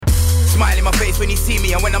smile in my face when you see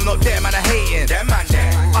me, and when I'm not there, man, I hating. Them man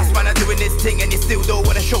there. Us man are doing this thing, and you still don't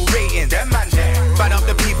wanna show rating. Them man there. Bad up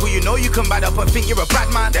the people you know you can bad up and think you're a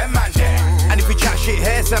bad man. Them man there. And if we chat shit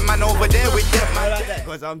here, some man over there with them man.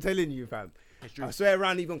 Because I'm telling you, fam. I swear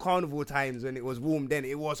around even carnival times when it was warm then,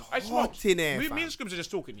 it was hot in there, Me fam. and Scribs are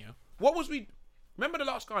just talking, yeah? What was we... Remember the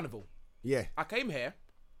last carnival? Yeah. I came here,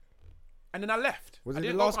 and then I left. Was I it the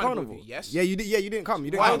didn't go last carnival? with you, yes. Yeah, you did. Yeah, you didn't come.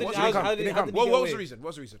 You didn't Why? come. What You didn't come. reason? You didn't come. What was the reason?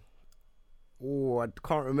 What's the reason? Oh, I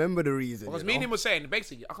can't remember the reason. Because me and him was saying,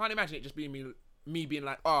 basically, I can't imagine it just being me being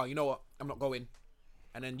like, oh, you know what, I'm not going.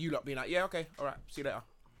 And then you lot being like, yeah, okay, all right, see you later.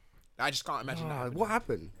 I just can't imagine that. What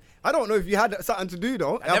happened? I don't know if you had something to do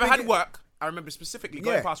though. I never had work. I remember specifically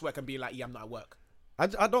going past work and being like, yeah, I'm not at work. I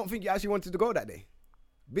don't think you actually wanted to go that day.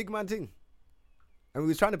 Big man thing. And we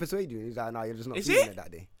was trying to persuade you. And he's like, no, you're just not feeling it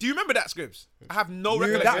that day. Do you remember that, Scribs? I have no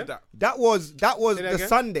recollection of that. That was the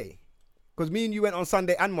Sunday. Because me and you went on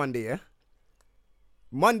Sunday and Monday, yeah?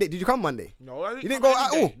 Monday, did you come Monday? No, I didn't. You didn't go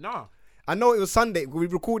at all? No. I know it was Sunday. We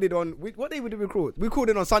recorded on, what day did we record? We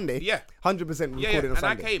recorded on Sunday. Yeah. 100% we Yeah, recorded on and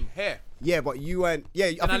Sunday. I came here. Yeah, but you weren't,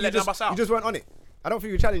 I think you just weren't on it. I don't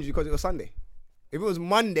think we challenged you because it was Sunday. If it was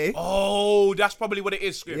Monday. Oh, that's probably what it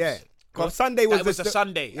is, Scribs. Yeah. Because Sunday was a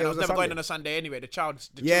Sunday. Yeah, and I was never going on a Sunday anyway. The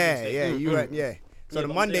children's Yeah, day. you went, So the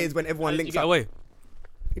Monday is when everyone links up. Away.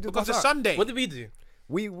 Because it's Sunday. What did we do?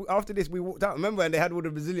 We after this we walked out. Remember, and they had all the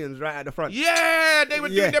Brazilians right at the front. Yeah, they were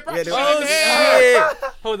doing their practice.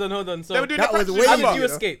 Hold on. So they were doing that their was practice. how did you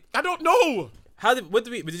escape? I don't know. Was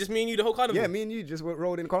it just me and you the whole carnival? Yeah, me and you just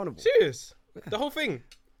rolled in carnival. Serious? The whole thing?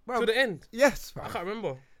 To the end? Yes, I can't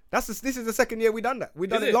remember. This is the second year we done that. We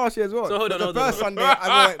done Is it it? last year as well. So hold on, the first Sunday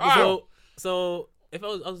I went before. So if I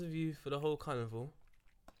was with you for the whole carnival,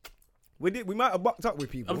 We might have bucked up with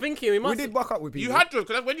people. I'm thinking we did buck up with people. You had to,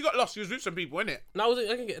 because when you got lost, you was with some people, innit? No,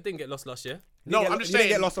 I didn't get lost last year. No, I'm just saying. You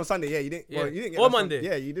didn't get lost on Sunday. Yeah, you didn't. Yeah. Well, you didn't get Or lost Monday.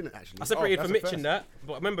 Yeah, you didn't actually. I separated that's from the Mitch and first. that,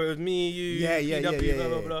 but remember it was me, you, Yeah. PW, blah,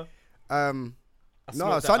 blah, blah. No,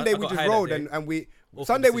 smoked that. Sunday I we got just high rolled that day. and we. Awful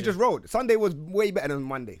Sunday we decision. just rolled. Sunday was way better than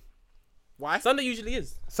Monday. Why? Sunday usually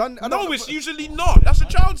is. No, it's usually not. That's a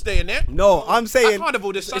Child's Day, innit? No, I'm saying.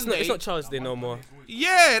 Carnival this Sunday. It's not Child's Day no more.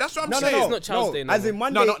 Yeah, that's what I'm saying. It's not Child's Day no As in more.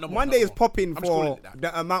 Monday, No, Monday is popping I'm just calling for it that.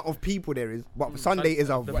 the amount of people there is, but Sunday is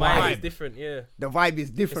a The vibe. vibe is different, yeah. The vibe is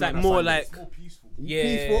different. It's like on a more Sunday. like, More peaceful. yeah,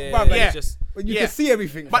 Peaceful, bruv, Yeah. just But you Yeah. can see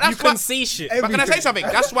everything. But you that's can what. see shit. But can I say something?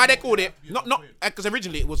 That's why they called it not because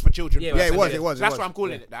originally it was for children. Yeah, Yeah, it was. That's why I'm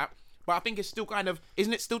calling it that. But I think it's still kind of,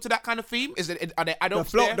 isn't it still to that kind of theme? Are there the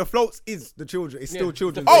adults there? the floats is the children. It's still Yeah.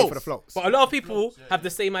 children's Oh! day for the floats. But a lot of people have the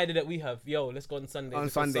same idea that we have. Yo, let's go on Sunday. On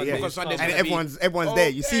because Sunday, yeah. Because Sunday's And gonna be- everyone's there.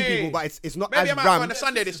 You see Okay. people, but it's not Maybe as I might go on a rammed.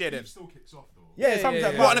 Sunday this year then. Still kicks off though. Yeah, sometimes.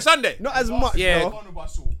 yeah. What, on a Sunday? Not as much. Yeah. though. Carnival, I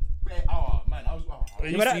saw bare hour, man. I was. It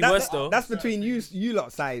used But to be worse though. That's between you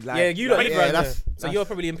lot side. Like, Yeah, you lot live around that's, there. So you're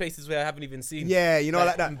probably in places where I haven't even seen. yeah, you know,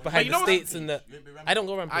 like that. Behind you the know what? states and that. I don't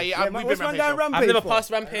go Rampage. Yeah, We've man, been what's man Rampage, down though. Rampage I've never for? passed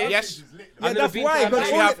Rampage. Yes. Yeah, I've never that's been why. to But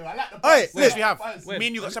Yes, Rampage. we have. Alright, Yes, we listen. have. When? Me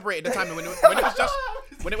and you got separated at the time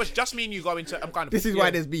when it was just me and you going to kind of. This is why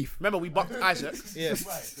there's beef. Remember, we bucked Isaac. Yeah.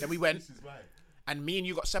 Then we went, and me and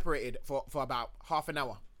you got separated for about half an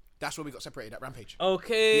hour. That's where we got separated at Rampage.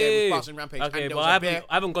 Okay. Yeah, it was passing Rampage. Okay, and there but was I a bear.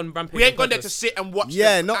 haven't gone Rampage. We ain't on gone there to purpose. sit and watch.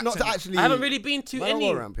 Yeah, the not acts to and actually. I haven't really been to I don't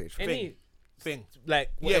any go Rampage. any thing.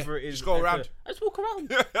 like whatever it is. just go like, around. I just walk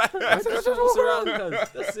around. I just walk around. Cause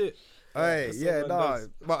that's it. Hey, That's yeah, what no, one does.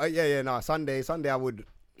 but no. Sunday, I would.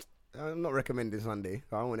 I'm not recommending Sunday.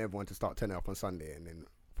 I don't want everyone to start turning up on Sunday and then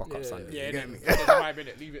fuck up Sunday. Yeah, you get me? there's a vibe in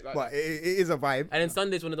it. Leave it like But that. it is a vibe. And then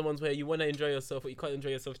Sunday's one of the ones where you want to enjoy yourself, but you can't enjoy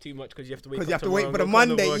yourself too much because you have to wait. Because you have to wait for the tomorrow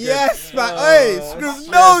and go Monday. carnival again. Yes, man. Hey, Scribs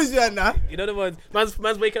knows you now. You know the ones.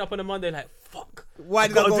 Man's waking up on a Monday like, fuck. Why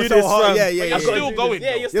did I gotta go do so this, hard? fam. Yeah, But yeah, you're yeah. still going.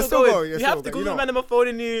 Yeah, though. you're still still going. going, you're You have still to going, go you with know. man on my phone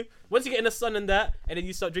and you. Once you get in the sun and that, and then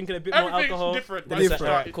you start drinking a bit more Everything's alcohol. different, Then man. it's like,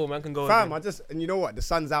 Different. alright, cool, man can go. Fam, again. and you know what? The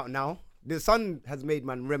sun's out now. The sun has made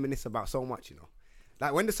man reminisce about so much, you know.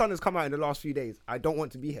 Like when the sun has come out in the last few days, I don't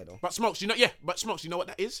want to be here though. But Smokes, you know what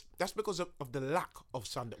that is? That's because of the lack of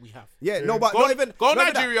sun that we have. Yeah, no, but Go, not even go not even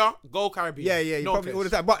that. Nigeria, go Caribbean. Yeah, yeah, you No probably offense. all the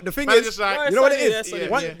time. But the thing Man, is, just like- you know what it Sunday, is? yeah,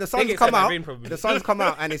 Once yeah. the They sun's get come that out, rain problem. the sun's come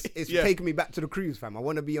out, and it's Yeah. taking me back to the cruise, fam. I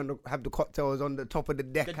want to be have the cocktails on the top of the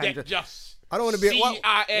deck. The and deck just. I don't want to be. Why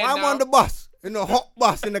CIN I'm now. on the bus in the hot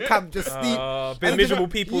bus in the cab, just steep. big And miserable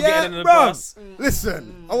it's- people yeah, getting in the bruv. bus.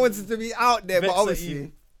 Listen, I wanted to be out there, Vex but at obviously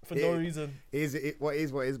you for no it reason. is what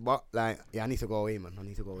is. But like, yeah, I need to go away, man. I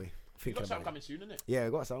need to go away. You Think got about something it. coming soon, innit? Yeah, I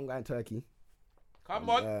got some. I'm going Turkey. Come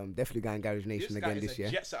on. Definitely going Garage Nation This guy again is this a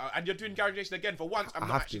year. jet setter, and you're doing Garage Nation again for once. I'm I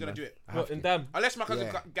not have actually to, gonna man. do it. I have What, in to. damn? Unless my cousin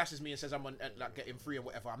Yeah. gasses me and says I'm on like getting free or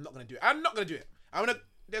whatever. I'm not gonna do it. I'm not gonna do it. I'm gonna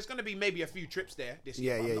there's gonna be maybe a few trips there this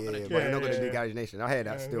year. Yeah, but yeah, I'm not yeah. gonna But do you're not it. gonna do Garage Nation. I hear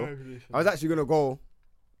that still. I was actually gonna go,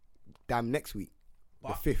 next week, the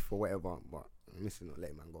 5th or whatever. But I'm missing not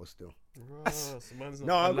letting man go still.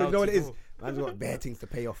 No, you know what it is. Man's got bare things to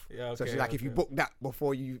pay off. Yeah, So she's okay, like, if you okay. book that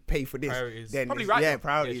before you pay for this, Priorities. then Probably it's- right yeah, though.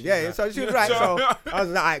 priorities. Yeah, Yeah, she's so she was right. So I was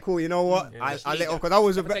like, alright, cool. You know what? I let off because I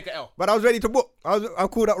was Take a L. but I was ready to book. I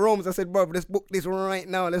called up Rome's. I said, bro, let's book this right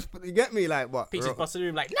now. You get me, like what? Peaches Ro- busting the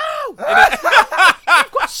room like, no!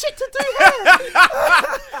 I've got shit to do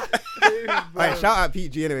here! Alright, shout out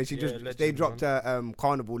PG anyway. She Yeah, just legend, they dropped a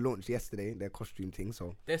carnival launch yesterday. Their costume thing.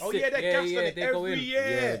 So They're Oh sick. yeah, they're gassed on it they go every in. year.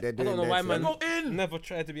 yeah, they're I doing don't know their why thing. man Go in. never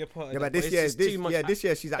tried to be a part of Yeah, that. but this it's year, just too much. this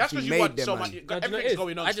year she's That's actually because you made want them. so man. much. No, do you know Everything's what it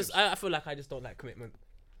going on. is? I feel like I just don't like commitment.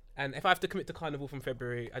 And if I have to commit to Carnival from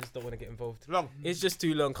February, I just don't want to get involved. Long. It's just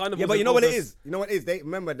too long. Carnival. Yeah, but you know what it is. You know what it is. They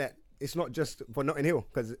remember that it's not just for Notting Hill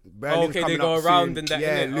because Berlin's okay, they coming go up around soon. and that,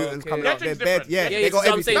 Yeah, innit? Luton's Okay. coming That up. They're thing's bed. different. Yeah, Yeah, they it's got what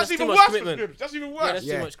I'm everything. saying. That's That's even too worse much for commitment. Scribs. That's even Yeah, worse. that's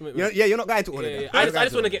too much commitment. You're not going to all of that. I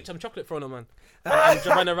just want to get some chocolate thrown on, man. And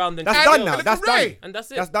run around and That's chill. done now. and That's hooray. done. And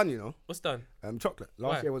that's it. That's done. You know. What's done? Chocolate. Why?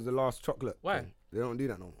 Last year was the last chocolate. Why? thing. They don't do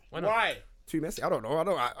that no more. Why not? Why? Too messy. I don't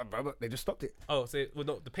know. They just stopped it. Oh, so well,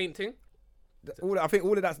 not the painting. I think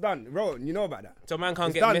all of that's done. Bro, you know about that. So man can't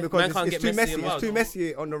It's get done man because can't it's get too messy. and It's wild. too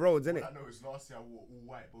messy on the roads, isn't it? I know it's last year I wore all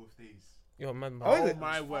white both days. Yo, man. Oh, is Oh it?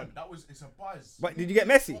 my word. It's a buzz. But did you get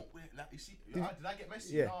messy? Like, you see, did I get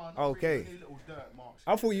messy? Yeah. Nah, not Okay. really, only little dirt marks.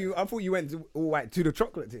 I thought you went all white to the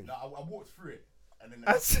chocolate thing. Like, I walked through it. And then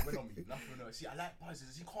That's- it went on me. Nothing. See, I like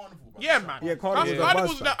buzzes. See, carnival, bro. Yeah, It's a man. buzz. Yeah, Carnival's a buzz,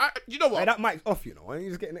 Carnival's fam. you know Hey, what? that mic's off, you know. You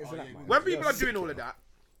just get next to that. yeah, mic. When people You're are doing sick, all you of know. that,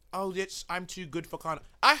 I'm too good for carnival.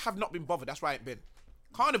 I have not been bothered. That's why I ain't been.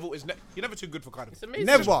 Carnival is you're never too good for carnival. It's amazing.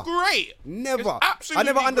 Never. It's great. Never. It's I absolutely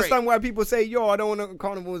never understand great. why people say, yo, I don't want to,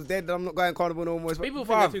 Carnival's dead. I'm not going Carnival no more. It's People like,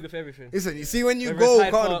 think they're bruv, too good for everything. Listen, you see when you Whether go it's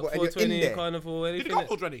Hyde Carnival Park, and you're in 420, there. Carnival, Did you anything.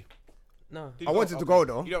 go already? No. I wanted to go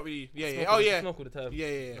though. You don't really. Yeah, yeah. Smoke Oh all- yeah. Smoke all the time. Yeah,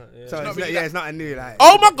 yeah, yeah. So not it's really not, that- yeah, it's not a new like.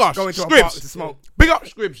 Oh my gosh, Going to a Scribs. park to smoke. Big up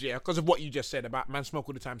Scribs, yeah, because of what you just said about man smoke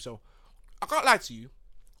all the time. So I can't lie to you.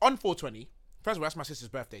 On 420, first of all, that's my sister's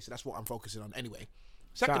birthday, so that's what I'm focusing on anyway.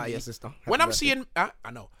 Shout out Secondly, your sister. Happy when I'm birthday. seeing,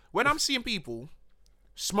 I know, when I'm seeing people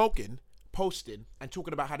smoking, posting, and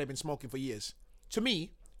talking about how they've been smoking for years, to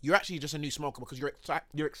me, you're actually just a new smoker because you're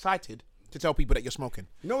excited to tell people that you're smoking.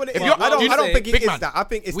 You know what it If is? you're- I don't say, think it big is man, that. I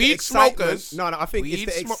think it's the weed excitement. smokers- No, I think it's weed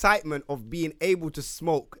the smo- excitement of being able to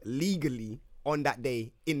smoke legally on that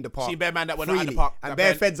day in the park. See, bare man that were not at the freely. park, and that bare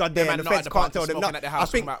man- feds are bare there, man and the not at feds the can't park, tell just them smoking that. at the I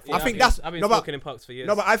house, think talking Yeah, I think that's I've been no, but smoking in parks for years.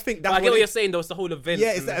 no, but I think that's But I get what it you're is. saying though. It's the whole event. Yeah,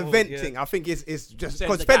 it's and the whole- event yeah. thing. I think it's just saying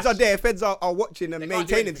because the feds gas. are there, feds are watching and They can't do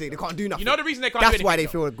maintaining anything, things. They can't do nothing. You know the reason they can't That's do why anything,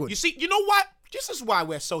 they feel though? good. You see, you know what? This is why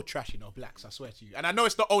we're so trash, blacks, I swear to you. And I know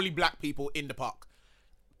it's not only black people in the park.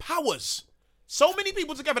 Powers. So many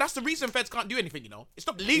people together. That's the reason feds can't do anything, It's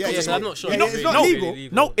not legal Yeah, to yeah, smoke. I'm not sure. Yeah, You know, it's no, not legal.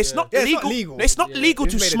 No, it's not Yeah, it's not legal. legal. It's not Yeah. legal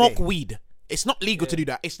It's to made a smoke day. weed. It's not legal to do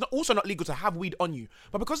that. It's not also not legal to have weed on you.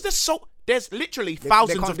 But because there's literally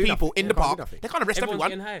thousands can't of do people nothing. in They the can't do park. nothing. They can't arrest Everyone's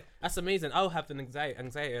everyone. getting high. That's amazing. I'll have an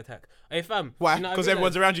anxiety attack. Hey fam. Why? you know, I Because realised-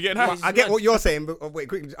 everyone's around you getting high. It's I get mad. what you're saying, but wait,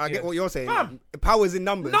 quick. I get Yeah. what you're saying. Fam. Powers in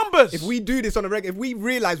numbers. Numbers. If we do this on a regular, if we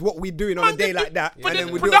realize what we're doing on Man, a day get like the- that, but and then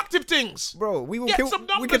then we do it, productive things. bro, we will Get kill. some We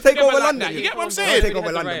numbers can take together over like London. that. You get what I'm We saying? can't take When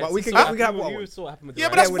over they had the London, but riots, we you can saw we can have what what? you saw happen with the Yeah,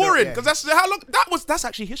 but riots. that's with the- boring yeah. because that's how long that's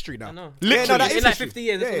actually history now. I know. Literally. Yeah, no, that in is like history. 50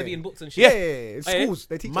 years, it's Yeah. gonna be in books and shit. Yeah, it's Hey, schools.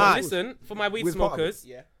 They teach man. us. Listen, for my weed Weed's part of it. smokers,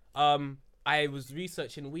 Yeah. I was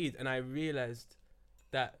researching weed and I realized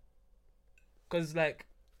that because like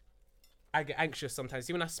I get anxious sometimes.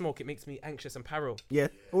 See, when I smoke, it makes me anxious and paro. Yeah,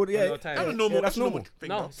 all the, A lot yeah. of time. That's a Yeah, normal. that's That's a normal normal. thing.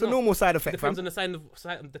 No, though. It's a normal side effect, Depends fam.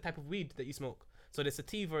 on the type of weed that you smoke. So there's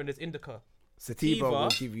sativa and there's indica. Sativa will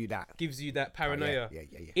Sativa give you that. Gives you that paranoia. Yeah.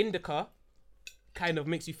 Indica kind of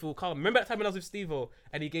makes you feel calm. Remember that time when I was with Steve-O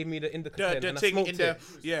and he gave me the indica pen The and I thing smoked in there. it.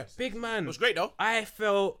 Yeah. Big man. It was great though. I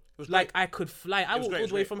felt was like great. I could fly. I was walked great, all it the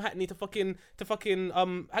was way great. from Hackney to fucking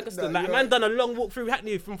Haggerston. No, Like yeah. man done a long walk through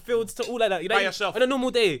Hackney from Fields to all like that. You know, By yourself. on a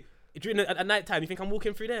normal day during at night time. You think I'm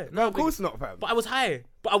walking through there? No, of big. course not, fam. But I was high.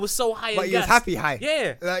 But I was so high. But and you was gassed. happy high.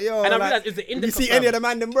 Yeah. Like, yo, And I like, realised it's the if you indica, see fam. any of the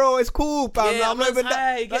man, then bro, it's cool, fam. Yeah, I'm I not was even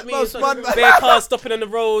high, that. get me? That's smart, man. Bare cars stopping on the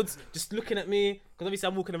roads, just looking at me. Because obviously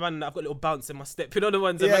I'm walking around and I've got a little bounce in my step. You know the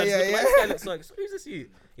ones. Yeah, and yeah, man, yeah. This guy looks like, who's this you?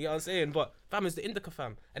 You know what I'm saying? But fam, it's the indica,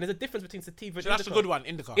 fam. And there's a difference between sativa and So that's indica. a good one,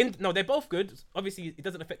 indica. No, they're both good. Obviously, it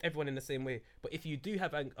doesn't affect everyone in the same way. But if you do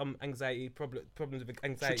have anxiety problems with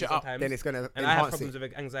anxiety Switch it up. sometimes, Then it's gonna and I have enhance problems it.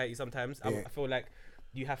 with anxiety sometimes, Yeah. I feel like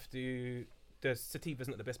you have to. The sativa's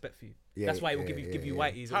not the best bet for you. Yeah, That's why it will yeah, give you yeah.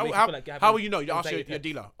 whiteys. It'll How make you feel like you're how having will you know? You ask anxiety your attacks.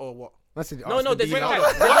 dealer or what? I said, No, there's Wait, different hold on.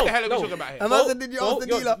 types. What the hell are we talking about here? And I said, did you ask the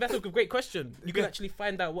dealer? That's a great question. You can actually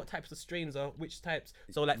find out what types of strains are which types.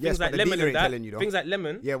 So like Yes, things like but the lemon dealer and ain't that. telling you, though. Things like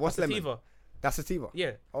lemon. Yeah, what's that's lemon? sativa. That's sativa.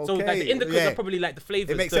 Yeah. Okay. So like the indicas yeah. are probably like the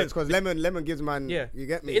flavors. It makes sense because lemon gives man. Yeah. You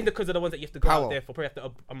get me. The indicas are the ones that you have to go Power. out there for. Probably have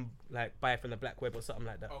to like buy it from the black web or something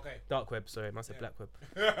like that. Okay. Dark web. Sorry, I must say black web.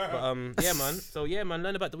 But yeah, man. So yeah, man.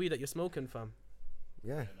 Learn about the weed that you're smoking, fam.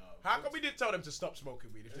 Yeah. How come we didn't tell them to stop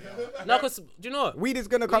smoking weed? If they are? No, because do you know what? Weed is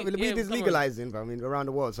gonna come. Weed- Weed yeah, is come on. legalizing, I mean, around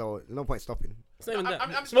the world. So no point stopping. It's not even that.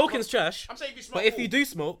 I'm Smoking's trash. I'm saying if you smoke, But if you do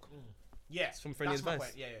smoke, yeah, from friendly that's my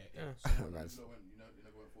advice. point. Yeah. Man,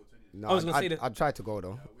 no, I was gonna say that- I tried to go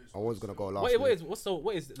though. I was gonna go last. what week. is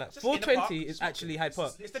what is it like? Just in the park, 420 is actually Hyde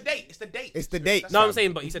Park. It's the date. It's the date. It's the date. That's No, I'm fine.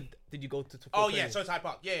 saying, but he said, did you go to? Oh 420? yeah, so it's Hyde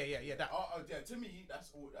Park. Yeah. That. Yeah, to me,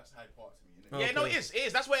 that's Hyde Park to me. Innit? Yeah, no, Okay. it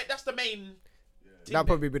is. That's where. That's the main. That'll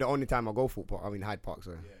probably be the only time I go for Park. I mean Hyde Park.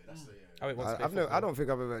 So That's the I went once to play I've never. football. I don't think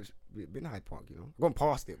I've ever been to Hyde Park. You know, I've gone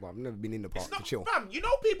past it, but I've never been in the park It's to not, chill. fam. You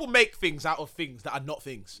know, people make things out of things that are not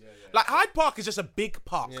things. Like Hyde Park is just a big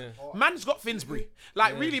park. Yeah. Man's got Finsbury.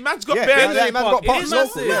 Like really, man's got Yeah, bare. man's got It parks is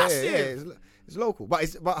local. massive. Yeah. It's local, but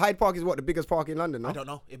Hyde Park is what the biggest park in London, no? I don't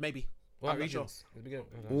know. It may be. What I'm not sure. regions? It's bigger.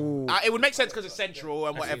 Ooh. It would make sense because it's central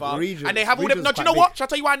and whatever. Regions- and they have all them. regions No, do you quite know what? big. Shall I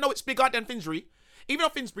tell you why I know it's bigger than Finsbury? Even though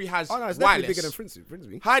Finsbury has Oh no, it's definitely wireless, bigger than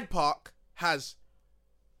Finsbury. Hyde Park has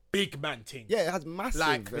big man things. Yeah, it has massive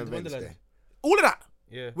Like, events Wonderland. there. All of that.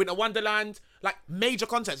 Yeah. Winter Wonderland, like major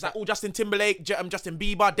concerts, like all Justin Timberlake, Justin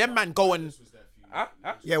Bieber, them man go and.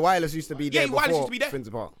 Yeah, wireless used to be there Yeah, Wireless before used to be there.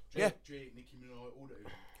 Finsbury Park. Yeah. Drake, Nicki Minaj, all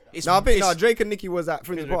that. It's, No, I think it's- Drake and Nicki was at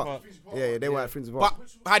Finsbury Finsbury Park. Park. Yeah, they were at Finsbury Park.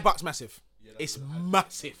 But Hyde Park's massive. It's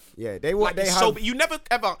massive. Yeah, they were. Like, They it's have. so you never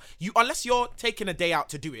ever unless you're taking a day out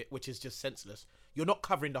to do it, which is just senseless. You're not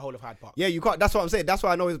covering the whole of Hyde Park. Yeah, you can't. That's what I'm saying. That's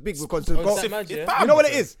why I know it's big because to Oh, go, is that mad, yeah? Fam, you know what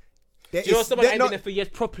it is. There Do you know is- someone that they're ain't not- been there for years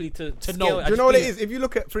properly to know. scale it? Do you know what it is? If you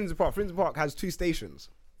look at Finsbury Park has two stations,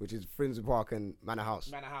 which is Finsbury Park and Manor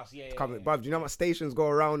House. Manor House, yeah. Bruv, do you know how much stations go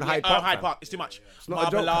around Hyde Park? Hyde fam? Park, it's too much. not a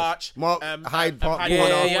Marble joke, Arch, Hyde Park, Hyde Corner.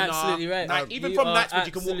 Yeah, you're Corner, absolutely right. Even You from are Knightsbridge,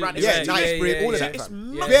 you can walk around. absolutely Yeah, right. Knightsbridge, all of that. It's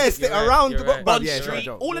fam. mad. Yeah, stick You're right, around you're to right. Bond Bond yeah, Street,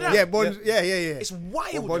 Joe. all of that. Yeah, Bond. Yeah. It's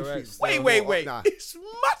wild. Bond You're Street. right. Wait. Nah. It's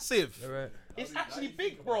massive. You're right. It's actually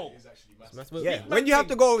big, bro. Yeah, when you have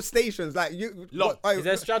to go stations like you. Long. Is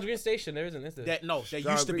there a Stroud Green station? There isn't, is there? There Stroud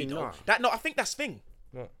used to be Green, though. nah. I think that's thing.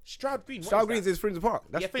 What? Stroud Green. Stroud Greens is Finsbury Park.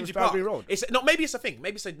 That's Finsbury Stroud Park. Green Road. It's maybe it's a thing.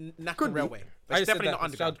 Maybe it's a national Could be. railway. But I it's just said definitely that, not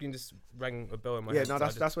Stroud underground. Green just rang a bell in my Yeah, head. no, so I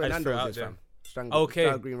that's just- where I just threw it Nando's out is, there. fam. Stroud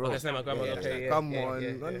Okay. Green Road. Okay, that's my grandma. Okay, yeah, Come yeah, on,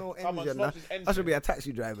 yeah, no, yeah. no Come on, engine. smoke That his that should be a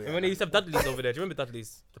taxi driver. And when they used to have Dudley's over there, do you remember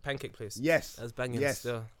Dudley's? The pancake place? Yes. That's banging Yes.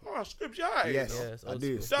 still. Oh, Scripps, yeah. Yes, Yeah, it's I old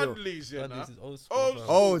do. school. Still. Dudley's, you know. Dudley's is old school. Old fam.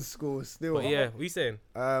 Old school, still. But yeah, what you saying?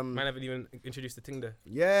 Um, Man, haven't even introduced the thing there.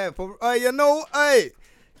 yeah, you know, hey,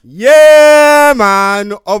 yeah,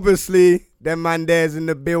 man. Obviously, them man there's in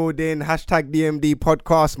the building. Hashtag DMD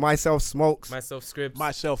podcast. Myself smokes. Myself, Scribs.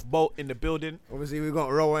 Myself, Bolt in the building. Obviously, we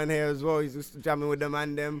got Rowan here as well. He's just jamming with them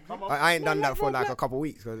and them. I ain't done that for like a couple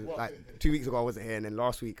weeks because like 2 weeks ago I wasn't here, and then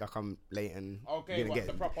last week I come late and didn't get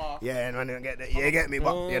the proper. yeah, and I didn't get that. Yeah, you get me,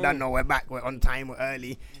 but you don't know we're back. We're on time. We're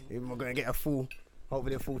early. We're gonna get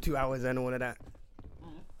hopefully a full 2 hours and all of that.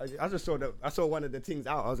 I just saw I saw one of the things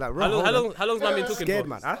out. I was like, How long's man been talking scared, for?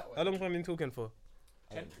 man. Huh? How long's man been talking for?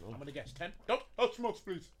 10. I'm gonna guess 10. Don't smoke,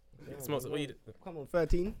 please. Smokes. What you do? Come on,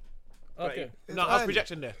 13. Okay. No, I was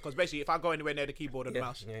projecting there because basically, if I go anywhere near the keyboard and the Yeah,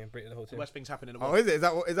 mouse, yeah, break the whole the thing. worst things happen in the Oh, world. is it? Is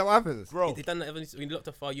that what happens? Bro, They done that ever we looked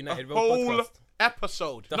at Far United a Road whole podcast.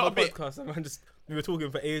 episode, The not whole a bit. podcast, man. We were talking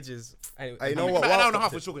for ages. Anyway, You know About what? an hour and a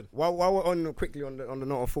half we're talking. While we're on quickly on the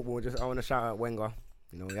note of football, I want to shout out Wenger.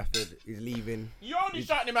 You know, he's leaving. You're only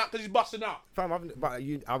shouting him out because he's busting out. Fam,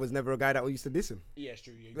 I was never a guy that used to diss him. Yeah, it's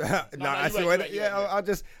true. I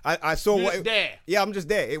saw You're what. just there. Yeah, I'm just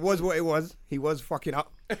there. It was what it was. He was fucking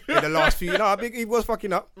up in the last few. I think he was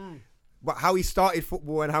fucking up. But how he started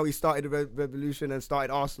football and how he started the revolution and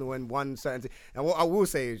started Arsenal and won certain things. And what I will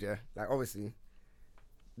say is, yeah, like obviously,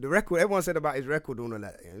 the record. Everyone said about his record and all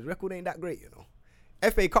that. His record ain't that great, you know.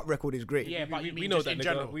 FA Cup record is great. Yeah, but you we mean know just that, in nigga.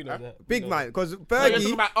 general. We know that. Big We know man, because you're Fergie,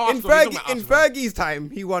 talking about in Arsenal, you're talking about Fergie's time,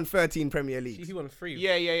 he won 13 Premier that. Leagues. He won 3.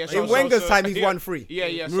 Yeah. In Wenger's time, he's won 3. Yeah.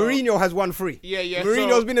 Mourinho has won 3. Yeah.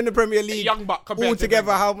 Mourinho's so- been in the Premier League young buck compared all to together,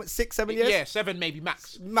 Wenger. how much, 6-7 years? Yeah, 7 maybe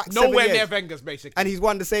max. Max 7 Nowhere years. near Wenger's basically. And he's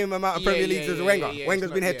won the same amount of Premier Leagues as Wenger. Wenger's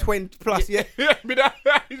been here 20 plus years.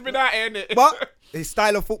 He's been out here, innit? But his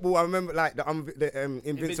style of football, I remember like the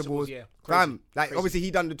Invincibles. yeah. Fam, like Crazy. obviously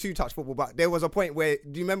he done the 2-touch football, but there was a point where,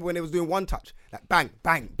 do you remember when they was doing 1 touch? Like bang,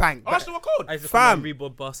 bang, bang. bang. Arsenal were called. I used to Fam. call him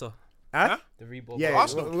Reboard Barca. Huh? The Reebok. Yeah,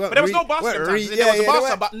 Arsenal. well, But there was no Barca well, times. re- There yeah, was a yeah, Barca,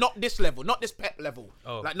 they were- but not this level, not this Pep level.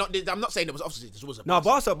 Oh. Like not. I'm not saying there was obviously this was a No,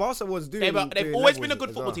 Barca. Barca was doing. They've doing always been a levels good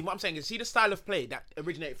as football well. team. What I'm saying is, see the style of play that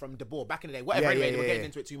originated from De Boer back in the day. Whatever, Yeah, anyway, yeah, they were yeah, getting yeah.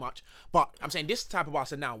 into it too much. But I'm saying this type of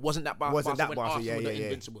Barca now wasn't that Barca Wasn't that when Barca, Arsenal were the yeah,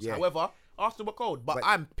 Invincibles. yeah. However, Arsenal were cold, but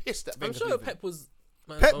I'm pissed at I'm Wenger. sure leaving. Pep was.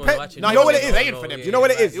 Pep, No, you know what it is? playing for them. Do you know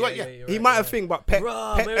what it is? Yeah. He might have think, but Pep.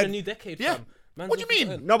 Bruh, Pep we're in a new decade, Yeah. fam. Man's What do you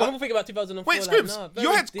forgotten. mean? No, but- I'm thinking about 2004. Wait, like, Scribs, nah,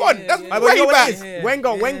 your head's yeah, gone. yeah, That's yeah, I way know what back. it is.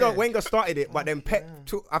 Yeah. Wenger started it, but then Pep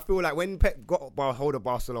took. I feel like when Pep got hold of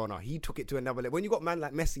Barcelona, he took it to another level. When you got man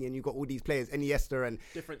like Messi and you got all these players, Iniesta and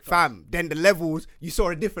Different fam, then the levels you saw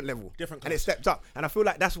a different level, Different and it class. stepped up. And I feel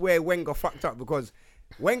like that's where Wenger fucked up because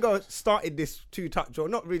Wenger started this two-touch, or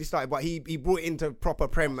not really started, but he brought it into proper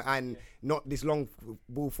Prem and not this long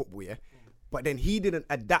ball football, yeah. But then he didn't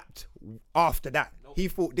adapt after that. He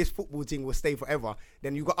thought this football team will stay forever.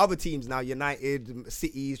 Then you got other teams now, United,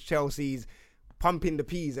 Cities, Chelsea's, pumping the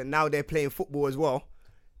peas, and now they're playing football as well.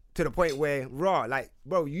 To the point where,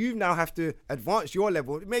 bro, you now have to advance your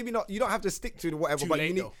level. Maybe not, you don't have to stick to the whatever, Too but late,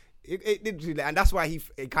 you need. though. It did too late, and that's why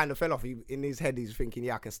it kind of fell off. In his head, he's thinking,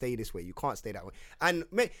 yeah, I can stay this way. You can't stay that way. And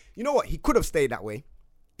you know what? He could have stayed that way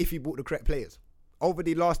if he bought the correct players. Over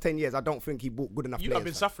the last 10 years, I don't think he bought good enough You've players. not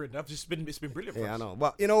been fam. suffering. It's been brilliant for Yeah, I us. know.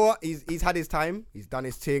 But you know what? He's had his time. He's done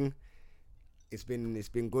his thing. It's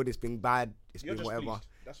been good. It's been bad. It's You're been just whatever. pleased.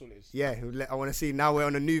 That's all it is. Yeah, I want to see. Now we're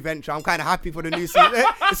on a new venture. I'm kind of happy for the new season.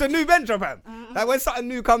 It's a new venture, fam. Like when something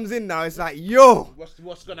new comes in now, it's like, yo,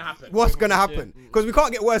 What's gonna happen? what's gonna happen? Because we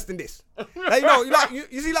can't get worse than this. Like,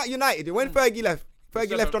 you see, like United. When Fergie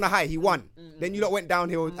left on a high. He won. Then you lot went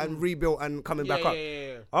downhill and rebuilt and coming back up.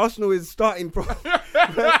 Yeah. Arsenal is starting from.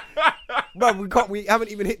 But we haven't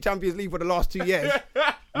even hit Champions League for the last 2 years.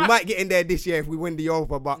 We might get in there this year if we win the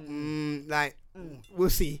Europa, but we'll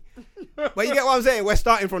see. But you get what I'm saying? We're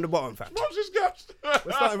starting from the bottom, fam. Mom's just gassed.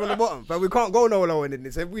 We're starting from the bottom, but we can't go no lower than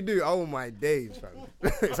this. If we do, oh my days, fam.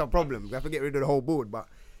 It's a problem. We have to get rid of the whole board. But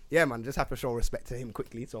yeah, man, just have to show respect to him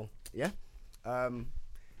quickly. So yeah.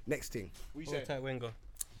 Next thing. We Hold say. tight, Wenger.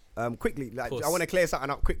 Quickly, like Course. I want to clear something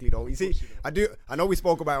up quickly though. You see, I know we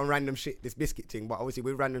spoke about on random shit, this biscuit thing, but obviously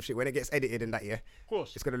with random shit, when it gets edited and that, yeah, Of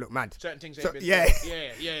course. it's gonna look mad. Certain things So, ain't been yeah.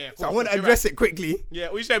 said. Yeah. So I want to address it quickly. Yeah,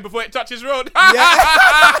 what you saying before it touches road?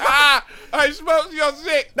 Yeah. I smoked, you're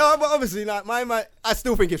sick. No, but obviously, like my I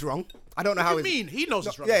still think it's wrong. I don't know how What do it's. you mean? He knows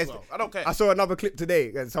it's wrong Yeah, as well. I don't care. I saw another clip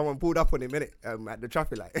today and someone pulled up on him in it at the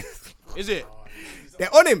traffic light. Is it?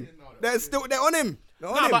 They're on him. They're on him. They're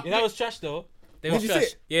on Nah, him. but- Yeah, that was trash though. They Did were you see trash.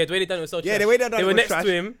 it? Yeah, the way they done it was so trash. Yeah, the way they done it were was next trash.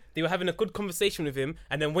 to him. They were having a good conversation with him,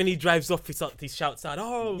 and then when he drives off, he shouts out,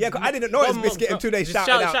 "Oh!" Yeah, 'cause I didn't know it was bum, biscuit bum, until they just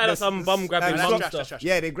shouted out. Shout out some bum grabbing That's bum trash, stuff. trash.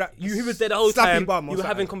 Yeah, they grabbed. He was there the whole Slappy time. bum or You were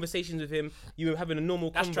having something. conversations with him. You were having a normal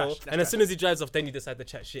That's convo, trash, that's and as trash. soon as he drives off, then you decide to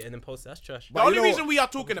chat shit and then post it. That's trash. The But you only know reason what? we are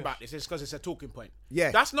talking about this is because it's a talking point. Yeah.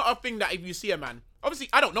 That's not a thing that if you see a man, obviously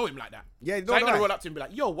I don't know him like that. Yeah, so don't I ain't know gonna that. roll up to him and be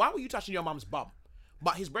like, yo, why were you touching your mum's bum?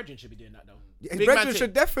 But his brethren should be doing that though. His Big man brethren thing.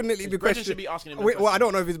 should definitely His be brethren questioned. should be asking him them Well, I questions.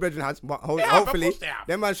 don't know if his brethren has, but They have, of hopefully, course they have.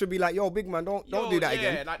 them man should be like, yo, big man, don't do that Yeah,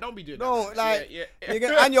 again. like don't be doing No, that. like, yeah.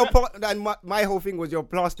 and and my whole thing was you're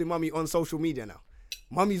blasting mummy on social media now.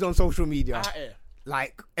 Mummy's on social media. Out here.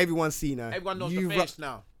 Like, everyone's seen her. Everyone knows You've the got- face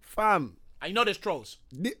now. Fam. And you know there's trolls.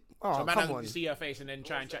 Oh, So man come don't on. see her face and then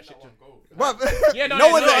try and chat shit to him. But, Yeah, no, no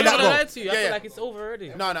no, one's no, letting no, that no, go. I lied to you. I Yeah, feel yeah. like it's over already.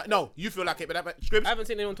 No, you feel like it, but Scribs, I haven't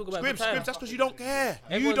seen anyone talk about it. Scribs, that's because you don't care.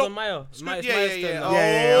 You Everyone's don't. on Maya. Scribs, Maya's yeah. turn now.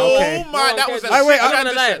 Yeah, Oh okay. my, No one that cares was a about Hey, wait, I'm sick not gonna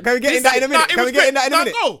lie. transition. Can we get in that in a minute? Nah, it Can we was get in that in a great.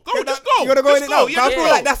 minute? Nah, go, just go. You gotta go in Just it now. go, yeah, I just feel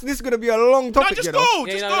go. like this is gonna be a long No, topic, just you know. go.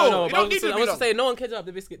 Yeah, Just no, go. no. You But I don't was need to be just long. saying, no one cares about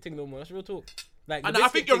the biscuit thing no more. That's real talk. Like, And the I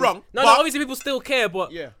biscuit think you're thing- wrong, No, but- obviously people still care,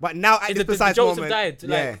 but Yeah. But now at this the precise jokes moment, have died.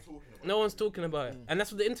 yeah. Like, no one's talking about it, and that's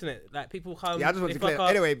with the internet. Like people come. Yeah, I just want they to clear. fuck up,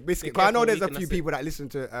 Anyway, they biscuit. care But I know for a there's week a and few that's it. people that listen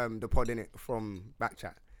to the pod in it from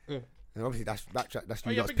Backchat. And obviously that's Backchat. That's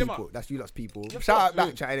you yeah, lot's pick them people. up. That's you lot's people. Of Shout out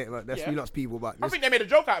course. Backchat in it, but that's Yeah. you lot's people. But I think they made a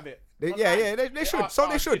joke out of it. they should. Yeah, So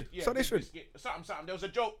they should. yeah, So they big should. biscuit. Something. There was a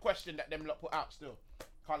joke question that them lot put out still.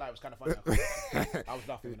 Can't lie, it was kind of funny. I was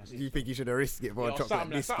laughing when I see You it. think you should have risked it for a Yeah, or chocolate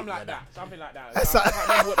something biscuit? like that. Something like that. That's I can't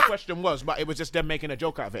remember what the question was, but it was just them making a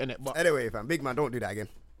joke out of it, innit? But Anyway, fam, big man, don't do that again.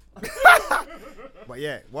 But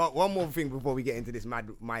yeah, one more thing before we get into this mad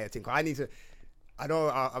Maya thing. 'Cause I need to. I know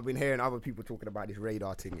I've been hearing other people talking about this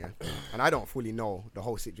radar thing, yeah, and I don't fully know the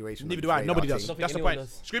whole situation. neither of do this I. radar Nobody thing. does. don't That's the think point. anyone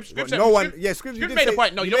does. Scripps Well, said, no one- Scripps- yeah, Scripps, you Scripps did made say- a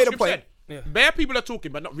point. No, you you know made what a Scripps point. said? Yeah. Bare people are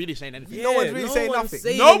talking, but not really saying anything. No one's really saying one's nothing.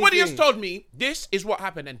 saying Nobody has anything. told me this is what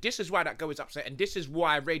happened and this is why that girl is upset and this is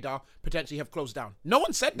why Radar potentially have closed down. No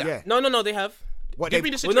one said that. Yeah. No, they have. What Give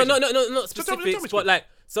they- me the Well, situation. no, not So tell me, specifics, Scripps. but like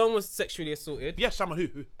someone was sexually assaulted. Yes, someone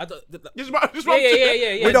who. I don't, This is what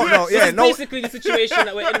yeah. We don't know. This Yeah, is no. basically the situation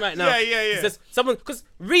that we're in right now. Yeah. It's just someone, because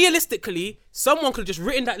realistically, someone could have just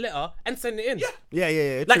written that letter and sent it in.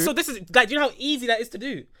 Yeah. Like, true. so this is, like, do you know how easy that is to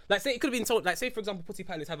do? Like, say it could have been told, like, say for example, Putty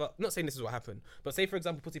Palace have I'm not saying this is what happened, but say for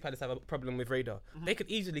example, Putty Palace have a problem with Radar. They could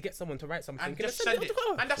easily get someone to write something And and just send send it it. on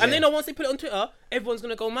Twitter. And that's And it. they know once they put it on Twitter, everyone's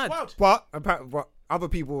gonna go mad. Wild. But other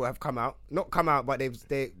people have come out, not come out, but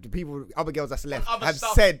the people, other girls that's left have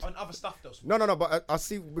said. On other stuff though. No, but I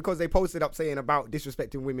see, because they posted up saying about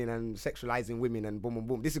disrespecting women and sexualizing women and boom, boom,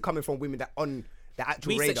 boom. This is coming from women that on the actual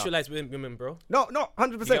We radar. sexualize women, bro. No,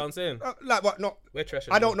 100%. You get what I'm saying? Like what? Not. We're trash.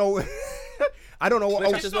 I don't know. I don't know what. We're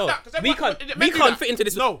else- trash as well. We We can't fit into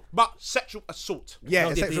this. No, but sexual assault. Yeah,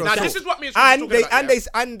 No, sexual now, assault. this is what me and and Scoop they were talking about,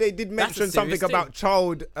 and they did That's a mention something serious about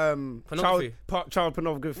child Pornography. child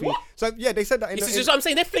pornography. So yeah, they said that. This is just what I'm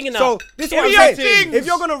saying. They're flinging so out. this is what I'm Serious saying. things.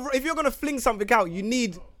 If you're gonna fling something out, you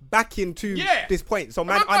need backing to Yeah. this point, so I'm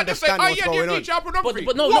man not just saying, understand what's going on. child pornography.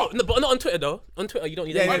 But no, What? but not on Twitter though. On Twitter, you don't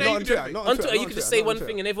need Yeah, anyone. not on you can Twitter. do Not it. On Twitter, you can just say one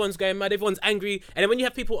thing and everyone's going mad, everyone's angry, and then when you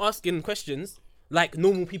have people asking questions, like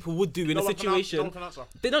normal people would do in No a one can situation, answer, no one can answer.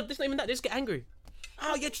 they don't. It's not even that. They just get angry.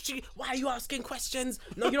 Oh, why are you asking questions?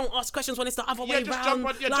 No, you don't ask questions when it's the other way just round. jump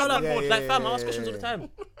on- jump on board. Like, fam, I Yeah, ask questions all the time.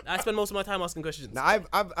 I spend most of my time asking questions. Now, I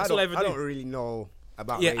all I ever don't do. really know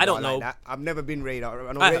about Yeah, Radar I don't like know. that. I've never been Radar.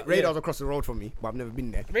 I know Yeah. Radar's across the road from me, but I've never been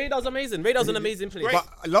there. Radar's amazing. Radar's an amazing place. Great.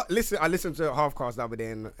 But I listened to Halfcast the other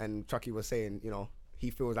day, and Chucky was saying, you know, he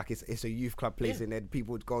feels like it's a youth club place, and then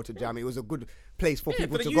people would go to jam. It was a good place for Yeah,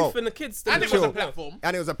 people for the to youth go. and the kids. And it was chill. a platform.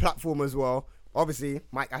 And it was a platform as well. Obviously,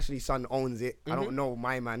 Mike Ashley's son owns it. I Mm-hmm. don't know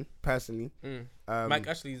my man personally. Mike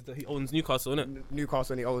Ashley, he owns Newcastle, innit?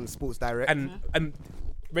 Newcastle, and he owns Sports Direct. And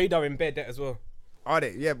Radar in bed as well. Are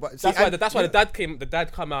they? Yeah, but That's why the dad came. The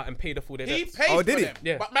dad come out and paid the full day. He debts. paid Oh, for did he? them.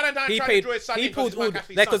 Yeah, But Maladine he tried paid. to draw his son He in pulled because all Mike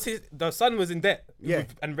Ashley's because son. the son was in debt. Yeah.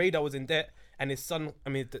 and Radar was in debt, and his son. I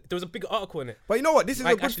mean, there was a big article in it. But you know what? This is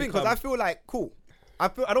Mike a good Ashley thing because come. I feel like cool. I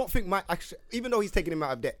don't think Mike actually, even though he's taking him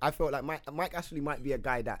out of debt, I feel like Mike Ashley might be a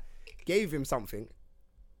guy that gave him something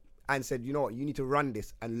and said, you know what, you need to run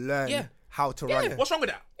this and learn Yeah. how to run it. What's wrong with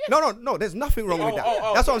that? No, there's nothing wrong with that.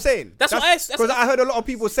 That's what I'm saying. That's what I- that's because what- I heard a lot of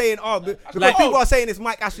people saying, because Like, people are saying it's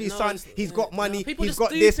Mike Ashley's No, son, it's- he's got money, people he's just got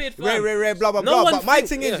this, stupid, rare, fam. blah, blah, No blah. one But my thinks-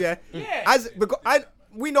 thing is, Yeah.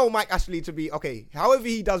 we know Mike Ashley to be, okay, however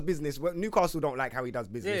he does business, Newcastle don't like how he does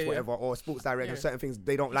business, Yeah, yeah. whatever, or Sports Direct and certain things,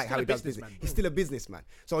 they don't like how still he a does business. businessman. He's still a businessman.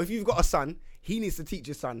 So if you've got a son, he needs to teach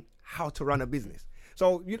his son how to run a business.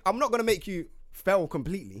 So I'm not going to make you fail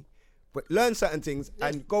completely, but learn certain things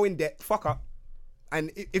and go in debt, fuck up.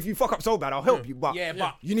 And if you fuck up so bad, I'll help you. But Yeah,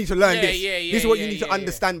 but- you need to learn Yeah, this. yeah, yeah, This is what yeah, you need to yeah,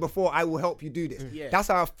 understand before I will help you do this. Yeah. That's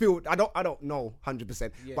how I feel. I don't know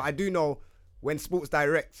 100%, but I do know when Sports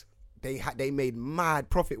Direct, they made mad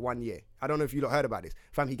profit one year. I don't know if you lot heard about this.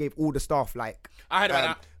 Fam, he gave all the staff like I heard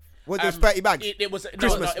about that. Was it 30 bags? It was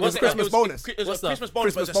Christmas. It was Christmas bonus. It was What's a that? Christmas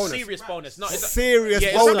bonus, but Christmas it was a bonus. serious bonus. Not Serious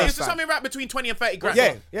yeah, bonus, It's fam. something right between 20 and 30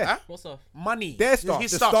 grand. Yeah. Huh? What's up? Money. Their staff,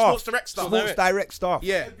 His the staff, staff, Sports Direct staff. Sports Direct staff.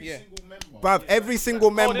 Yeah, yeah. Bruv, every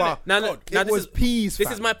single member. didn't it? Now, It was peas, This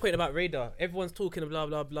fam. is my point about Radar. Everyone's talking blah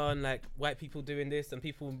blah blah and like white people doing this and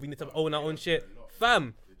people we need to own our own shit.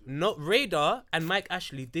 Fam, not Radar and Mike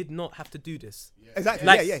Ashley did not have to do this. Exactly.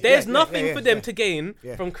 Like yeah, there's yeah, nothing yeah, for them yeah. to gain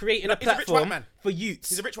Yeah. from creating No, a he's a rich white platform man. for youths.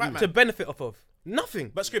 He's a rich white man. to benefit off of.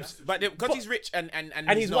 Nothing. But Scribs, because he's rich and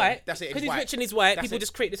He's known, white. That's it. Because he's white. rich and he's white. That's People it.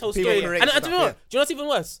 just create this whole People story. create And do you stuff, know what? yeah. Do you know what's even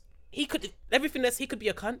worse? He could everything else. He could be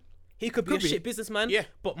a cunt. He could be a be. shit businessman. Yeah.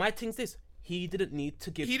 But my thing's this: he didn't need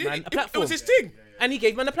to give He man didn't. a platform. It was his thing. And he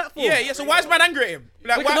gave man a platform. Yeah, yeah. So why is man angry at him?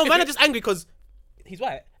 Like, Because no, if man it- are just angry because he's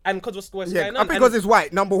white and because what's Yeah, going on. because And- it's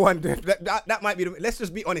white. Number one, that might be. Let's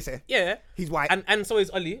just be honest here. yeah, He's white. and so is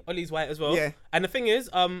Ollie. Ollie's white as well. Yeah. And the thing is,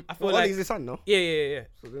 I feel Well, like Ollie's his son, no? yeah.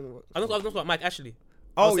 So then what- I'm not talking about Mike Ashley.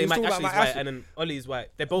 Oh, I'll say you're Mike talking about Ashley's Mike white Ashley. and then Ollie's white.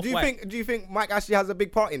 They're both Do you white. think Mike Ashley has a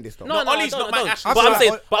big part in this though? No, Ollie's I not don't. Mike Ashley. I But feel I'm like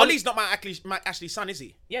saying, but Ollie's not Mike Ashley's son, is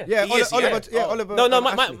he? yeah. Yeah, He is, Oliver. yeah. Yeah, Oh. Oliver. No,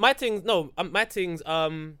 Ashley. my things. No, my things.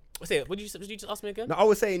 What's it? What did you just ask me again? No, I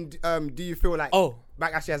was saying, do you feel like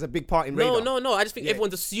Mike Ashley has a big part in Radar? No. I just think Yeah.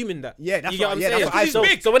 everyone's assuming that. Yeah, that's you get what- what I'm yeah, saying. that's what I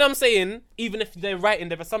thought. So when I'm saying, even if they're right in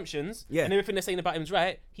their assumptions Yeah. and everything they're saying about him is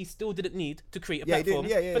right, he still didn't need to create a Yeah, he platform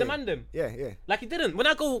didn't. for the mandem. Yeah. Like he didn't. When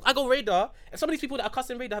I go Radar, and some of these people that are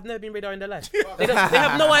cussing Radar have never been Radar in their life. they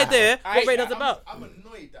have no idea what Radar's about. I'm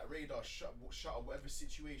annoyed that Radar shut up whatever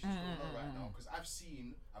situation's going on right now, because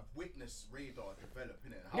I've witnessed Radar develop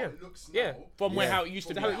in it. How it looks now. From how it used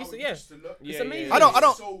to look. It's amazing. I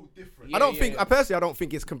don't. So different. I don't think. I personally, I don't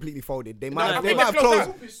think it's completely folded. They might have closed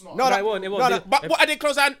closed. down. No, it won't. But what, are they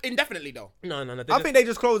closed down indefinitely though? No. I think they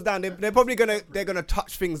just closed down. They're probably gonna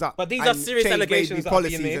touch things up. But these are serious change allegations maybe that are being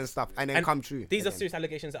policies made. and stuff, and then come true. These are again. serious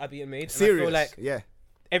allegations that are being made. Serious. And I feel like Yeah.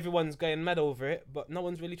 everyone's going mad over it, but no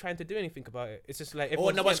one's really trying to do anything about it. It's just like Oh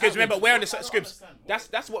everyone's no, but getting Scribs, remember outraged. we're on the Scribs.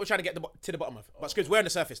 That's what we're trying to get to the bottom of. But Scribs, we're on the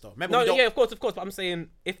surface though. Remember, we No, don't, yeah, of course. But I'm saying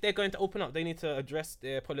if they're going to open up, they need to address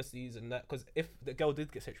their policies and that. Because if the girl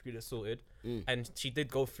did get sexually assaulted and she did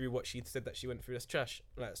go through what she said that she went through, that's trash.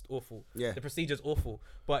 Like, it's awful. Yeah. The procedure's awful.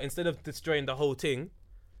 But instead of destroying the whole thing,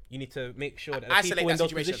 you need to make sure that the Isolate people that in those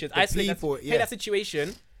situation. positions, The isolate people, take yeah. that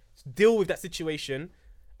situation, deal with that situation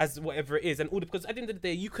as whatever it is, and all because at the end of the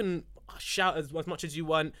day, you can shout as much as you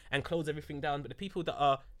want and close everything down, but the people that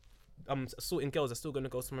are assaulting girls are still going to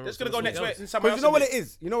go somewhere. It's gonna go next way. way and somewhere Because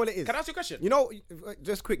else. you know what it is. Can I ask you a question? You know,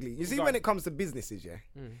 just quickly. You see, Go when on. it comes to businesses,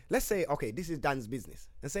 let's say, okay, this is Dan's business,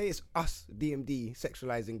 and say it's us, DMD,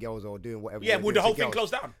 sexualizing girls or doing whatever. Yeah, we're would doing the whole to thing girls.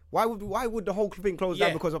 close down? Why would the whole thing close Yeah.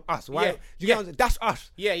 down because of us? Why? Yeah. Do you get what I'm saying? That's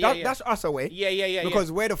us. Yeah. That's us away. Yeah.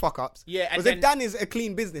 Because we're the fuck ups. Yeah, and Because then- if Dan is a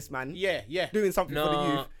clean businessman, Yeah. doing something for the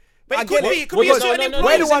No. youth. But I it could get be. it. It could be a Because certain we're the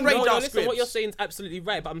employees one. in Radar listen, what Scribs. you're saying is absolutely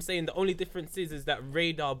right, but I'm saying the only difference is that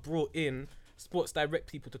Radar brought in Sports Direct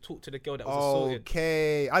people to talk to the girl that was assaulted.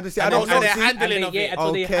 Okay, I don't And know. also their See, handling of it. that's what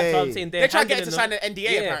Okay. I'm saying. They're trying to get her to handling sign an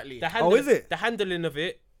NDA apparently. The is it? The handling of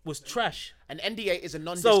it was trash. An NDA is a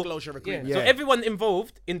non-disclosure agreement. Yeah. So everyone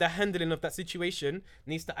involved in the handling of that situation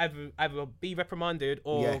needs to either be reprimanded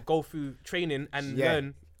or Yeah. go through training and Yeah.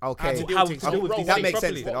 learn Okay. How to deal how with to things. deal with Bro, these that things makes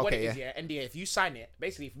properly. sense then. What Okay, it is, yeah. NDA, if you sign it,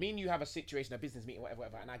 basically, if me and you have a situation, a business meeting, whatever,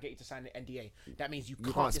 and I get you to sign the NDA, that means you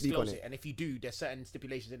can't can't speak disclose on it. it. And if you do, there's certain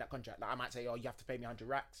stipulations in that contract. Like I might say, oh, you have to pay me 100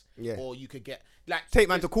 racks, Yeah. or you could get like Take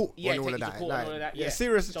man to court Yeah, on all take of you to that. court Like, and all of that. yeah, Yeah,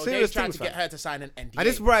 serious So serious they're trying things, to get fam. her to sign an NDA. And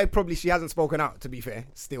this bride probably she hasn't spoken out. To be fair,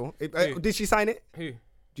 still, did she sign it? Who?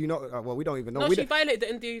 Do you know? Well, we don't even know. No, We she don't- violated the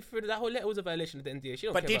NDA through that whole letter was a violation of the NDA. She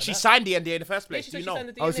don't But care did about she that. sign the NDA in the first Yeah, place? she Do you said she know?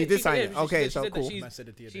 signed the Oh, she DNA. did sign yeah, it. Okay, she so said that cool. she's- Man said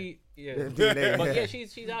the DNA. Yeah. DNA. But yeah,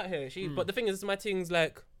 she's out here. But the thing is, my thing's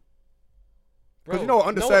like, Because you know,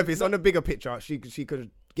 on the no- surface, no- on the bigger picture, she could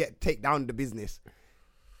take down the business.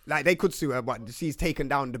 Like they could sue her, but she's taken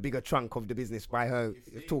down the bigger trunk of the business by her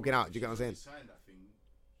talking out. Do you get what I'm saying? Sign that thing,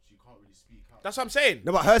 she can't really speak out. That's what I'm saying.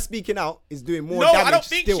 No, but her speaking out is doing more No, damage. I don't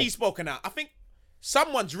think still. she's spoken out. I think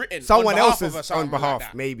someone's written Someone on behalf else's of her, on something behalf,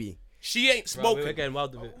 like that. maybe. She ain't Bro, we're spoken. getting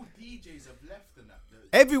wild with it. All DJs have left and that.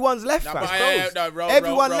 Everyone's left, No, fam. but,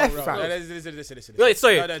 Everyone left, fam. Listen. Wait,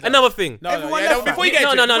 sorry. No. Another thing. Everyone left, Before fam. you get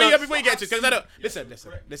No, into no, it, no. before you get into it, because I don't.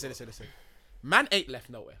 Listen. Man ain't left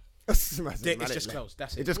nowhere. It's just closed.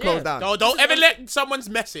 That's it. It just Yeah. closed down. Don't ever let someone's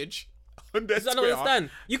message on their I don't Twitter. understand.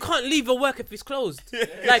 You can't leave your work if it's closed.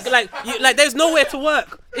 Like there's nowhere to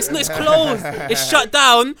work. It's closed. It's shut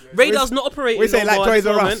down. Radar's not operating. we say no like more at Toys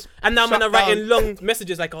this R Us. moment. And now I'm Shut writing down. long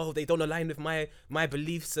messages like, oh, they don't align with my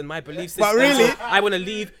beliefs and my belief system. But really? so I want to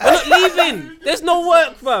leave. I'm not leaving. There's no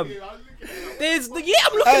work, fam. I'm looking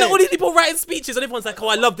at all these people writing speeches and everyone's like, oh,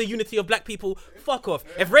 I love the unity of black people. Fuck off.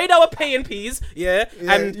 If Radar were paying peas,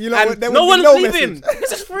 and you know what, there no would be one's no leaving. message.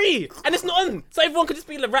 It's just free and it's not on. So everyone could just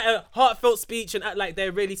be like, write a heartfelt speech and act like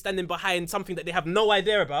they're really standing behind something that they have no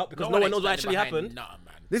idea about because no one knows what actually happened. Nah,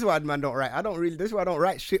 man. This is why man don't write. This is why I don't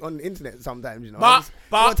write shit on the internet sometimes. You know. But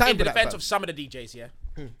I got time in for the that, defense fam. of some of the DJs,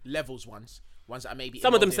 levels ones that are maybe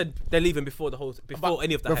Some of them involved said they're leaving before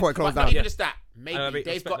any of that. Before it closed But down. not even just that. Maybe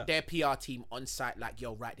they've respect got that. their PR team on site, like,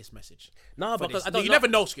 yo, write this message. No, for because this. I don't. You know. never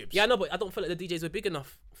know, Skips. Yeah, I know, but I don't feel like the DJs were big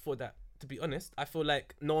enough for that. To be honest, I feel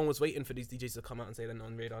like no one was waiting for these DJs to come out and say they're not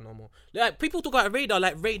on Radar no more. Like people talk about Radar,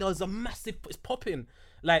 like Radar's a massive. It's popping.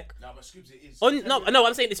 Like Nah, but Scribs, it is. no,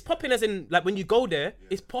 I'm saying it's popping as in like when you go there,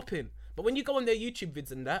 it's popping. But when you go on their YouTube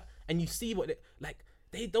vids and that, and you see what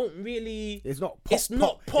they don't really. It's not It's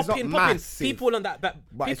not popping. massive. People on that, But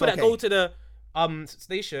it's people that okay. go to the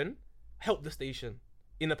station help the station,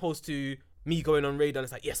 in opposed to me going on Radar and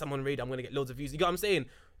it's like, yes, I'm on Radar, I'm gonna get loads of views. You get what I'm saying?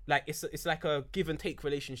 Like it's like a give and take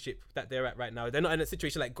relationship that they're at right now. They're not in a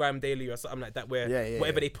situation like Graham Daily or something like that where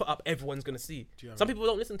whatever they put up, everyone's gonna see. Some people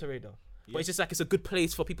don't listen to Radar. But it's just like it's a good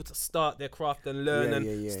place for people to start their craft and learn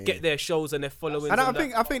get their shows and their followings. And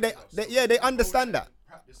I think they understand that.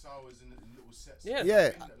 Practice hours in little sets. Yeah.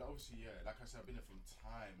 Yeah. Obviously, like I said, I've been there from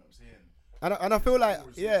time. I'm saying And I feel like,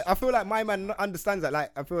 I feel like my man understands that.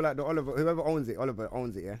 Like, I feel like whoever owns it, Oliver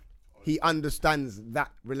owns it, yeah? He understands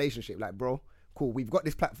that relationship. Like, bro, cool, we've got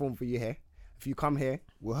this platform for you here. If you come here,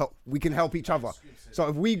 we'll help. We can help each other. So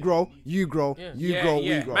if we grow, you grow, we grow.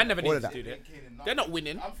 Man never all needs of to that. do that. They're not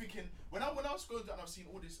winning. I'm thinking when I was going down, I've seen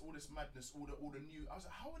all this madness, all the new. I was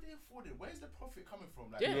like, how are they affording? Where's the profit coming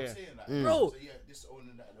from? Like, you know what I'm saying? Like, Bro. So this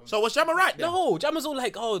owning that. So was Jammer right then? No, Jammer's all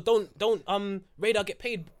like, oh, don't Radar get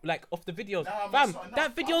paid like off the videos. Fam,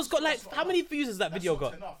 that video's got like, how many views has that video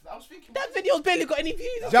got? I was thinking That video's barely got any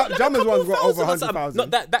views. Jammer's one's got over 100,000.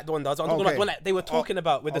 Not that one does. I'm talking about the one like they were talking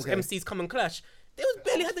about with this MCs come and clash. They was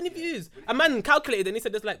barely had any views. A man calculated and he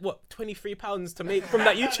said there's like what £23 to make from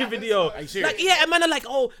that YouTube video. Like a man are like,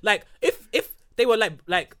 oh, like if they were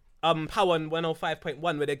like Power 105.1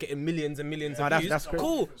 where they're getting millions and millions of views. That's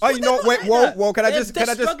cool. Oh, you know, wait, whoa, can I just say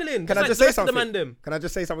something? Can I just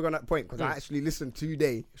say something on that point? Because I actually listened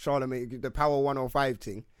today, Charlamagne, the Power 105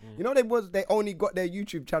 thing. You know, they only got their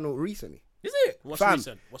YouTube channel recently. Is it? What's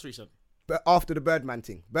recent? But after the Birdman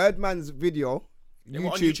thing, Birdman's video, They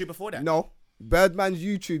were on YouTube before that? No, Birdman's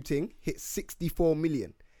YouTube thing hit 64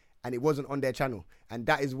 million. And it wasn't on their channel. And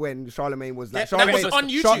that is when Charlamagne was like... That was on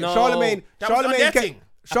YouTube.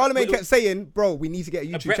 Charlamagne kept saying, bro, we need to get a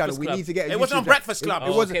YouTube channel. We need to get a YouTube channel. It wasn't on Breakfast Club.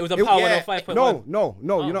 It was a Power 105.1. No.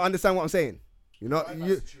 You don't understand what I'm saying. You know,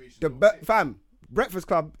 fam, Breakfast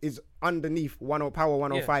Club is underneath Power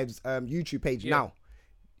 105's YouTube page now.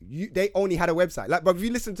 They only had a website. Like, but if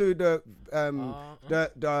you listen to the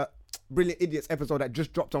Brilliant Idiots episode that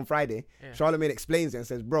just dropped on Friday, Charlamagne explains it and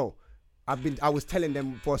says, bro, I was telling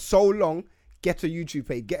them for so long, get a YouTube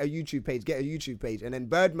page. And then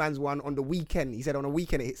Birdman's one on the weekend, he said on a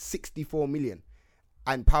weekend it hit 64 million.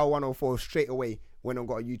 And Power 104 straight away went and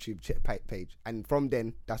got a YouTube page. And from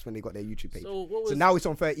then, that's when they got their YouTube page. So now it's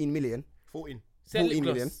on 13 million. 14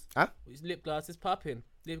 million. Huh? His lip gloss is popping.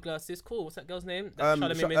 Lip gloss is cool. What's that girl's name? That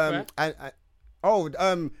Charlamagne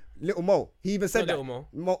made Little Mo. He even said Little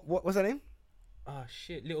that. Mo. What's her name? Oh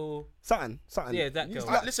shit, little something. Yeah, that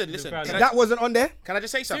girl. Listen. That wasn't on there. Can I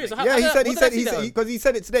just say something? Yeah, he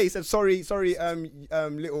said it today. He said sorry,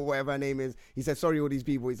 little whatever her name is. He said sorry all these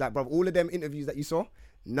people. He's like, bro, all of them interviews that you saw,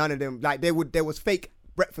 none of them, like there was fake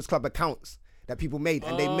Breakfast Club accounts that people made,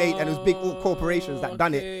 and it was big corporations that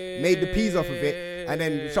done it, made the peas off of it, and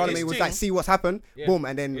then Charlamagne was like, see what's happened, boom,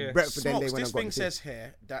 and then Breakfast. Then they went and got this thing says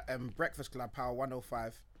here that Breakfast Club Power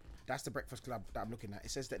 105. That's the Breakfast Club that I'm looking at.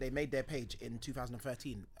 It says that they made their page in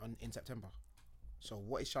 2013 in September. So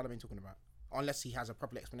what is Charlamagne talking about? Unless he has a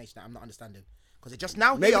proper explanation that I'm not understanding. Because it just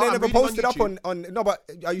now... Maybe they never posted up on... No, but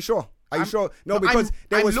are you sure? Are you sure? No, because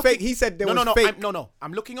there was fake... He said there was fake... No.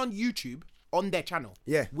 I'm looking on YouTube on their channel.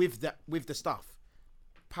 Yeah. With the stuff.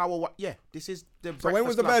 This is the So when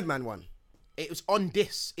was the Birdman one? It was on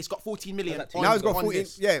this. It's got 14 million. Now it's got 14...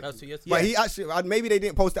 Yeah. But he actually... Maybe they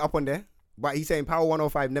didn't post it up on there. But he's saying Power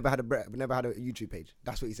 105 never had a YouTube page.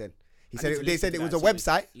 That's what he said. They said it was a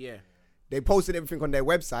website. Yeah. They posted everything on their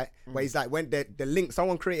website. But he's like, when the link,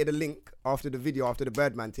 someone created a link after the video, after the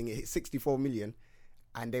Birdman thing, it hit 64 million.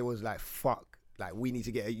 And they was like, fuck, like we need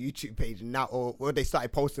to get a YouTube page now. Or they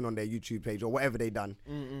started posting on their YouTube page or whatever they done.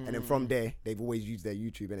 And then from there, they've always used their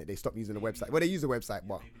YouTube, innit? They stopped using the website. Well, they use the website,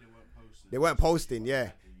 but they weren't posting,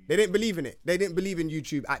 yeah. They didn't believe in it. They didn't believe in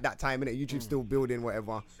YouTube at that time, innit? YouTube's still building,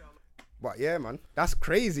 whatever. But yeah, man, that's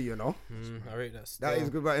crazy, you know. I rate that. That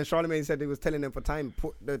is good. But and Charlamagne said he was telling them for time,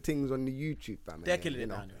 put the things on the YouTube, fam. They're killing it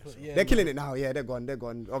now. They're killing it now. Yeah, they're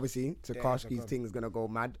gone. Obviously, Tekaski's thing's gonna go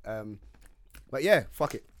mad. But yeah,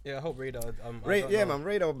 fuck it. Yeah, I hope Radar.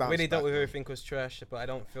 Radar bounced. When they dealt with everything was trash, but I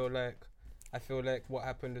don't feel like. I feel like what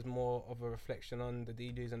happened is more of a reflection on the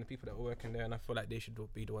DJs and the people that were working there, and I feel like they should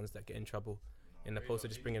be the ones that get in trouble, in opposed to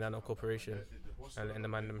just bringing down a corporation and letting the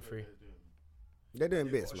man them free. They're doing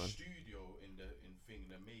bits, man.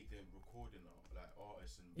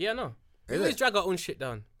 Yeah, no. We always drag our own shit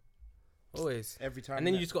down. Always. Every time. And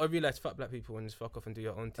then you just gotta realise fuck black people and just fuck off and do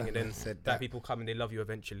your own thing. And then black people come and they love you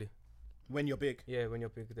eventually. When you're big. Yeah, when you're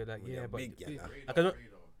big. They're like, I can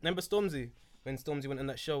remember Stormzy. When Stormzy went on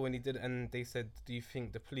that show when he did, and they said, do you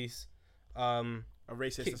think the police a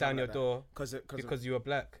racist kicked down your door because you were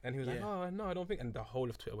black? And he was like, oh no, I don't think. And the whole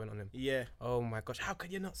of Twitter went on him. Yeah. Oh my gosh, how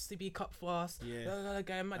could you not speak up for us? Yeah.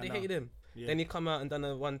 Guy mad, they hated him. Yeah. Then he come out and done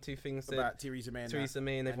a 1-2 thing said about Theresa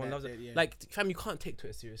May and everyone loves it. Yeah. Like, fam, you can't take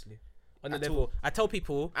Twitter seriously. On the At level, all. I tell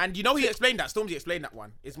people, and you know he explained that. Stormzy explained that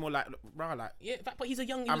one. It's more like, yeah, but he's a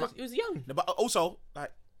young. He was young. No, but also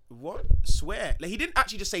like. What? Swear. Like, he didn't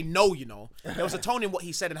actually just say no, you know. There was a tone in what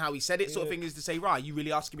he said and how he said it, sort of thing, is to say, right, you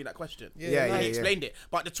really asking me that question? He explained it.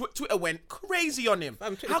 But the Twitter went crazy on him.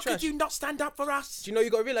 How could you not stand up for us? Do you know you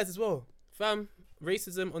got to realise as well? Fam,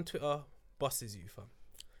 racism on Twitter bosses you, fam.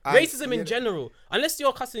 Racism in general, unless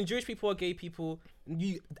you're cussing Jewish people or gay people,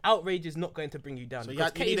 outrage is not going to bring you down. So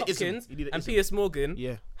because Katie Hopkins and Piers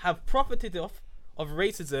Morgan have profited off of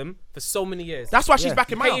racism for so many years. That's why she's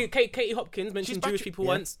back in my Katie Hopkins mentioned Jewish people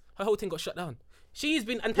once. Her whole thing got shut down. She's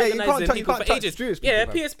been antagonizing people for ages.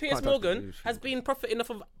 Piers Morgan has been profiting off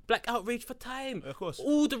of black outrage for time. Of course.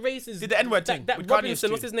 All the races. Did the N-word thing. That Robinson,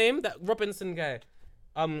 what's his name? That Robinson guy.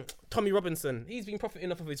 Tommy Robinson. He's been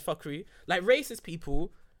profiting off of his fuckery. Like, racist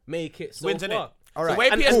people make it so wins, far. All right. So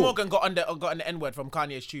where Piers Morgan got on the N-word from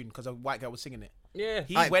Kanye's tune because a white girl was singing it. Yeah.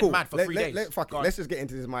 He went mad for 3 days. Fuck it. Let's just get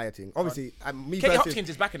into this Maya thing. Obviously, Katie Hopkins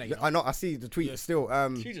is back in it. I know. I see the tweet still.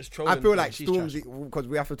 She's just trolling. I feel like Stormzy, because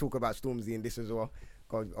we have to talk about Stormzy in this as well.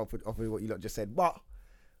 Off of what you lot just said. But,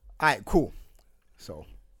 alright, cool. So,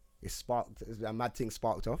 it sparked, a mad thing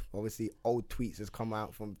sparked off. Obviously, old tweets has come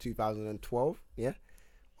out from 2012, yeah?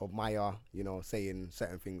 Of Maya, you know, saying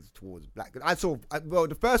certain things towards black.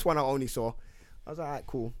 The first one I only saw, I was like, alright,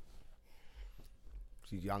 cool.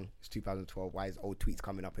 She's young, it's 2012, why is old tweets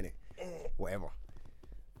coming up in it? Whatever.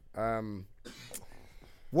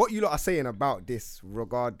 What you lot are saying about this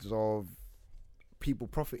regards of people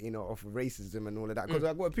profiting off of racism and all of that, because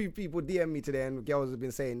I've got people DM me today and girls have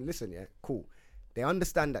been saying, listen, yeah, cool, they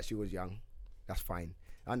understand that she was young, that's fine,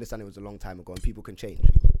 I understand it was a long time ago and people can change,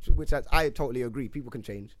 which I totally agree, people can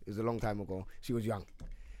change, it was a long time ago, she was young,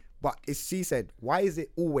 but she said, why is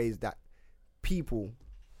it always that people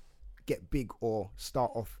get big or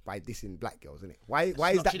start off by dissing black girls, isn't it? Why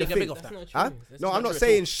is that the thing? No, I'm not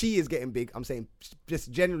saying she is getting big. I'm saying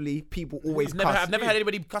just generally people always cuss. I've never had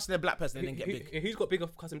anybody cussing a black person and then get big. Who's got big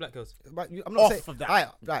off cussing black girls? But I'm not saying of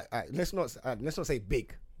that. Right. Let's not say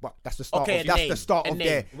big. But that's the start. Okay, That's the start of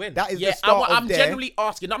their. When? That is the start of I'm their. genuinely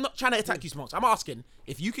asking. I'm not trying to attack you, Smokes. I'm asking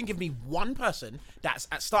if you can give me one person that's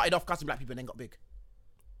started off cussing black people and then got big.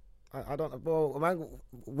 I don't. Well, man,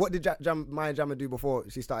 what did Maya Jama do before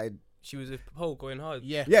she started? She was a Poe going hard.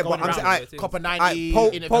 Yeah, but I'm saying Copper 90.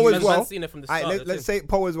 Poe as well. Seen it from the start, Let's say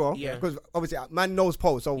Poe as well. Yeah. Because obviously man knows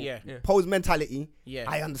Poe, so Poe's mentality. Yeah.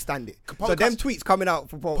 I understand it. Poe So them tweets coming out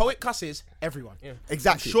from Poe. Poet cusses everyone. Yeah.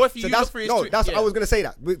 Exactly. I'm sure if you so look that's, through his no, tweet- that's yeah. I was gonna say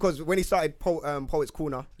that because when he started Poet's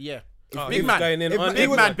Corner. Yeah. Big man.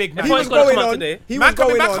 Big man. He was going on. He was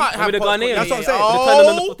going on with the Ghanaian. That's what I'm saying.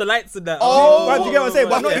 Turning on the lights and that. Do you get what I'm saying?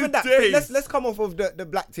 But not even that. Let's come off of the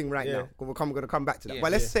black thing right now. We're gonna come back to that.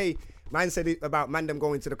 But let's say man said it about man them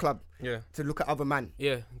going to the club to look at other man.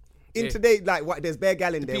 Yeah. In today, like what there's bare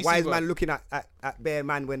gal in there. Why is man looking at bare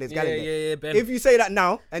man when there's gal in there? Ben. If you say that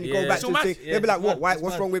now and you go back So to the mad. thing, they'll be like, what? Mad.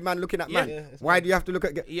 What's wrong with man looking at Yeah. man? Why do you have to look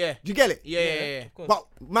at? Yeah. Do you get it? Yeah. But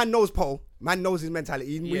man knows Paul. Man knows his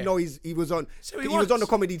mentality. We know he was on. He was on the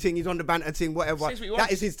comedy thing. He's on the banter thing. Whatever.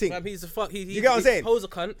 That is his thing. He's a fuck. You get what I'm saying? Poe's a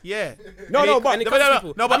cunt. Yeah. No, but I'm a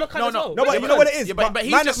cunt as well. No, but you know what it is. Yeah, but but he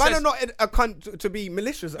man just are says- not a cunt to be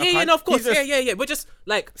malicious. Yeah, no, of course. Yeah. We're just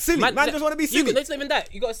like silly. Man just want to be silly. It's not even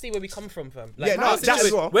that. You got to see where we come from, fam. Yeah, no, that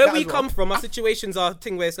as well. Where we come from, our situations are a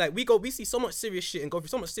thing where it's like we see so much serious shit and go through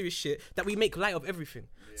so much serious shit that we make light of everything.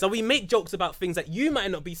 So we make jokes about things that you might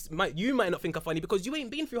not think are funny because you ain't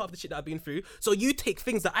been through half the shit that I've been through. So you take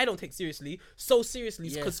things that I don't take seriously so seriously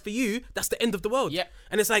because for you that's the end of the world. Yeah.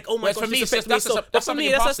 And it's like, oh my Whereas gosh, for me, this affects me that's so. just But for something me,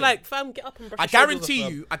 in that's just passing. like, fam, get up and brush I your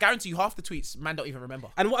shoulders off, guarantee you half the tweets man don't even remember.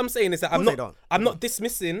 And what I'm saying is that I'm not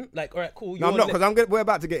dismissing, like, all right, cool. No, I'm not, because we're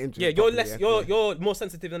about to get into it. You're more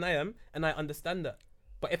sensitive than I am, and I understand that.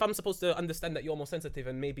 But if I'm supposed to understand that you're more sensitive,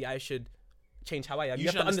 and maybe I should change how I am, you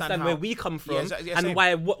have to understand where we come from and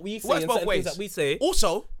why what we say and certain things that we say.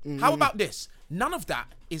 Also, how about this? None of that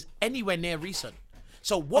is anywhere near recent.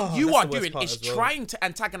 So what you are doing is trying to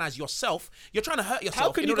antagonize yourself. You're trying to hurt yourself.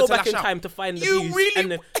 How can you go back in time to find the views?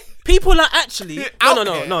 Really? And people are actually no.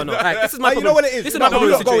 Right, this is my problem. You know what it is? This is my I'm not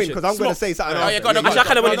going situation. because I'm going to say something. Actually, I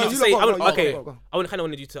kind of wanted you to say. Okay. I kind of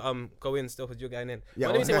wanted you to go in still because you're getting in. Yeah,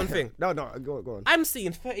 let me say one thing. No, go on. I'm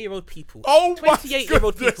seeing 30-year-old people, Oh my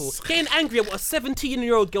 28-year-old people goodness. getting angry at what a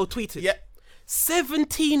 17-year-old girl tweeted. Yeah.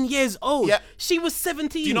 17 years old. Yeah. She was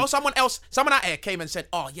 17. Do you know someone out here came and said,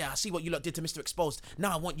 "Oh yeah, I see what you lot did to Mr. Exposed.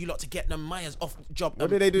 Now I want you lot to get them Myers off job." What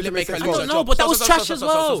did they do to Mr. Exposed? I don't know, but that was trash as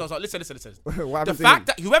well. Listen. What The happened to fact him?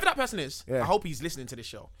 that whoever that person is, Yeah. I hope he's listening to this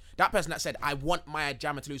show. That person that said, "I want Maya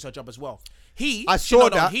Jama to lose her job as well." I saw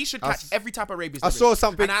that. He should catch every type of rabies. I saw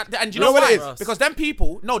something. And you You know know what why? it is? Because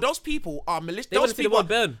those people are malicious. They wanna Those see the people. world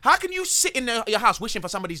burn. How can you sit in your house wishing for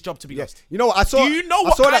somebody's job to be lost? You know what? I saw. Do you know I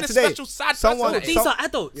what saw kind that of today. special sad person that is? These are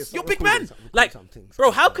adults. You're big men. Like,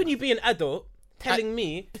 bro, how can you be an adult telling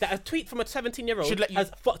me that a tweet from a 17-year-old Should let you-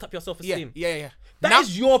 has fucked up your self-esteem? Yeah. That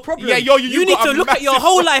is your problem. Yeah, you need got to a look at your massive-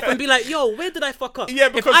 whole life and be like, yo, where did I fuck up? Yeah,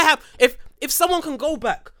 because- if if someone can go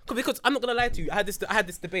back, because I'm not gonna lie to you, I had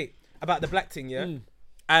this debate about the black thing, yeah,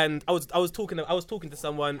 and I was talking to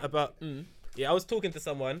someone about, I was talking to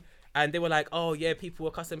someone, and they were like, oh yeah, people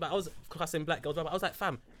were cussing back. I was cussing black girls, but I was like,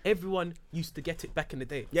 fam, everyone used to get it back in the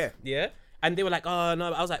day. Yeah. And they were like, oh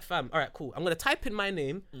no, I was like, fam, all right, cool. I'm gonna type in my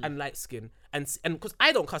name and light skin, and because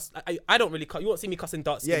I don't cuss, I don't really cuss. You won't see me cussing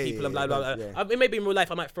dark skin people and blah blah blah. Maybe in real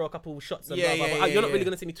life I might throw a couple shots and blah blah blah. You're not really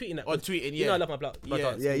gonna see me tweeting that. On tweeting, you know I love my dark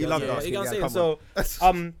skin. Yeah, you love dark skin. You know what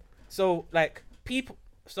I'm saying? So like people.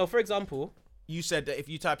 So for example, you said that if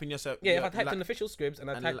you type in yourself, if I typed in official scripts and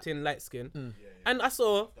I typed in light skin, and I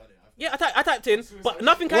saw. Yeah, I typed in, but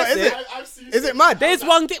nothing can say. Is it mad? There's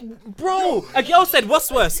one, bro. A girl said, "What's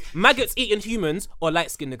worse, maggots eating humans or light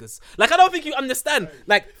skinned niggas?" Like, I don't think you understand.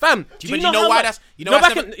 Like, fam, do you know why that's? You know,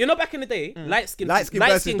 back in the day, light skinned guys,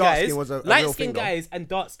 light skinned guys and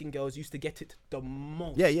dark skinned girls used to get it the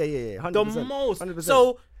most. Yeah. 100%, the most. 100%.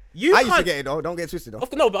 So. I used to get it though. Don't get twisted though.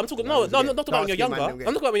 No, but I'm talking. No, I'm not talking about when you're younger. I'm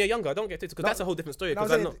talking about when you're younger. Don't get twisted because that's a whole different story.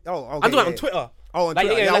 Because I'm talking about on Twitter. Oh, on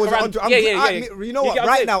Twitter. I wasn't on Twitter. You know what?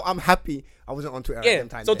 Right now, I'm happy I wasn't on Twitter at them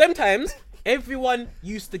times. So them times, everyone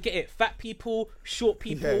used to get it. Fat people, short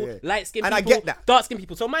people, light skinned people, and I get that. Dark skinned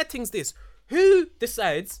people. So my thing's this: who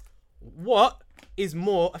decides what is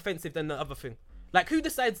more offensive than the other thing? Like, who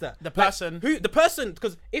decides that? The person. The person.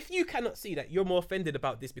 Because if you cannot see that you're more offended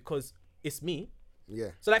about this because it's me.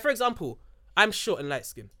 Yeah. So like, for example, I'm short and light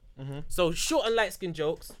skinned. So short and light skin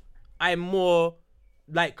jokes, I'm more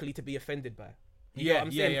likely to be offended by. You know what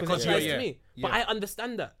I'm saying? Because it's to me. But I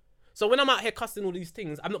understand that. So when I'm out here cussing all these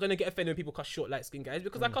things, I'm not gonna get offended when people cuss short, light skinned guys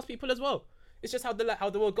because I cuss people as well. It's just how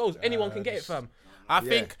the world goes. Anyone can get it, fam. I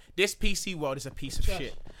think this PC world is a piece of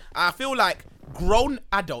shit. I feel like grown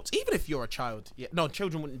adults, even if you're a child,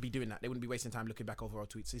 children wouldn't be doing that. They wouldn't be wasting time looking back over our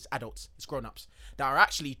tweets. It's adults, it's grown-ups that are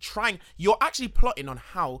actually you're actually plotting on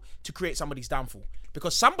how to create somebody's downfall.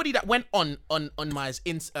 Because somebody that went on my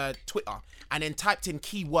Twitter and then typed in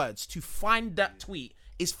keywords to find that tweet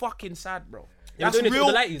is fucking sad, bro. That's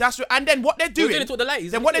real. And then what they're doing. Doing it to the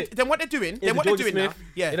ladies. Then what they're doing now.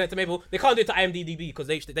 Yeah. They can't do it to IMDb because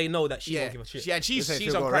they know that she won't give a shit. Yeah, and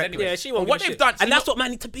she's on credit anyway. Yeah, she won't. But what they've done, and that's what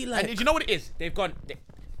man need to be like. And you know what it is? They've gone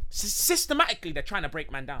systematically. They're trying to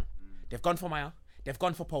break man down. They've gone for Maya. They've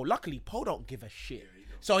gone for Poe. Luckily, Poe don't give a shit.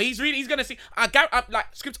 So he's gonna see. Like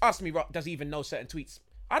Scripts asked me, does he even know certain tweets?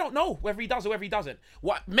 I don't know whether he does or whether he doesn't.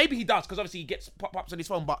 Maybe he does because obviously he gets pop-ups on his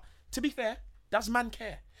phone. But to be fair, does man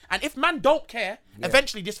care? And if man don't care,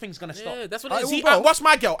 eventually this thing's gonna stop. Yeah, that's what it is. See, what's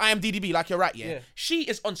my girl? IMDb, like you're right, yeah. She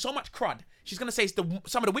is on so much crud. She's gonna say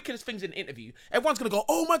some of the wickedest things in the interview. Everyone's gonna go,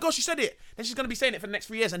 "Oh my gosh, she said it." Then she's gonna be saying it for the next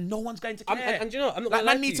 3 years, and no one's going to care. And you know, I'm not like gonna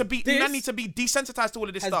lie man need to be desensitized to all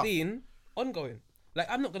of this stuff. Has been ongoing. Like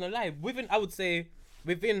I'm not gonna lie. I would say.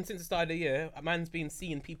 Since the start of the year, a man's been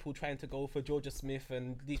seeing people trying to go for Georgia Smith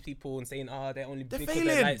and these people and saying, they're only because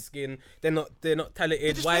they're light skin, they're not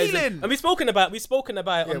talented. Why is it? And we've spoken about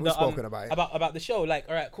it about the show. Like,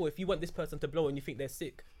 all right, cool. If you want this person to blow and you think they're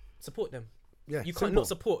sick, support them. Yeah, you can't not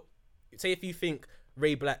support. Say if you think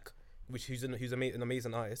Ray Black, who's an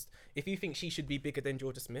amazing artist, if you think she should be bigger than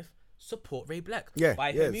Georgia Smith, support Ray Black.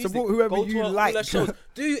 Buy her music. Support whoever you like. All her shows.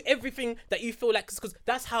 Do everything that you feel like, because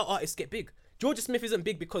that's how artists get big. Georgia Smith isn't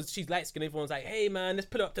big because she's light skinned. Everyone's like, hey man, let's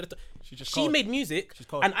put her up to the top. She made music,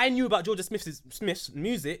 and I knew about Georgia Smith's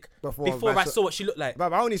music before I saw what she looked like.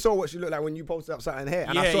 But I only saw what she looked like when you posted up something here,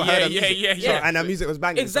 and I saw her music. And her music was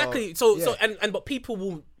banging. Exactly. But people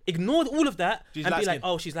will ignore all of that and be like,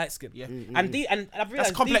 oh, she's light skinned. Yeah. And I've realized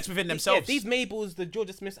that's complex within themselves. These Mabels, the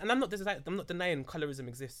Georgia Smiths, and I'm not denying colorism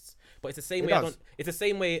exists, but it's the same way. It's the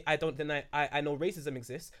same way I don't deny. I know racism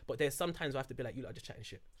exists, but there's sometimes I have to be like, you lot are just chatting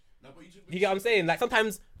shit. No, you get what I'm saying? Like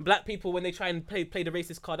sometimes black people, when they try and play the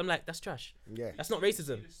racist card, I'm like, that's trash. Yeah, that's not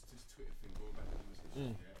racism. This Twitter thing, going back to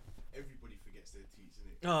the everybody forgets their tweets,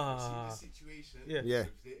 innit? See the situation.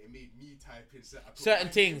 It made me type in certain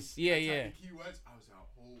things. Yeah. Keywords. I was like,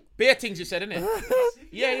 bare things you said, innit?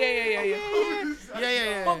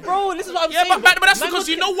 Yeah. But bro, this is what I'm saying. Yeah, but that's because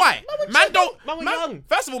you know why? Man young.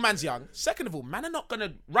 First of all, man's young. Second of all, man are not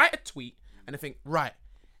gonna write a tweet and think, right,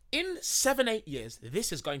 in 7-8 years,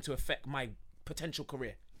 this is going to affect my potential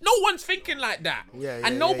career. No one's thinking like that.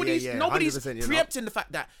 Nobody's preempting the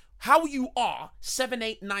fact that how you are 7,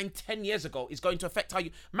 8, 9, 10 years ago is going to affect how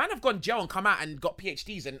you. Man have gone jail and come out and got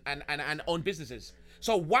PhDs and own businesses.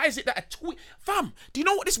 So why is it that a tweet, fam? Do you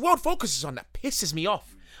know what this world focuses on? That pisses me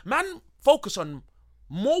off. Man focus on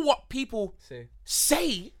more what people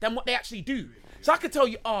say than what they actually do. So I could tell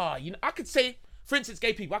you, I could say. For instance,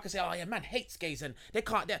 gay people, I can say, oh yeah, man hates gays and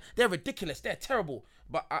they're ridiculous, they're terrible.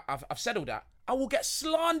 But I've said all that. I will get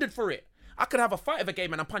slandered for it. I could have a fight of a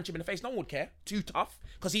game and I punch him in the face. No one would care. Too tough.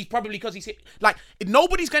 Because he's hit. Like,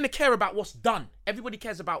 nobody's going to care about what's done. Everybody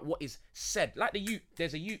cares about what is said. Like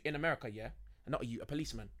there's a youth in America, yeah? Not a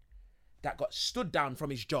policeman that got stood down from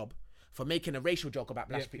his job for making a racial joke about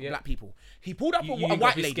black people. He pulled up a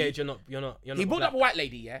white lady. Scared. You're not he pulled up a white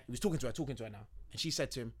lady, yeah? He was talking to her now. And she said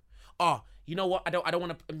to him, you know what? I don't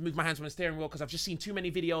want to move my hands from the steering wheel because I've just seen too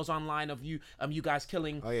many videos online of you guys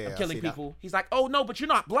killing people. That. He's like, oh no, but you're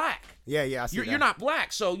not black. Yeah, I see you're not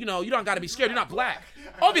black, so you don't got to be scared. You're not black.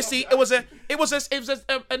 Obviously, it was an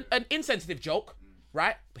insensitive joke,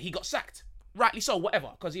 right? But he got sacked. Rightly so, whatever,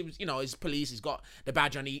 because he was, he's police, he's got the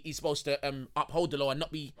badge on, he's supposed to uphold the law and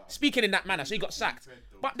not be speaking in that manner, so he got sacked.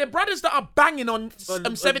 But the brothers that are banging on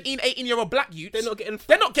 17, 18-year-old black youths, they're not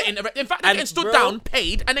getting, in fact, they're getting stood down,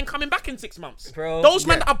 paid, and then coming back in 6 months. Those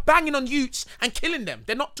men that are banging on youths and killing them,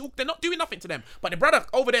 they're not doing nothing to them. But the brother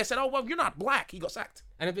over there said, oh, well, you're not black, he got sacked.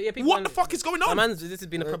 And what the fuck is going on? This has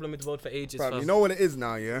been a problem with the world for ages. Bro, you know what it is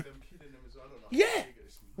now, yeah? Yeah.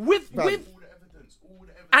 With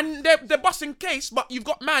and they're busting case, but you've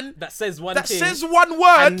got man that says one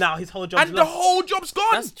word, and now his whole job's and the whole job's gone.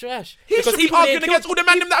 That's trash. He should be arguing against all the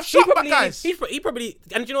men that have shot black guys. He probably,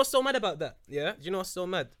 and do you know what's so mad about that? Yeah, do you know what's so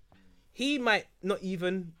mad? He might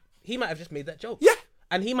have just made that joke. Yeah.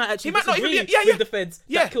 And he might actually not even with the feds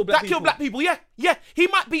that kill black people. Yeah. He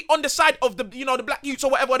might be on the side of the the black youths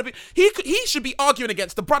or whatever. He should be arguing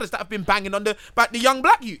against the brothers that have been banging on the young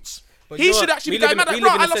black youths. But he should actually be going mad. We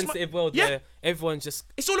live in a sensitive world where everyone's just...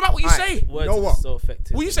 It's all about what you say. Words you know what? Are so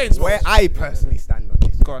effective. What are you saying? Where I personally stand on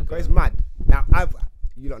this. Go on. It's mad. Now,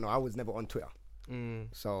 you don't know, I was never on Twitter.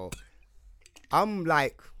 So, I'm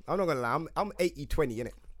not going to lie. I'm 80-20,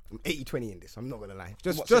 innit? I'm 80-20 in this. I'm not going to lie.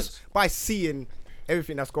 Just by seeing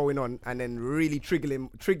everything that's going on and then really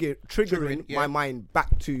triggering my mind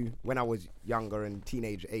back to when I was younger and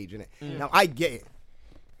teenage age, innit? Now, I get it.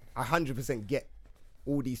 I 100% get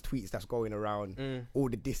all these tweets that's going around, all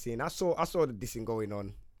the dissing. I saw the dissing going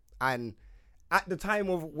on, and at the time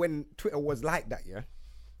of when Twitter was like that, yeah,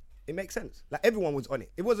 it makes sense. Like everyone was on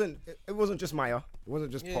it. It wasn't just Maya. It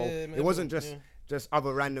wasn't just Paul. It wasn't just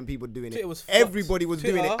other random people doing it. Everybody was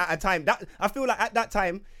doing it at a time. That I feel like at that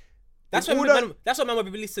time. That's when man would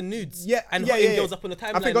be releasing nudes. And girls up on the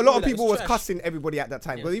timeline. I think a lot of people was cussing everybody at that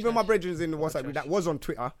time. Because even my brethren in the WhatsApp group that was on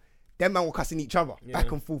Twitter, them man were cussing each other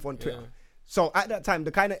back and forth on Twitter. So at that time,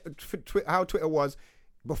 the kind of how Twitter was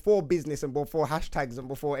before business and before hashtags and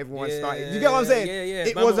before everyone started. You get what I'm saying? Yeah.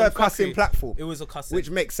 It was a cussing platform. It was a cussing. Which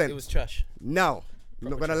makes sense. It was trash. Now, I'm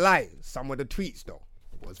not going to lie. Some of the tweets, though,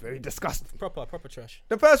 was very disgusting. Proper trash.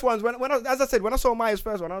 The first ones, when I said, Maya's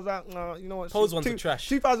first one, I was like, you know what? Pose ones are trash.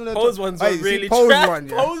 2002. Pose ones were really trash.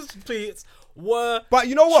 Pose tweets were But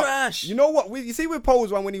you know what? Trash. You know what? You see with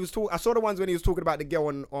Pose one when he was talking, I saw the ones when he was talking about the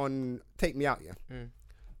girl on Take Me Out, yeah?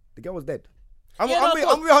 The girl was dead. I'm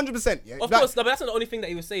 100%. Yeah, of course, but that's not the only thing that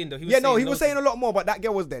he was saying, though. He was saying a lot more, but that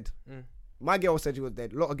girl was dead. My girl said she was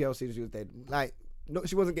dead. A lot of girls said she was dead. Like, no,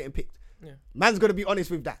 she wasn't getting picked. Yeah. Man's got to be honest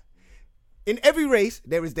with that. In every race,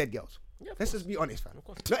 there is dead girls. Yeah, let's just be honest, fam.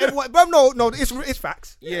 Not everyone, but no, it's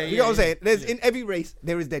facts. You know what I'm saying? There's in every race,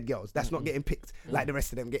 there is dead girls. That's not getting picked like the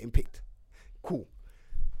rest of them getting picked. Cool.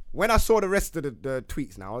 When I saw the rest of the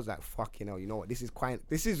tweets now, I was like, fucking hell, you know what? This is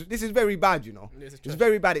very bad, you know. It's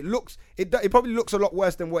very bad. It probably looks a lot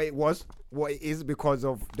worse than what it is because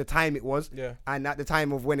of the time it was. Yeah. And at the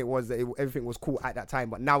time of when it was, everything was cool at that time.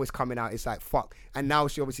 But now it's coming out, it's like, fuck. And now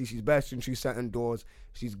she's bursting through certain doors.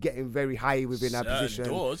 She's getting very high within her position.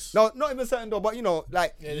 Doors? No, not even certain door, but you know,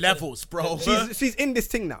 like levels, bro. She's in this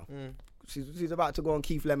thing now. She's about to go on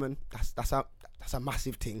Keith Lemon. That's a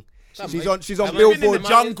massive thing. She's on Billboard. In the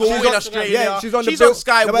jungle in Australia. Yeah, she's on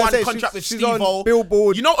Sky One contract with Steve-O.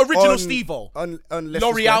 Billboard. You know original Steve-O? On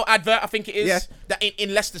L'Oreal advert, I think it is. Yeah. That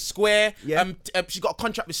in Leicester Square. Yeah. She's got a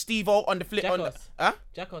contract with Steve-O on the flip.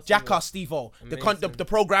 Jackass Steve-O. The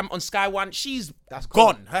program on Sky One. That's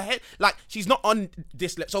gone. Her head, like she's not on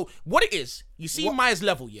this. So what it is, you see Maya's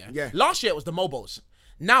level, yeah. Last year it was the Mobos.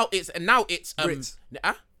 Now it's Brits.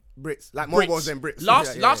 Brits, like Mobos and Brits.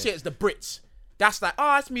 Last year it's the Brits. That's like,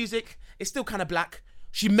 it's music. It's still kind of black.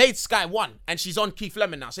 She made Sky One and she's on Keith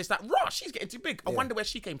Lemon now. So it's like, she's getting too big. I wonder where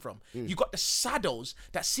she came from. You got the saddos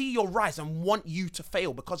that see your rise and want you to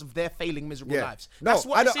fail because of their failing miserable lives. That's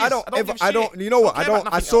what I don't. You know what?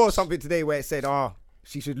 I saw something today where it said,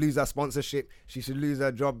 she should lose her sponsorship. She should lose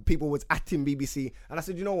her job. People was atting BBC, and I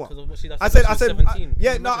said, you know what? I said,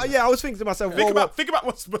 I was thinking to myself, think about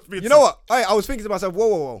what's supposed to be. You know what? I was thinking to myself,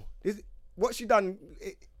 whoa. What she done?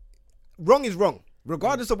 Wrong is wrong.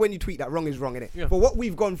 Regardless of when you tweet that, wrong is wrong, innit? Yeah. For what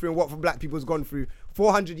we've gone through and what for black people's gone through,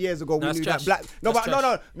 400 years ago, we That's knew trash. that black... No, That's but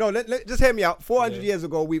trash. no, just hear me out. 400 years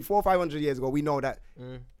ago, 500 years ago, we know that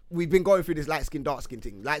we've been going through this light skin, dark skin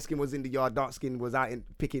thing. Light skin was in the yard, dark skin was out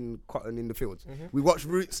picking cotton in the fields. We watched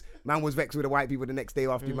Roots. Man was vexed with the white people the next day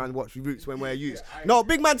after man watched Roots when we're used. No,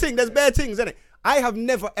 big man thing, there's bare things, innit? I have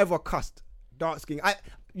never ever cussed dark skin.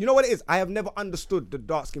 You know what it is? I have never understood the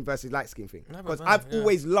dark skin versus light skin thing. Because I've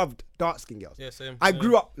always loved dark skin girls. Yeah, same. I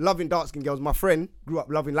grew up loving dark skin girls. My friend grew up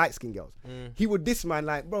loving light skin girls. He would diss man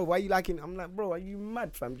like, bro, why are you liking? I'm like, bro, are you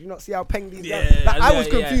mad, fam? Do you not see how peng these girls? Like, I was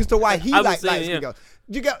confused to why he liked light skin girls.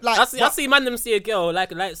 Do you get like? I see man them see a girl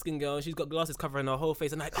like a light skinned girl. She's got glasses covering her whole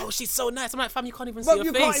face, and like, oh, she's so nice. I'm like, fam, you can't even see her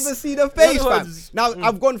you face. can't even see the face, fam. words. Now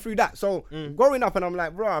I've gone through that. So growing up, and I'm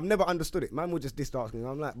like, bro, I've never understood it. Man would just diss dark skin.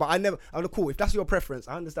 I'm like, but I'm like, cool. If that's your preference,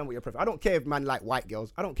 I understand what your preference. I don't care if man like white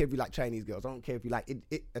girls. I don't care if you like Chinese girls. I don't care if you like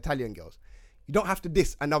Italian girls. You don't have to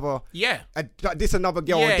diss another. Diss another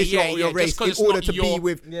girl or diss your race in order to be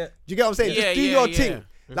with. Do you get what I'm saying? Just do your thing.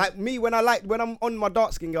 Like me, when I'm on my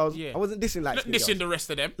dark skin girls, I wasn't dissing light skin girls. Dissing the rest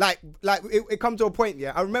of them. Like it come to a point,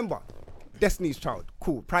 I remember Destiny's Child,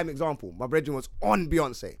 cool, prime example. My brethren was on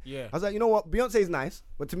Beyonce. Yeah. I was like, you know what, Beyonce's nice,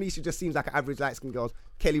 but to me she just seems like an average light skin girl.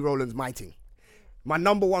 Kelly Rowland's my thing. My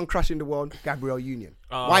number one crush in the world, Gabrielle Union.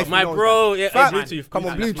 My bro, Fam, Bluetooth. come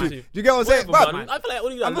on, That's Bluetooth. Bluetooth. Do you get what I'm saying? Whatever, Bruv, man. I feel like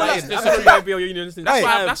all you I'm guys like- there's I'm some like- Gabrielle Union.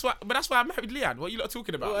 That's why I'm married with Leanne. What are you lot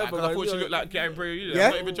talking about? Yeah, Because I thought she looked like Gabrielle Union. Yeah?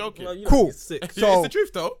 I'm not even joking. Cool. It's So, the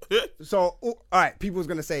truth though. so all right, people's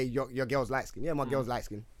gonna say your girl's light skin. Yeah, my girl's light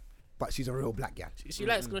skin, but she's a real black girl. She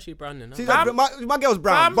likes skin or she brown then? She's like, my girl's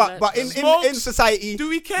brown, Fam, but in smokes. society, Do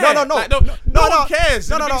we care? No, Like, no one cares.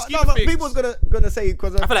 No, The big scheme of but things. people's gonna say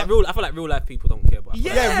because I feel like real life people don't care about.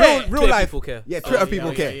 real Twitter life people care. Yeah, Twitter yeah, people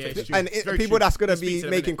yeah, care, yeah, it's true. and It's very people true. that's gonna It speaks be to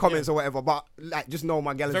them, making innit? comments or whatever. But like, just know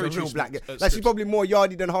my girl is Very a real true, black girl. Scripts. Like she's probably more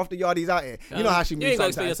yardy than half the yardies out here. You know how she You moves ain't gonna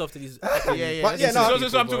explain sometimes. yourself to these. But yeah, That's no.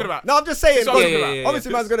 what I'm talking about. No, I'm just saying. That's what I'm talking about.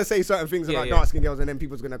 Obviously, man's gonna say certain things about yeah. dark skin girls, and then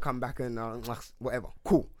people's gonna come back and whatever.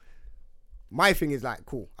 Cool. My thing is like,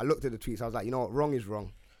 cool. I looked at the tweets. I was like, you know what? Wrong is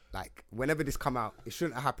wrong. Like, whenever this come out, it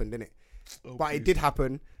shouldn't have happened, innit? But it did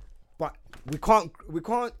happen. But we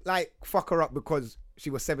can't like fuck her up because she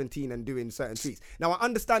was 17 and doing certain tweets. Now I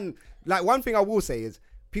understand. Like, one thing I will say is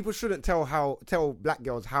people shouldn't tell black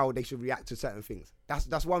girls how they should react to certain things.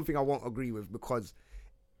 That's one thing I won't agree with because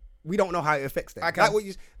we don't know how it affects them. I can. Like what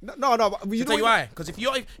you, no. But you I'll tell you why. Because if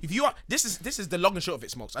you are, this is the long and short of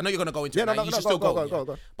it, Smokes. I know you're gonna go into it. Like, you should still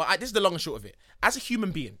go. But this is the long and short of it. As a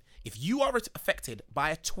human being, if you are affected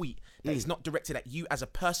by a tweet that is not directed at you as a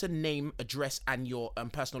person, name, address, and your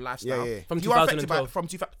personal lifestyle, From if you are affected by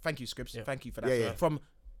 2012. thank you, Scripps. Thank you for that. Yeah. From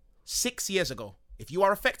 6 years ago. If you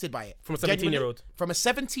are affected by it, From a 17-year-old. From a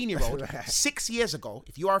 17-year-old, 6 years ago,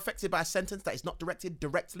 if you are affected by a sentence that is not directed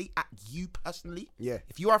directly at you personally,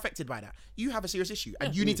 if you are affected by that, you have a serious issue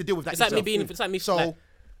and you need to deal with that. It's like me being. It's like me. So, like,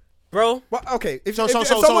 bro. Well, okay. If So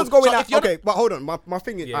someone's going if out, you're okay. But hold on. My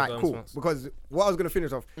thing is, Yeah, alright, go on, cool. Smokes. Because what I was gonna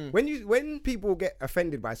finish off when people get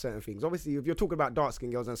offended by certain things, obviously, if you're talking about dark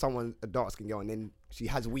skin girls and someone a dark skin girl and then she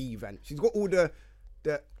has weave and she's got all the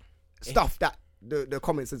stuff that the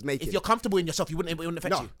comments is making. If you're comfortable in yourself, it wouldn't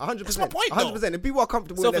affect No, you. 100%. That's my point, though. 100%. If people are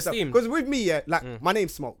comfortable in themselves, Self-esteem. because with me, my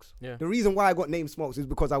name's Smokes. Yeah. The reason why I got named Smokes is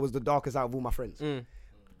because I was the darkest out of all my friends.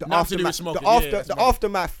 The Nothing to do with smoking. the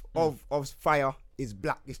aftermath of fire is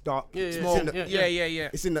black. It's dark. It's in the- Yeah.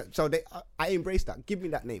 It's in the, so I embrace that. Give me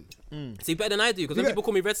that name. See, better than I do, because when people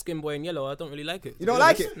call me Redskin Boy and Yellow, I don't really like it. You don't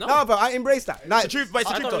like it? No. But I embrace that. Like, It's the truth, but it's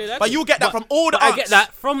the I truth don't though. really like But it. you get that from all the But I get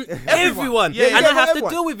that from everyone. Yeah, and I from have everyone.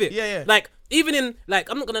 to deal with it. Yeah. Like, even in,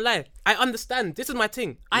 like, I'm not gonna lie, I understand. This is my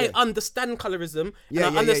thing. I understand colorism, and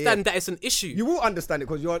I understand that it's an issue. you will understand it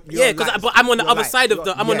because you're But I'm on the you're other light. side of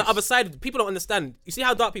the. I'm on the Yes. other side. People don't understand. You see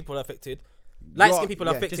how dark people are affected. Light skinned people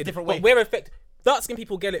are yeah, just affected. different But way. we're affected. Dark skinned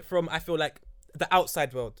people get it from, I feel like, the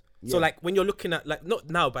outside world. So like when you're looking at, like, not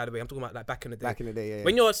now, by the way, I'm talking about like back in the day. Back in the day, yeah.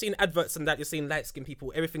 When you're seeing adverts and that, you're seeing light skinned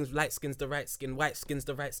people. Everything's light skin's the right skin, white skin's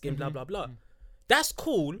the right skin, blah blah blah. That's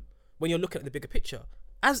cool when you're looking at the bigger picture.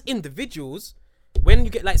 As individuals, when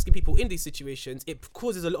you get light skinned people in these situations, it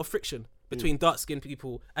causes a lot of friction between dark skinned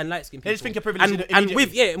people and light skinned people. They just think you're privileged and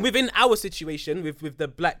immediately. within our situation with the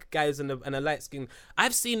black guys and a light skin,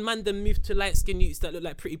 I've seen man them move to light skin youths that look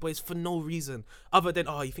like pretty boys for no reason other than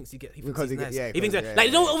he thinks he's Because he nice. get- He thinks yeah, that, like,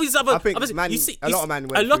 you yeah, know, yeah. all these other. I think other man- you see, a lot of man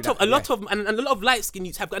went a lot through of that, a lot of and a lot of light skin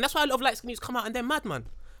youths have, and that's why a lot of light skin youths come out and they're madman.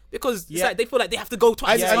 Because it's like they feel like they have to go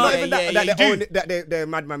twice. And not even you that they're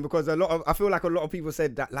madman, because I feel like a lot of people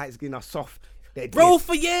said that light skin are soft. They're Bro, this.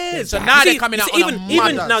 for years. So now You they're coming out on even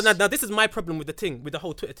a now. mad- This is my problem with the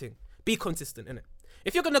whole Twitter thing. Be consistent, innit?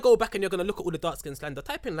 If you're gonna go back and you're gonna look at all the dark skin slander,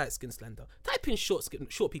 type in light skin slander, type in short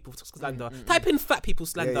people slander, type in fat people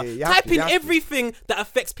slander, type in everything that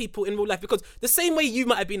affects people in real life. Because the same way you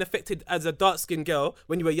might have been affected as a dark skinned girl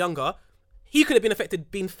when you were younger, he could have been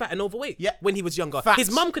affected being fat and overweight when he was younger. Facts.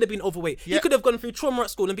 His mum could have been overweight. He could have gone through trauma at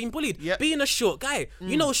school and been bullied. Being a short guy,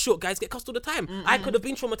 you know, short guys get cussed all the time. I could have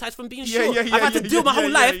been traumatized from being short. I've had to deal my whole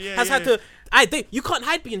life. You can't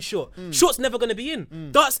hide being short. Short's never gonna be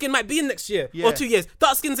in. Dark skin might be in next year or 2 years.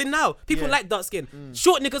 Dark skin's in now. People like dark skin.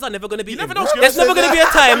 Short niggas are never gonna be in. There's never gonna be a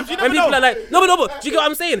time when people are like, no, but do you get what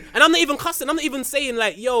I'm saying? And I'm not even cussing. I'm not even saying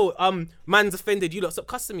like, yo, man's offended. You lot stop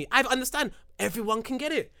cussing me. I understand. Everyone can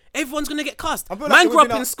get it. Everyone's gonna get cussed. Man grew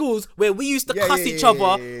up in schools where we used to cuss each other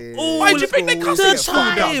all Why do you think they cuss the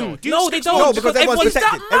time. No, they don't. No, because everyone's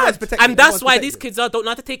protected. And that's why these kids don't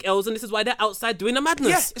know how to take L's, and this is why they're outside doing the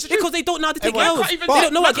madness. Because they don't know how to take L's. They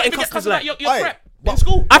don't know what getting cussed is like. In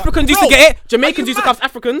school, Africans used to get it. Jamaicans used to cuss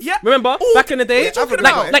Africans. Remember back in the day?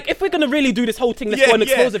 Like if we're gonna really do this whole thing, let's go and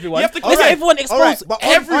expose everyone. Let's everyone expose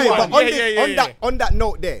everyone. On that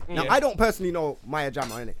note, there. Now I don't personally know Maya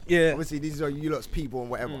Jama, innit? Yeah. Obviously, these are you lot's people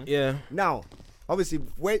and whatever. Yeah. Now, obviously,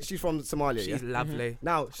 where she's from Somalia. She's lovely.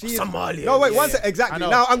 Now she's Somalia. No, wait, one second. Exactly.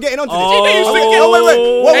 Now I'm getting onto this. Oh,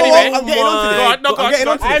 wait. I'm getting onto this. I'm getting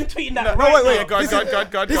onto this. I'm tweeting that. No, wait. Go. I'm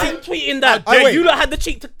tweeting that. You lot had the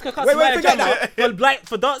cheek to cuss Wait, forget that.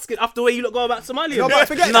 For dark skin after the way you lot go about Somalia. No, but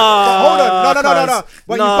forget that. Hold on. No.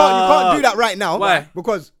 But you can't do that right now. Why?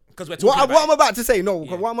 Because we're talking what I'm about to say.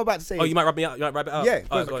 What I'm about to say. Oh, you might rub me out. You might rub it out. Yeah.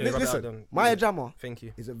 Listen, Maya Jama. Thank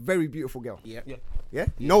you. Is a very beautiful girl. Yeah.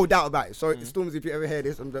 No doubt about it. So, Storms, if you ever hear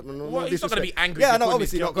this, He's not gonna be angry. Yeah, no,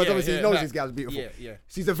 obviously not, because obviously he knows this girl's beautiful. Yeah.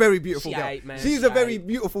 She's a very beautiful girl. She's a very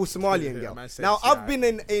beautiful Somalian girl. Now, I've been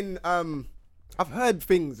in I've heard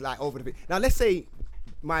things like over the thing. Now, let's say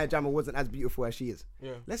Maya Jama wasn't as beautiful as she is.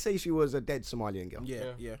 Yeah. Let's say she was a dead Somalian girl.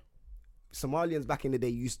 Yeah. Somalians back in the day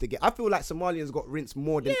used to get. I feel like Somalians got rinsed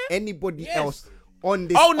more than anybody else on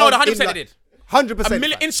this. Oh no, 100% they did.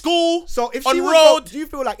 100%. In school. So if on she was road, do you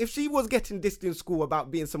feel like if she was getting dissed in school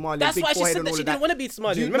about being Somalian, that's big why she forehead said and that all she of didn't want to be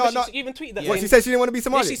Somalian. Remember, she even tweeted that. What, she said she didn't want to be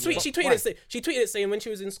Somalian? She tweeted it saying when she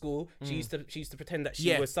was in school, she used to pretend that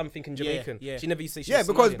she was something in Jamaican. She never used to say she was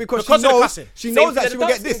Somalian. because she knows that she will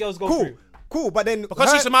get this. Cool, but then because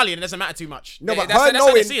she's Somalian, it doesn't matter too much. No, but her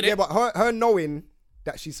knowing, her knowing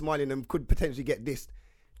that she's Somalian and could potentially get this.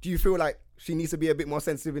 Do you feel like she needs to be a bit more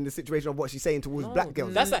sensitive in the situation of what she's saying towards black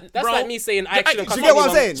girls? That's like me saying I shouldn't. You get what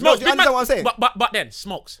I'm saying? Smokes, do you understand what I'm saying? But then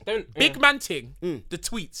Smokes, big man thing, the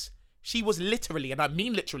tweets. She was literally, and I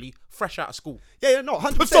mean literally, fresh out of school. Yeah, no,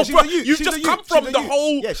 100%. So, bro, you've just come from the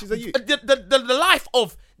whole, she's a youth. The life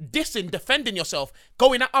of dissing, defending yourself,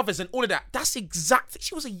 going at others, and all of that. That's exact.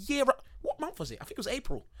 She was a year. What month was it? I think it was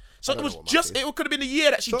April. So it was just. It could have been a year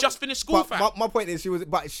that she just finished school. My point is,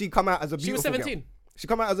 she come out as a beautiful. She was 17. Girl. She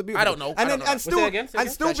come out as a beautiful. I don't know.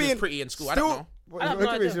 And still being pretty in school. I don't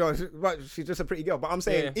know. She's just a pretty girl. But I'm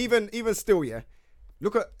saying, even still,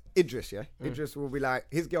 look at Idris, Idris will be like,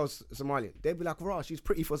 his girl's Somalian. They'll be like, rah, she's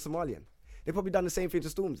pretty for Somalian. They probably done the same thing to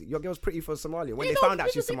Stormzy. Your girl's pretty for Somalian when they found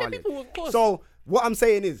out she's Somalian. So what I'm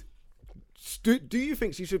saying is, do you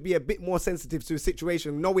think she should be a bit more sensitive to a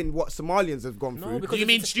situation, knowing what Somalians have gone through? Because you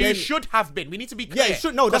mean you should have been? We need to be clear. Yeah,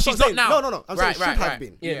 should. No, that's what I'm saying. No. I'm saying should have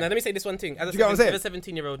been. Yeah. Now let me say this one thing. As a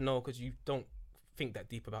 17-year-old, no, because you don't think that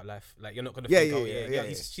deep about life. Like you're not gonna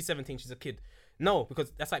think, she's 17, she's a kid. No,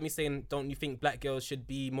 because that's like me saying, don't you think black girls should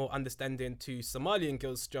be more understanding to Somalian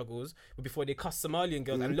girls' struggles before they cuss Somalian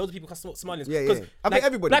girls? And loads of people cuss Somalians. Yeah. I mean,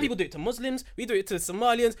 everybody. Black people do it to Muslims. We do it to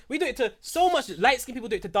Somalians. We do it to so much. Light-skinned people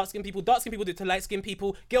do it to dark-skinned people. Dark-skinned people do it to light-skinned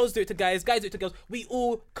people. Girls do it to guys. Guys do it to girls. We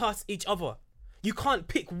all cuss each other. You can't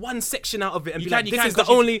pick one section out of it and be like, this is the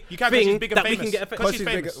only thing that we can get affected. Because she's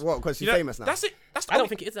famous. What? Because she's famous now. That's it. I don't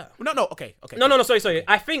think it is that. No. Okay. No. Sorry.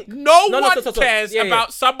 I think no one cares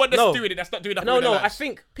about someone that's doing it. That's not doing that. No. I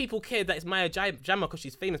think people care that it's Maya Jama because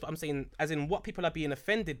she's famous. But I'm saying, as in what people are being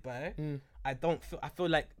offended by. I feel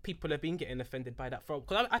like people have been getting offended by that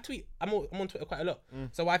because I tweet. I'm on Twitter quite a lot.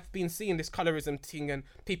 So I've been seeing this colorism thing and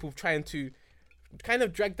people trying to kind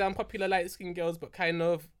of drag down popular light-skinned girls, but kind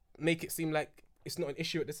of make it seem like it's not an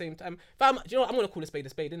issue at the same time. I'm gonna call a spade,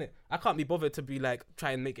 innit? I can't be bothered to be like try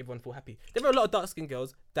and make everyone feel happy. There are a lot of dark skinned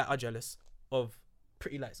girls that are jealous of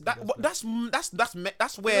pretty light skinned girls.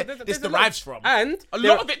 That's where this derives from. And a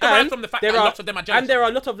lot of it derives from the fact that lots of them are jealous. And there are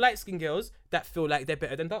a lot of light skinned girls that feel like they're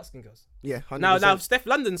better than dark skinned girls. Yeah, 100%. Now Steph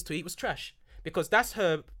London's tweet was trash because that's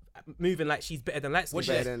her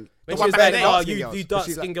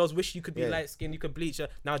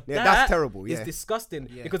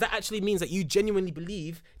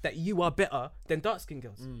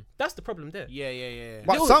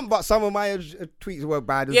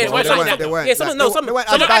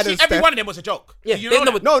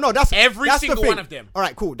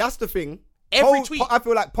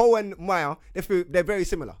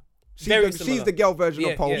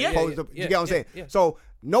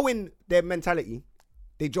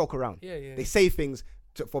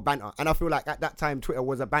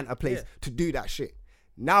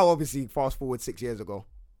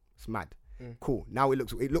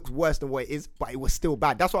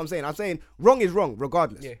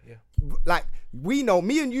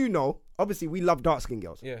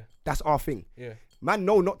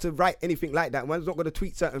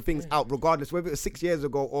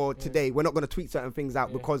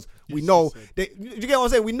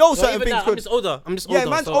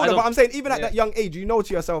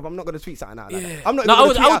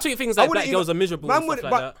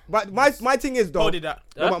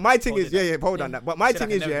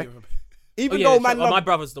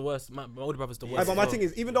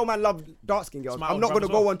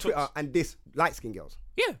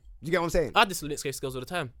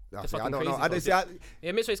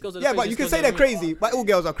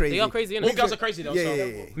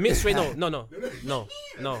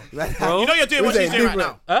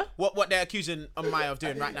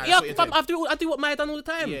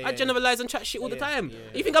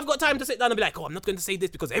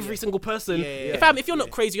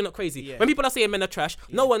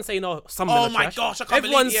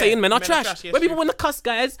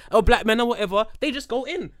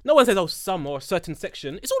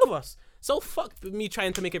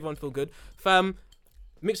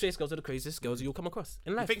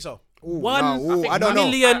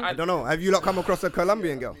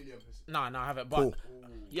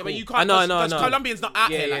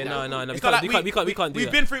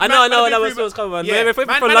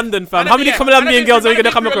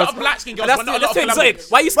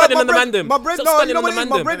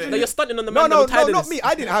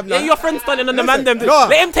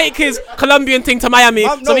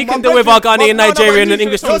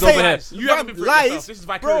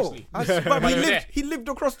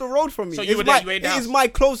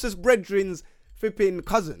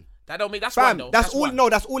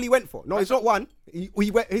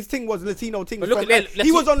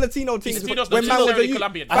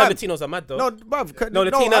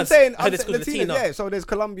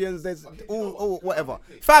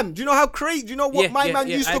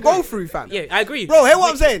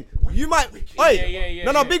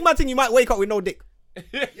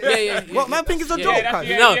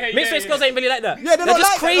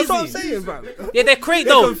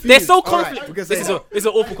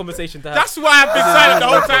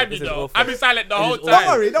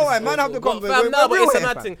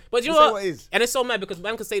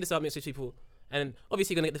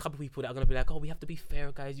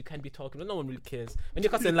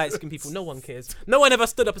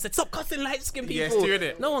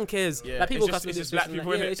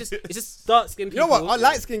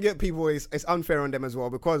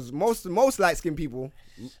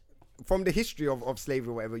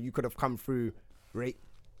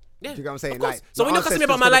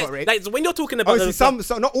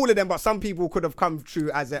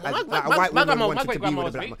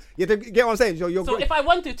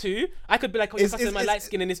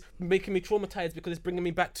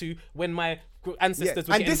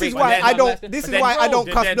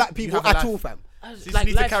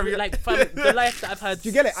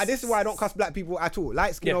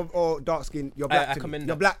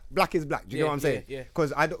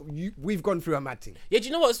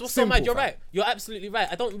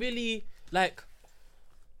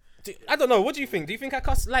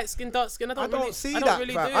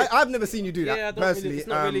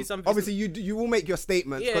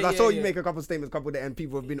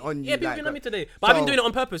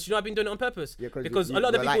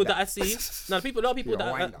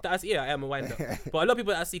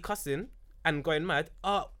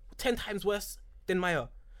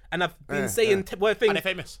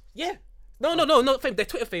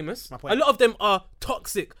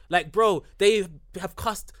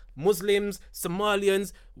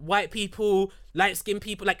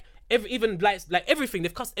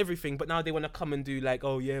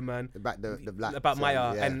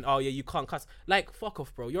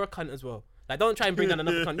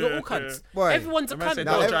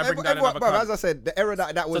as I said, the era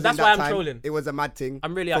that was. So that's in that why I'm time, trolling. It was a mad thing.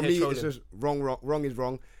 I'm really For out here me, trolling. it's just wrong. Wrong is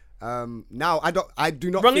wrong. Now I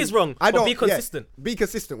do not. Wrong think, is wrong. I don't be consistent. Be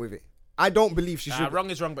consistent with it. I don't believe she should.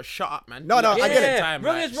 Wrong is wrong, but shut up, man. No, I get it.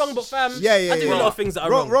 Wrong is wrong, but fam. Yeah. I do a lot of things that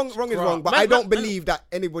are wrong. Wrong is wrong, but Man, I don't believe that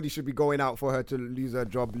anybody should be going out for her to lose her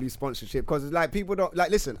job, lose sponsorship. Because like people don't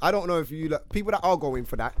like. Listen, I don't know if you people that are going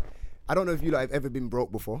for that. I don't know if you have ever been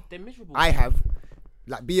broke before. They're miserable. I have.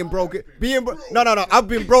 Like being broke. No. I've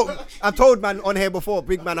been broke. I told man on here before,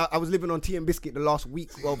 big man. I was living on tea and biscuit the last week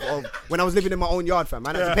of when I was living in my own yard, fam.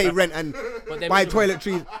 I had to pay rent and buy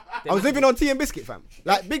toiletries. I was living on tea and biscuit, fam.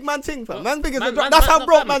 Like big man thing, fam. Man's big as a drop. That's how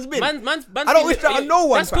broke man's been. I don't wish that on no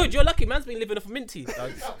one. That's good. You're lucky. Man's been living off mint tea.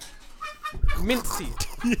 Mint tea.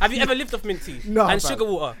 Have you ever lived off mint tea? No. And fam. sugar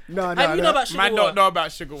water? No. You know about sugar water? Man don't know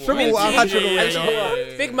about sugar water. Sugar water, I had sugar water.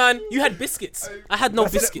 Yeah. Big man, you had biscuits. I had no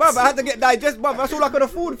biscuits. Bruv, I had to get digested. Bruv, that's all I could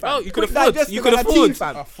afford, fam. Oh, you could Quick afford. digestive, You could I had afford. tea,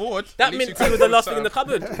 fam. Afford? That mint tea was the last thing in the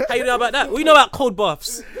cupboard. How you know about that? Well, you know about cold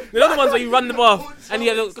baths. You know the ones where you run the bath and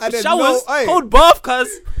you have And then showers. Cold bath, cuz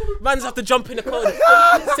man's have to jump in the cold,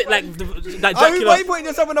 sit like Why Dracula. you putting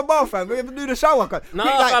yourself in the bath, fam? We have to do the shower, cuz. Nah,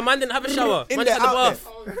 Quick, like, fam, man didn't have a shower. in Man there, just had the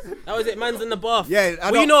out bath. That was it. Man's in the bath. Yeah,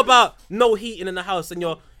 I Well, you don't- know about no heating in the house and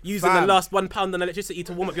you're using Fam. the last £1 on electricity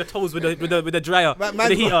to warm up your toes with the dryer, Man- with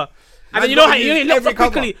the heater. man And then you know how got it used locks every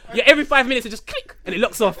off quickly. Yeah, every 5 minutes it just click and it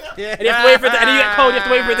locks off. And you have to wait for it. And then you get cold. You have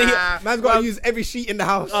to wait for it to heat. Man's got to use every sheet in the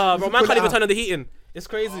house. Bro, to man pull can't it even out. turn on the heating. It's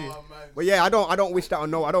crazy. But yeah, I don't wish that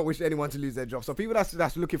on no. I don't wish anyone to lose their job. So people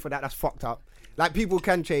that's looking for that, that's fucked up. Like people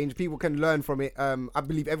can change, people can learn from it. I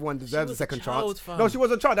believe everyone deserves a was a second child, chance. fam. No, she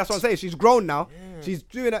was a child. That's what I'm saying. She's grown now. She's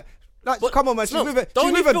doing it. Like, But come on, man. She's Smoke, with a don't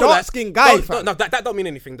you feel dark like- skinned guy. don't- fam. No, that don't mean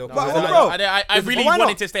anything though. But, There's a bro, lot- I really why not?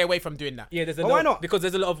 wanted to stay away from doing that. Yeah, there's a But lot. why not? Because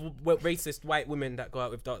there's a lot of racist white women that go out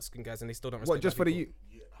with dark skinned guys and they still don't respect. What, just for the youth?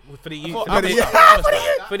 For the youth. Other the- stuff.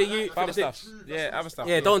 For the youth. Other stuff. Yeah, other stuff.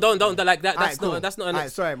 Yeah, don't like that. Alright, That's cool. not. That's not.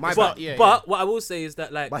 Alright, sorry, my but, bad. Yeah, but what I will say is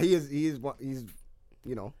that like, But he is what he's,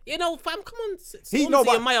 you know. you know, fam, come on, He no, Stormzy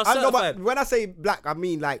but and Maya I know, but certified. when I say black, I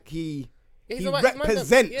mean like he He's a white man,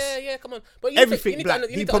 represents Yeah, come on. But you everything need to, black. you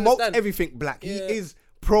need He to promotes understand. everything black. Yeah. He is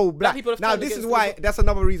pro-black. people have Now turned this is against why. him. That's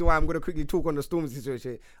another reason why I'm going to quickly talk on the Stormzy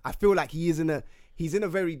situation. I feel like he's in a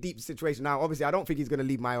very deep situation now. Obviously, I don't think he's going to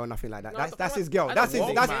leave Maya or nothing like that. No, That's but his girl. I That's don't his.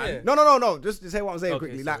 think That's so. no. Just to say what I'm saying Okay,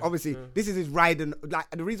 quickly. sorry. Like obviously, this is his ride, and like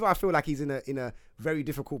the reason why I feel like he's in a very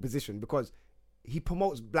difficult position because he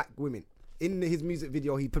promotes black women in his music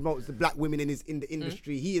video. He promotes the black women in the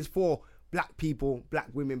industry. He is for black people, black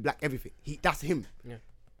women, black everything. That's him. Yeah.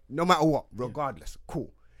 No matter what, regardless. Cool.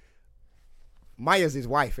 Maya's his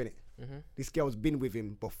wife, innit? Mm-hmm. This girl's been with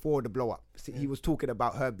him before the blow up. See, he was talking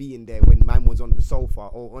about her being there when man was on the sofa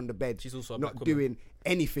or on the bed. She's also a not black woman. doing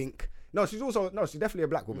anything. She's definitely a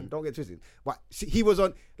black woman. Don't get twisted. But he was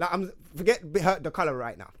on, like, forget the color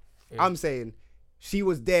right now. Yeah. I'm saying she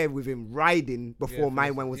was there with him riding before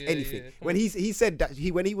mine was anything. When he said that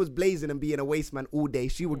when he was blazing and being a waste man all day,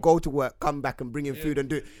 she would go to work, come back and bring him food and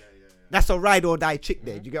do it. That's a ride or die chick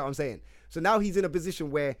there. Do you get what I'm saying? So now he's in a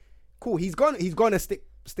position where, cool, he's gonna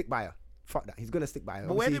stick by her. Fuck that. He's gonna stick by her.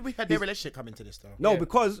 But where Obviously, did we have their relationship come into this though? No,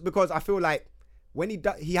 because I feel like when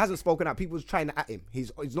he hasn't spoken out, people's trying to at him.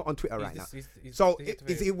 He's not on Twitter right now. So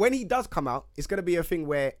when he does come out, it's gonna be a thing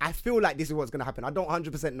where I feel like this is what's gonna happen. I don't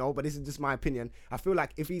 100% know, but this is just my opinion. I feel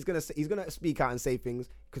like if he's gonna speak out and say things,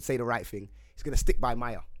 could say the right thing. He's gonna stick by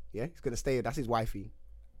Maya. Yeah, he's gonna stay. That's his wifey.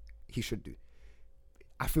 He should do.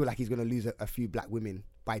 I feel like he's gonna lose a few black women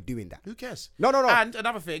by doing that. Who cares? No. And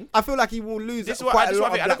another thing. I feel like he will lose This is quite a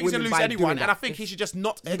what lot I of don't black think he's women gonna lose by anyone, doing and I that. think he should just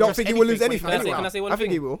not. You don't think he will lose anything anything? when it Can I comes say one I thing?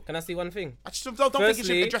 think he will. Can I say one thing? I just don't think he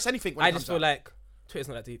should address anything. When I it just comes feel out. like Twitter's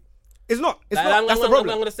not that deep. It's not. It's Like, not. That's the I'm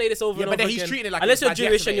problem. going to say this over Yeah, and but over then he's again. treating it like unless it's you're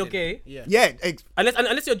Jewish and you're deactivated. gay. Yeah.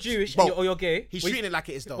 Unless you're Jewish and you're gay. He's well, treating it like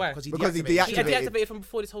it is though, Why? because he Because he deactivated. He deactivated. deactivated from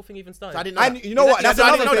before this whole thing even started. I didn't know And that. you know what? That's I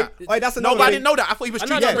another didn't know thing. that. Wait, that's No, another but I thing. didn't know that. I thought he was I know,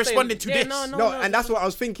 treating I'm it saying- responding to yeah, this. No, and that's what I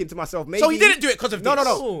was thinking to myself. Maybe So he didn't do it because of No.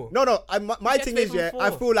 this. My He thing is, deactivated I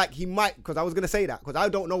before. feel like he might, because I was gonna say that, because I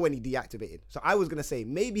don't know when he deactivated. So I was gonna say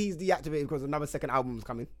maybe he's deactivated because another second album is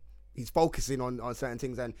coming. He's focusing on certain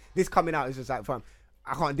things, and this coming out is just like, fam,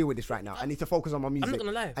 I can't deal with this right now. I need to focus on my music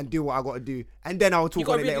gonna lie. and do what I got to do, and then I'll talk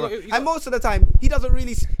on it gotta later. really- on. And most of the time, he doesn't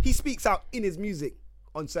really. He speaks out in his music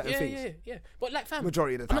on certain things. Yeah. But like, fam,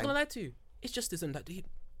 Majority of the I'm not time. gonna lie to you. It just isn't that deep.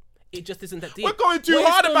 It just isn't that deep. We're going too What is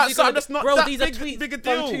hard Stormzy about gonna something do? that's not Bro, that these big- are tweets big a from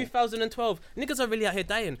deal. 2012. Niggas are really out here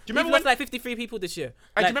dying. Do you remember We've lost when- like 53 people this year? do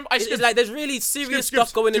you Like, remember- it's like there's really serious Skips.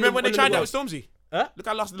 stuff going Do you in. remember when they the tried that world. with Stormzy? Huh? Look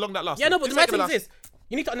how long that lasted. Yeah, no, but It's the my not thing gonna is last. this.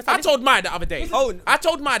 You need to I understand. told Maya the other day. Oh, I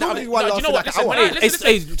told Maya the other day. Stormzy one No, do you lasted know what? like an Listen, hour. when Hey, listen,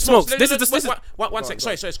 hey, listen, Smokes, listen, this is listen, the- one sec.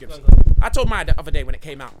 Sorry, Skips. I told Maya the other day when it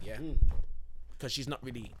came out, yeah, because she's not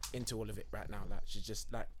really into all of it right now. Like she's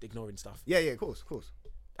just like ignoring stuff. Yeah, of course.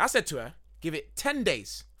 I said to her, give it 10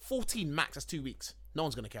 days, 14 max. That's 2 weeks. No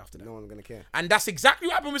one's gonna care after that. No one's gonna care. And that's exactly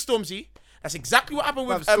what happened with Stormzy. That's exactly what happened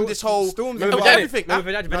with this whole Stormzy. everything.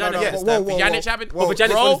 Vaginic happened.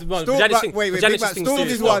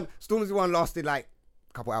 Stormzy one lasted like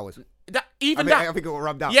a couple hours. I think it will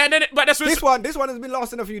rub down. Yeah, but that's this one has been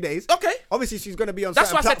lasting a few days. Okay. Obviously, she's going to be on. That's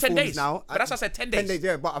certain why I said 10 platforms days now. But that's why I said 10 days. 10 days,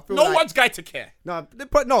 yeah. But I feel no one's going to care. No,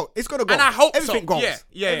 it's going to go. And I hope everything goes.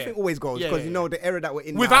 Yeah. Everything always goes because you know the era that we're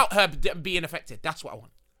in. Without her being affected, that's what I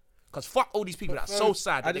want. Because fuck all these people that are so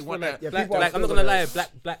sad that they want like, I'm not gonna lie,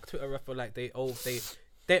 black Twitter for like they this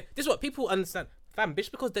is what people understand, fam. Bitch,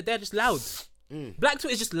 because they're just loud. Black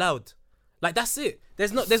Twitter is just loud. Like that's it.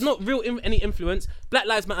 There's not real any influence. Black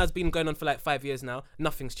Lives Matter has been going on for like 5 years now.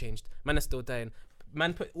 Nothing's changed. Man is still dying.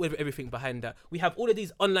 Man put everything behind that. We have all of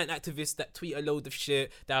these online activists that tweet a load of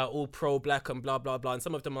shit that are all pro-black and blah blah blah, and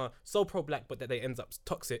some of them are so pro-black but that they end up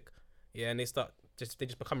toxic. Yeah, and they just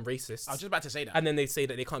become racist. I was just about to say that. And then they say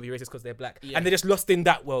that they can't be racist because they're black. Yeah. And they're just lost in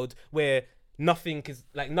that world where nothing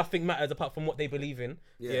matters apart from what they believe in.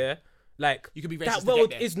 Yeah. Like you could be racist. That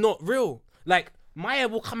world is not real. Like Maya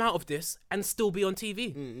will come out of this and still be on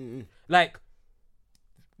TV. Like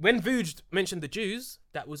when Vuj mentioned the Jews,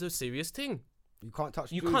 that was a serious thing. You can't touch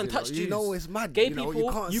Jews. Jews. You know it's mad. Gay people,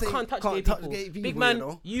 you can't touch gay people. Big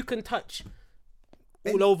man, you can touch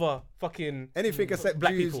all over fucking anything except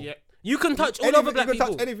black Jews. people. Yeah. You can touch all over black people. You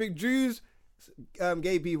can touch anything. Jews,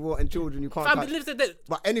 gay people, and children. You can't touch.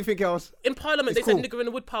 But anything else. In Parliament, they said nigger in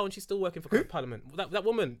the wood pile, and she's still working for Parliament. That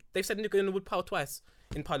woman, they've said nigger in the wood pile twice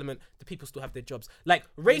in Parliament. The people still have their jobs. Like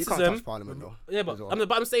racism. You can't touch Parliament though. Yeah, but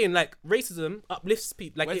I'm saying like racism uplifts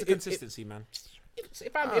people. Like where's the consistency, man?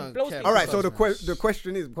 It blows people. All right, so the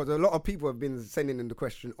question is, because a lot of people have been sending in the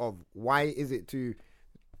question of why is it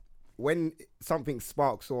when something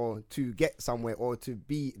sparks or to get somewhere or to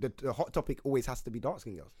be the hot topic always has to be dark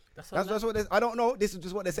skin girls. That's what I don't know. This is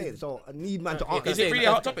just what they're saying. So I need man to answer. Is it really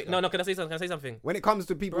a hot topic? No. Can I say something? When it comes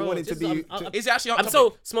to people wanting to be, is it actually a hot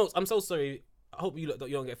topic? I'm so sorry. I hope you don't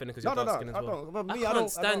get offended because you're dark skin as well. I can't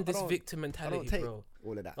stand this victim mentality, bro.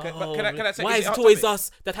 All of that. Can I say? Why is it always us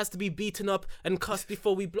that has to be beaten up and cussed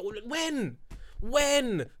before we blow?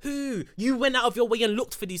 When? Who? You went out of your way and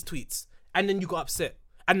looked for these tweets, and then you got upset.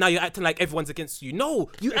 And now you're acting like everyone's against you. No,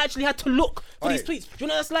 you actually had to look for these tweets. Do you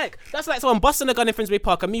know what that's like? That's like someone busting a gun in Finsbury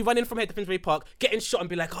Park and me running from here to Finsbury Park, getting shot and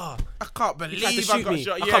be like, I can't believe I got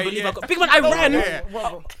shot. I can't believe I got. Big man, I ran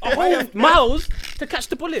a whole miles to catch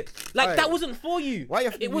the bullet. Like that wasn't for you. Why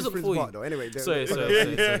you have to it wasn't for you. Though? Anyway, sorry.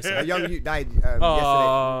 A young youth died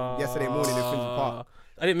yesterday morning in Finsbury Park.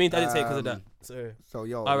 I didn't say it because of that. So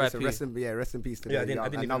yo, rest in peace to I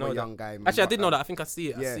didn't even know young guy. Actually, I did know that. I think I see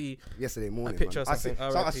it. I see yesterday morning. A picture or something.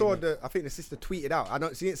 I saw I think the sister tweeted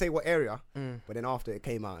out. She didn't say what area, but then after it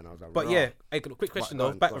came out, and I was like, but yeah, quick question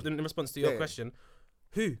though. Back in response to your question,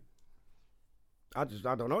 who? I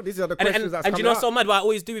don't know. These are the questions that's and coming you know out. so mad what I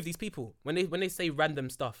always do with these people when they say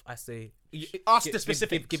random stuff, I say ask the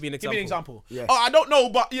specific. Give me an example. Give me an example. Yeah. Oh, I don't know,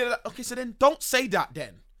 but okay. So then don't say that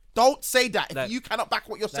then. Don't say that if you cannot back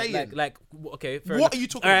what you're saying. Okay, fair what enough. are you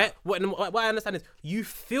talking about? What I understand is you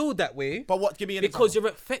feel that way. But what? Give me an because example.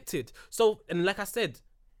 you're affected. So, and like I said,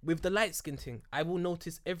 with the light skin thing, I will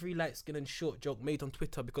notice every light skin and short joke made on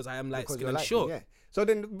Twitter because I am light skin and short. Yeah. So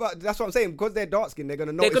then, but that's what I'm saying. Because they're dark skin, they're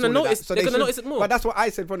gonna notice. They're gonna notice it more. But that's what I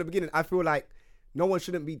said from the beginning. I feel like no one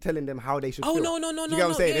shouldn't be telling them how they should feel. No. You get what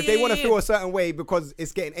I'm saying? If they want to feel a certain way because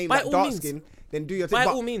it's getting aimed at dark skin, then do your thing. By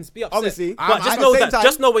all means, be upset. Obviously, but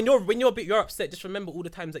just know when you're upset, just remember all the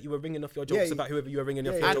times that you were ringing off your jokes about whoever you were ringing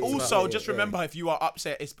off your and jokes also about. just remember if you are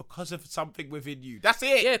upset, it's because of something within you. That's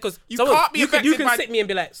it. Yeah, because you can't be affected. You can sit me and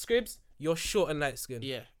be like, Scribs, you're short and light skin.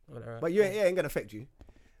 Yeah. But you ain't gonna affect you.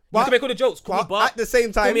 You can make all the jokes. Call me Bart, at the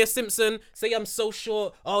same time, call me a Simpson. Say I'm so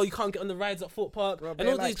short. Oh, you can't get on the rides at Fort Park. And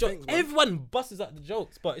all these jokes. Everyone busts out the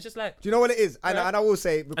jokes, but it's just like. Do you know what it is? And I will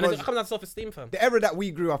say because it comes down to self-esteem, fam. The era that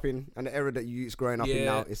we grew up in and the era that you growing up in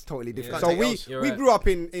now is totally different. Yeah. So we grew up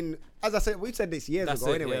in as I said, we said this years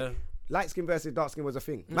ago anyway. Yeah. Light skin versus dark skin was a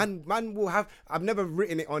thing. Man will have. I've never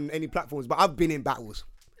written it on any platforms, but I've been in battles.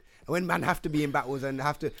 And when man have to be in battles and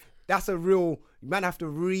have to. That's a real man have to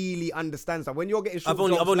really understand stuff. When you're getting short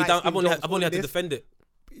I've only had to defend it.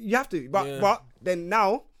 You have to, but then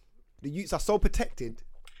now the youths are so protected.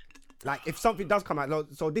 Like if something does come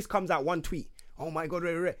out, so this comes out one tweet. Oh my god,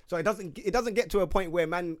 so it doesn't get to a point where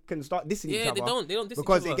man can start dissing each other. They don't diss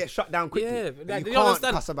because each other. it gets shut down quickly. Yeah, like, you can't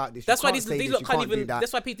cuss about this. That's why these lot can't even.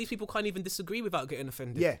 That's why these people can't even disagree without getting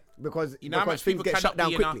offended. Yeah, because things get shut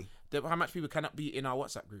down quickly. How much people cannot be in our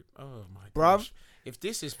WhatsApp group? Oh my Bruv. gosh. If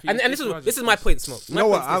this is And this is my point, Smoke. You know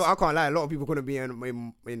what? I can't lie. A lot of people couldn't be in my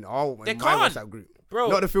WhatsApp group. Bro.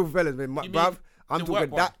 Not the filthy fellas, man. Bruv. I'm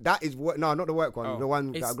talking that is what. No, not the work one. The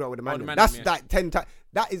one that I grew up with the man. That's like 10 times.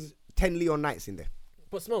 That is 10 Leon nights in there.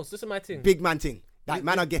 But Smokes, this is my thing. Big man thing. Like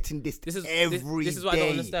man are getting this is every this is what day. I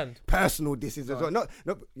don't understand. Personal disses as well.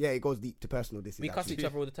 Yeah, it goes deep to personal disses. We cuss each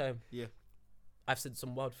other all the time. Yeah. I've said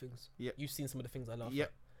some wild things. Yeah. You've seen some of the things I laugh Yeah.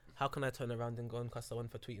 at. How can I turn around and go and cuss someone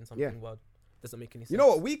for tweeting something wild? Doesn't make any sense. You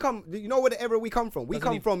know what? You know where the era we come from? We Doesn't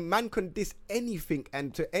come from man can diss anything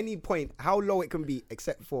and to any point how low it can be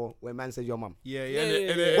except for when man says your mum. Yeah.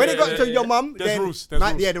 When it got to your mum, there's then rules.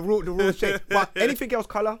 Yeah, the rules change. But anything else,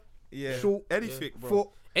 colour, short, Anything, bro. foot,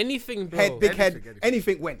 anything, bro. head, big head,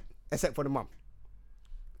 anything went except for the mum.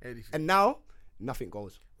 Anything. And now nothing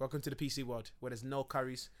goes. Welcome to the PC world where there's no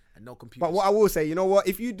curries and no computers. But what I will say, you know what?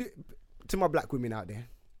 If you do, to my black women out there,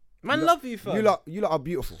 Man, love you, fam. you lot are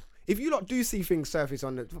beautiful. If you lot do see things surface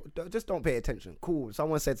on just don't pay attention. Cool.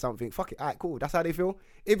 Someone said something. Fuck it. Alright, cool. That's how they feel.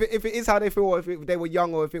 If it is how they feel, or if they were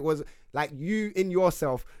young, or if it was like you in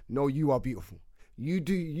yourself, no, you are beautiful.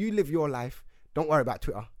 You live your life. Don't worry about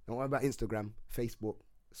Twitter. Don't worry about Instagram, Facebook.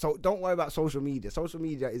 So don't worry about social media. Social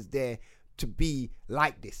media is there to be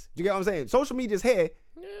like this. Do you get what I'm saying? Social media is here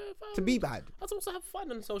to be bad. I also have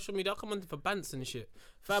fun on social media. I come on for bants and shit.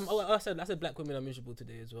 Fam, I said black women are miserable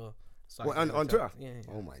today as well. So What, on Twitter? Yeah.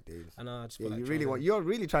 Oh my days. And I just Yeah, feel like you're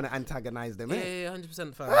really trying to antagonize them, eh? Yeah,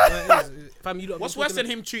 100%, fam. Fam, you lot What's worse than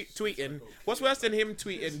him tweeting? What's worse than him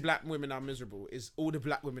tweeting black women are miserable is all the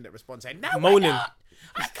black women that respond saying, "No, moaning.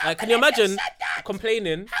 Can you imagine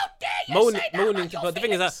complaining, How dare you say that moaning? about your But the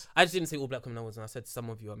thing is, feelings? I just didn't say all black women are miserable. I said some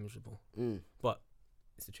of you are miserable. But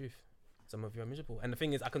it's the truth. Some of you are miserable. And the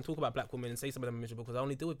thing is, I can talk about black women and say some of them are miserable because I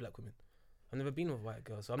only deal with black women. I've never been with a white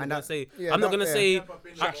girl, so I'm not gonna say. I'm not gonna say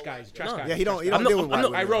Trash guys. Yeah, he don't I'm deal not- with I'm white not-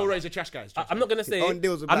 I women. roll raise a trash guys. I'm not gonna say. Owen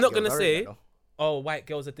deals with I'm black not gonna girls, I read say. that, Oh, white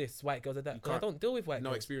girls are this, white girls are that. 'Cause I can't. don't deal with white No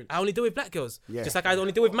girls. experience. I only deal with black girls. Yeah. Just like I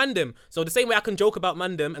only deal with mandem. So the same way I can joke about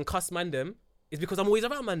mandem and cuss mandem is because I'm always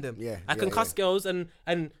around mandem. Yeah, I can yeah, cuss girls and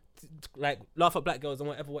like laugh at black girls and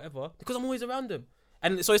whatever because I'm always around them.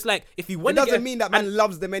 And so it's like if you It want to doesn't mean that man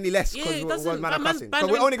loves them any less Yeah, because it we're doesn't. man are Man- cussing. man- So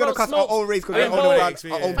we're only gonna bro, cuss our Smokes. own race because I we're mean, only bro, around our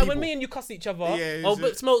yeah. own But when people. me and you cuss each other, Yeah, oh, it's but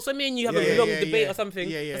just- Smokes, when me and you have Yeah, a long yeah, debate yeah. or something,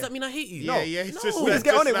 Yeah. does that mean I hate you? Yeah, yeah. It's No. just We like- just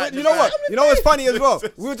get on it. like- You know what? You know what's funny as well?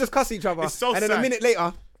 We'll just cuss each other, It's so and then a sad. minute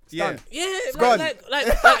later, it's Yeah. done. Yeah, gone. like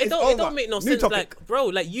It's it over. don't make no New sense. topic. Like, bro,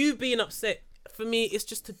 like you being upset for me, it's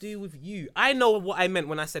just to do with you. I know what I meant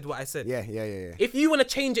when I said what I said. Yeah. If you want to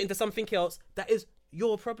change it into something else, that is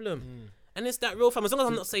your problem. And it's that real, fam. As long as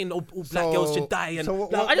I'm not saying all black So- girls should die, and so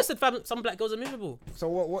what- I just said, fam, some black girls are miserable. So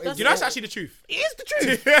what is You know, that's actually the truth. It is the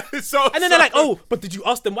truth. So, And then they're like, oh, but did you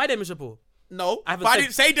ask them why they're miserable? no, I haven't but I said-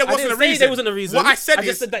 didn't say there I wasn't a didn't say reason. there wasn't a reason. What I said I just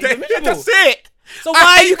is said that you're miserable. that's it. So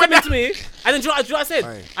why are you coming when to me? And then do you know what I said?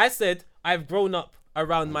 Aye. I said I've grown up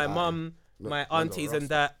around my mum, my look, aunties, look, and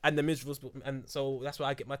that, and the miserables, and so that's where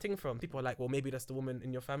I get my thing from. People are like, well, maybe that's the woman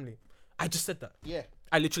in your family. I just said that. Yeah.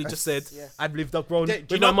 I literally just said Yeah. I've lived up, grown Do you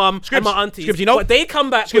with my know- mum and Scribs, my aunties. Scribs, you know- but they come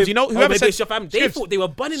back Scribs, with, you know, oh, whoever maybe said- it's your family. They Scribs. thought they were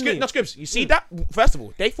bunning me. No, Scribs, you see that? First of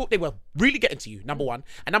all, they thought they were really getting to you, number one.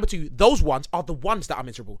 And number two, those ones are the ones that are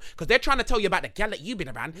miserable. Because they're trying to tell you about the gal that you've been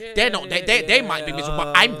around. They're not. They might be miserable,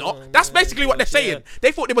 but I'm not. That's basically what they're saying.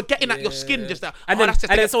 They thought they were getting at your skin just that. And then, that's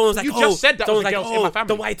just and then someone was like, you oh, just said that was someone the was girls in my the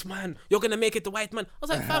family. white man. You're going to make it the white man. I was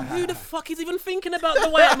like, fam, who the fuck is even thinking about the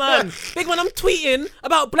white man? Big man, I'm tweeting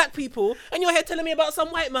about black people and you're here telling me about some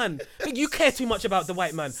white man. Big, you care too much about the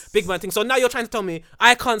white man. Big man thing. So now you're trying to tell me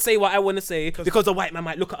I can't say what I want to say because the white man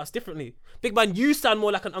might look at us differently. Big man, you sound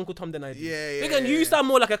more like an Uncle Tom than I do. Yeah, Big man, you sound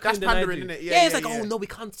more like a That's Queen than I pandering, do. innit? Yeah, it's Yeah, like, yeah. oh no, we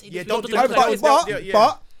can't say this. Yeah, We don't don't do look that. like this.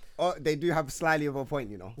 But they do have slightly of a point,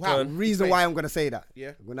 you know. Wow. Reason why I'm gonna say that.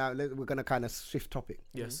 Yeah. We're gonna kind of shift topic.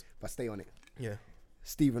 Yes. But stay on it. Yeah.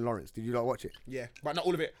 Stephen Lawrence, did you not watch it? Yeah, but not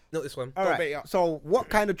all of it. Not this one. All bait right. it up. So what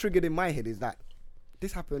kind of triggered in my head is that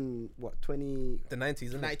this happened what 92, The 90s,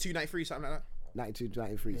 isn't it? 92, 93, something like that.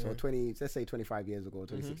 93. So 20, let's say 25 years ago,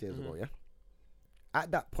 26 years ago. Yeah.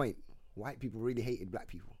 At that point, white people really hated black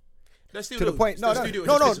people. Let's still To the do- point, still no. do it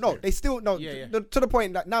in this period. They still no. Yeah, yeah. To the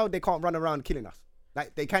point that now they can't run around killing us.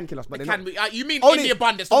 Like they can kill us, but It they're can not. be. You mean Only- in the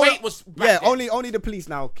abundance? The only- weight was back Yeah, then. only the police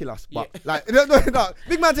now kill us. But Yeah. like, no,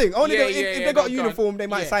 big man thing. Only Yeah, if yeah, they got a go on. uniform, they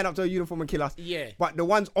might Yeah. sign up to a uniform and kill us. Yeah. But the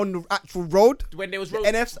ones on the actual road, When there was the road-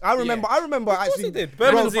 NFs, I remember actually. they did.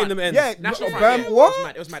 Birmingham's in them ends. Yeah, National Birm- Front, yeah.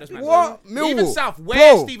 what? It was mad. What? Even Millwall. South,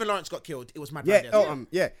 where Bro. Stephen Lawrence got killed, it was mad. Yeah, right there.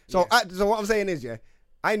 yeah. So, so what I'm saying is, yeah,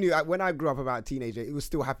 I knew when I grew up about a teenager, it was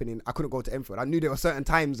still happening. I couldn't go to Enfield. I knew there were certain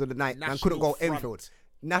times of the night I couldn't go National Enfield.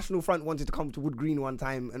 National Front wanted to come to Wood Green one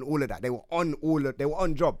time and all of that. They were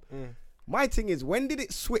on job. My thing is, when did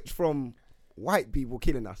it switch from white people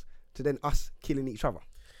killing us to then us killing each other?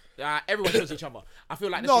 Everyone kills each other. I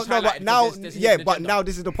feel like but now, now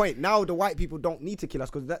this is the point. Now the white people don't need to kill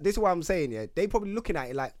us because this is what I'm saying. Yeah, they probably looking at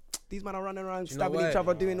it like these men are running around stabbing each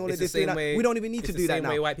other, doing all of this. We don't even need to do that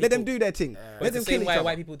now. Let them do their thing. Let them kill each other.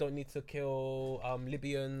 White people don't need to kill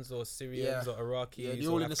Libyans or Syrians or Iraqis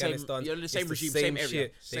or Afghanistan. You're in the same regime, same area.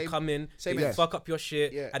 Shit. They come in, they fuck up your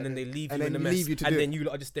shit, and then they leave you in the mess. And then you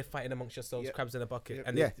lot are just there fighting amongst yourselves, crabs in a bucket.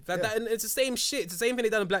 And it's the same shit. It's the same thing they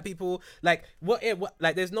done to black people. Like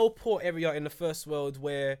like there's no poor area in the first world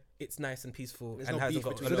where it's nice and peaceful and hasn't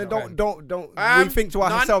got. So then don't we think to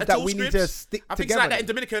ourselves that we need to stick together. I think it's like that in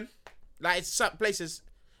Dominican. Like it's certain places,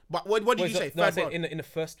 but what did you say? Third world? In a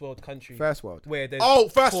first world country. First world. Where there's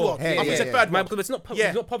first world. I think it's third world. Because it's not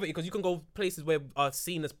poverty because you can go places where are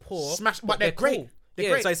seen as poor. But they're great.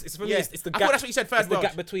 Cool. So it's the gap. I thought that's what you said. Third world. The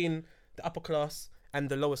gap between the upper class and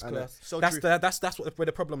the lowest class. So that's where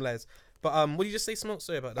the problem lies. But what did you just say, Smoke?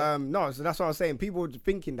 Sorry about that. No, so that's what I was saying. People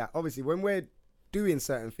thinking that obviously when we're doing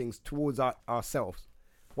certain things towards ourselves.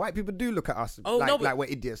 White people do look at us like we're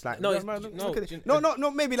idiots. Like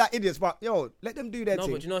maybe like idiots, but let them do their thing.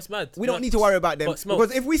 No, but you know what's mad? We don't need to worry about them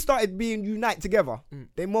because if we started being unite together,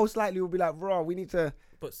 they most likely will be like, bro, we need to.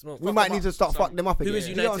 We might need to start fuck them up again. Who is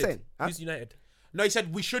united? You know what I'm saying? Who's united? No, he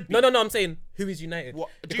said we should be. No. I'm saying who is united? What?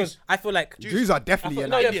 Because I feel like Jews are definitely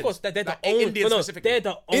united. No, yeah, of course. They're the only. Indians specifically. They're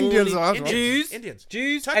the only. Indians are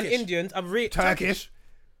Jews and Indians. I'm really Turkish.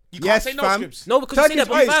 You can't say no, Scribs. No, because you say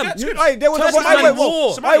that, fam. There was a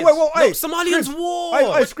war. Somalians war.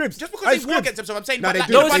 Scribs. Just because they war against themselves, I'm saying.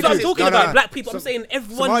 No, I'm not talking about black people. I'm saying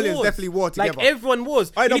everyone wars. Somalians definitely war together. Like everyone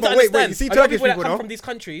wars. I know, but wait. You see Turkish people that come from these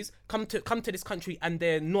countries come to this country and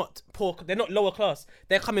they're not poor. They're not lower class.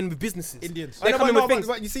 They're coming with businesses. Indians. They're coming with things.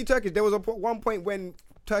 But you see Turkish. There was one point when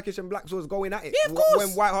Turkish and blacks was going at it. Yeah, of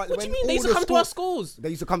course. What do you mean? They used to come to our schools. They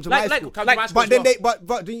used to come to my school. But then but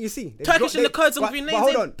didn't you see? Turkish and the Kurds and Green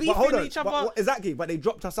Lanes, they beefing each other. Exactly, but they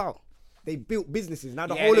dropped us out. They built businesses. Now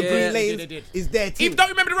the whole of Green Lanes is their team. If you don't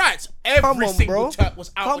remember the riots, every single Turk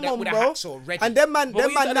was out with a hacksaw ready. And them man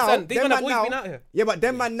now. Yeah, but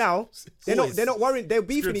them man now, they're not worrying. They're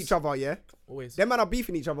beefing each other. Yeah. Always. Them man are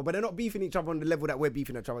beefing each other, but they're not beefing each other on the level that we're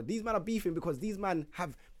beefing each other. These men are beefing because these men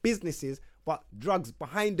have businesses, but drugs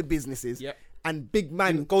behind the businesses. Yep. And big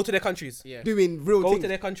man go to their countries, doing real things. Go to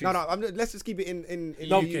their countries. No, let's just keep it in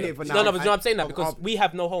UK for now. No, I'm saying that because we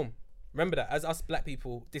have no home. Remember that as us black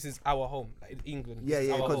people, this is our home. Like in England,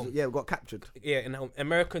 because we got captured. Yeah, in home.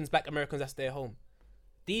 Black Americans, that's their home.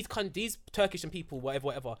 These Turkish and people,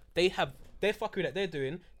 whatever, they have their fuckery that they're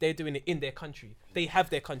doing it in their country. They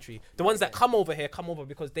have their country. The ones that come over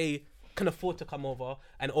because they can afford to come over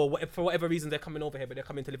or for whatever reason they're coming over here, but they're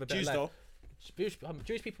coming to live a better life.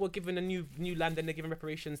 Jewish people were given a new land and they're given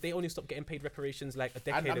reparations. They only stopped getting paid reparations like a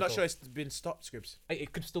decade ago. I'm not sure it's been stopped, Scribs.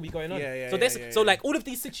 It could still be going on. So like all of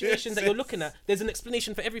these situations that you're looking at, there's an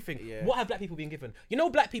explanation for everything. Yeah. What have black people been given? You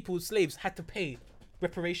know, black people, slaves, had to pay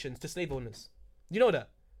reparations to slave owners. You know that?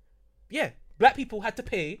 Yeah, black people had to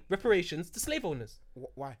pay reparations to slave owners.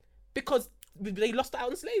 Why? Because they lost out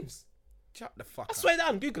on slaves. Shut the fuck up. I swear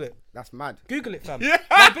down, Google it. That's mad. Google it, fam.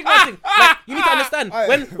 Like, big man thing. Like, you need to understand.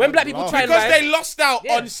 When black people try and because they lost out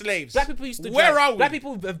on slaves. Black people used to Where are we? Black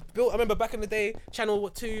people have built, I remember back in the day, Channel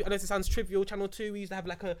 2, I know this sounds trivial, Channel 2, we used to have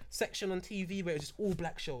like a section on TV where it was just all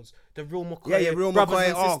black shows. The Real McCoy, Real Brothers McCoy,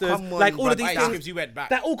 and Sisters, come on, like all of these things. You went back.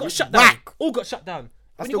 That all got shut down. All got shut down.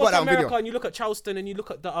 When you go to America and you look at Charleston and you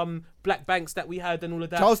look at the black banks that we had and all of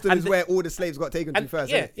that. Charleston is where all the slaves got taken to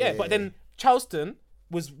first. Yeah, but then Charleston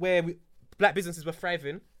was where black businesses were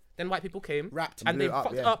thriving. Then white people came, rapped and they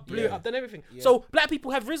fucked up, blew it up, done everything. Yeah. So black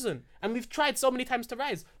people have risen, and we've tried so many times to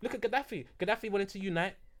rise. Look at Gaddafi. Gaddafi wanted to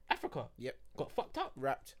unite Africa. Yep. Got fucked up.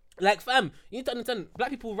 Rapped. Like, fam, you need to understand, black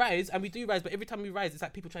people rise, and we do rise, but every time we rise, it's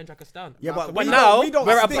like people try and drag us down. Yeah, but now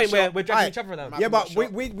we're at a point where we're dragging each other down. Yeah, but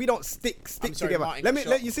we don't stick together.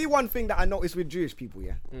 Let you see one thing that I noticed with Jewish people,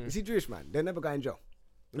 yeah? You see Jewish man, they're never going in jail.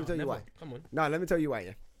 Let me tell you why. Come on. No, let me tell you why,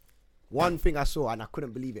 yeah? One thing I saw and I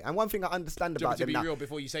couldn't believe it, and one thing I understand about them now. To be real,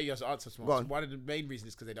 before you say your answer, one of the main reasons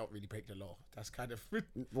is because they don't really break the law. That's kind of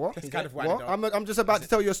what. That's kind of why. What? I'm just about to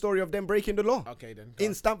tell you a story of them breaking the law. Okay, then.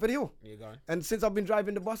 In Stamford Hill. Yeah, go on. And since I've been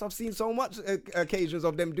driving the bus, I've seen so much occasions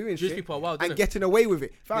of them doing shit people are wild, and getting away with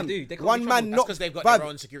it. Fam, they do. One man not because they've got their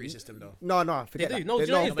own security system though. No, forget they do.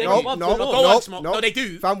 that. No, they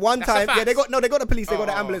do. Fam, one time, they got the police, they got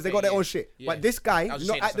the ambulance, they got their own shit. But this guy,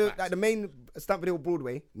 not at the main Stamford Hill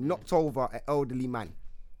Broadway, knocked over an elderly man.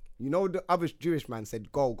 You know, the other Jewish man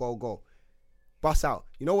said, go, bust out.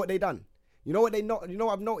 You know what they done? You know what you know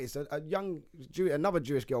what I've noticed? Another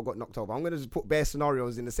Jewish girl got knocked over. I'm gonna just put bare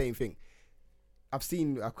scenarios in the same thing. I've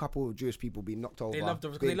seen a couple of Jewish people be knocked over.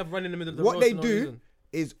 They love running in the middle of the road. What they do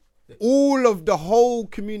is all of the whole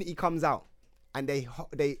community comes out and they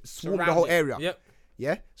swarm the whole area. Yep.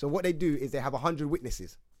 Yeah. So what they do is they have 100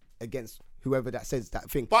 witnesses against whoever that says that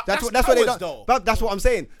thing. But that's what they do. But that's what I'm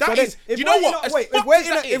saying. That is. You know what?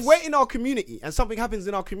 If we're in our community and something happens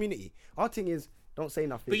in our community, our thing is. Don't say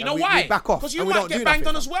nothing. But you know why? We back off. Because you might get banged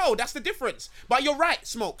on as well. That's the difference. But you're right,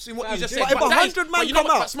 Smokes, in what you just said. But if 100 men come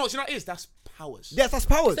out, Smokes, you know what it is? That's powers. Yes, that's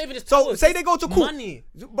powers. So say they go to court. Money.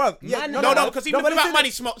 Bro, yeah, no, because even about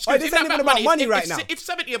money, Smokes. This ain't even about money right now. If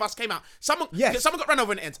 70 of us came out, someone got run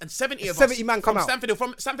over in the ends, and 70 of us. 70 men come out.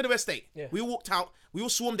 From Stanford Estate. We all walked out. We all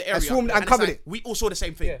swarmed the area. And swarmed and covered it. We all saw the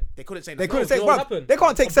same thing. They couldn't say nothing. They couldn't say, bro, they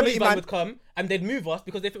can't take 70 men. Would come and they'd move us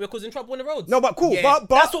because they think we're causing trouble on the roads. No, but cool. But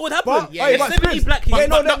that's what would happen. If 70 black people.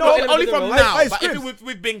 Only from now. But if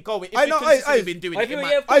we've been going, if we've consistently been doing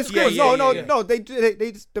it. No,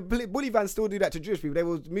 the bully vans still do that to Jewish people. They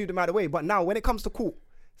will move them out of the way. But now, when it comes to court,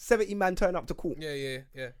 70 man turn up to court.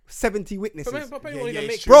 Yeah. 70 witnesses. Probably won't even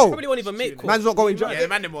make bro. Probably won't even make court. Man's not going. Yeah,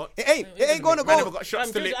 man, them what? It ain't gonna go. Got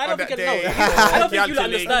shots to lick I on don't that think day. I don't think you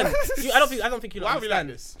understand. I don't think you Why are we like understand.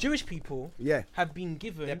 this? Jewish people have been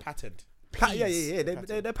given. They're patterned. Yeah.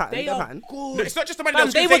 They're patterned. No, it's not just the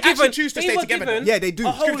money. They actually choose to stay together. Yeah, they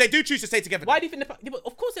do. They do choose to stay together. Why do you think?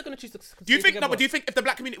 Of course they're going to choose to. Do you think? No, but do you think if the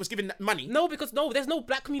black community was given money? No, because there's no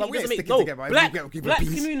black community. Black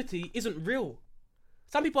community isn't real.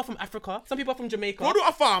 Some people are from Africa. Some people are from Jamaica.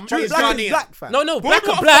 Broadwater Farm is Ghanaian. No, black.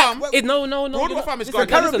 No. Broadwater Farm is Ghanaian.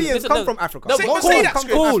 Caribbeans come from Africa. No, say that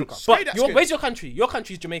cool. But where's your country? Your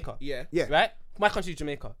country is Jamaica. Yeah. Right? My country is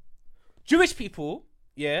Jamaica. Jewish people,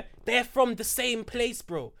 they're from the same place,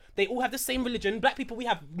 bro. They all have the same religion. Black people, we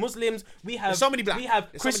have Muslims, we have so many black. We have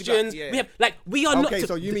Christians, we have we are not. Okay,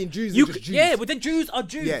 so you mean Jews? Just Jews. Yeah, but the Jews are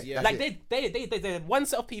Jews. Yeah, they're one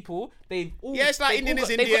set of people. They've all it's like Indian is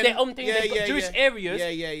Indian. They've got their own thing. They've got Jewish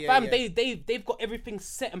areas. Fam, they've got everything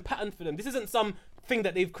set and patterned for them. This isn't some thing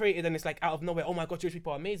that they've created and it's like out of nowhere. Oh my God, Jewish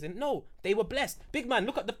people are amazing. No, they were blessed. Big man,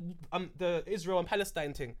 look at the Israel and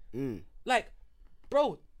Palestine thing. Like,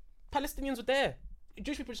 bro, Palestinians were there.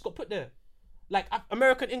 Jewish people just got put there. Like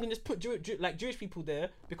America and England just put Jewish people there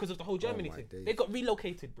because of the whole Germany thing. Days. They got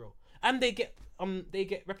relocated, bro, and they get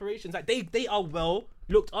reparations. Like they are well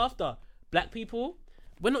looked after. Black people,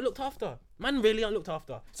 we're not looked after. Man, really aren't looked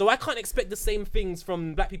after. So I can't expect the same things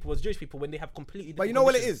from black people as Jewish people when they have completely different. But you know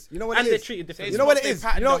what it is. And they're treated differently. You know what it is.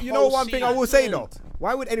 You know one thing I will say though.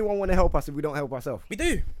 Why would anyone want to help us if we don't help ourselves? We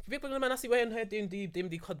do. People, man, I see we're in here doing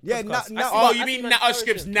the yeah. Now, oh, you mean now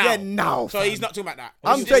scripts now? Yeah, now. So he's not talking about that.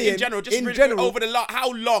 I'm saying in general, just over the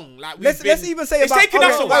how long? Like let's even say it's about. Taking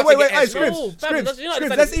us a while. Wait, scripts.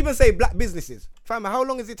 Let's even say black businesses. Fam, how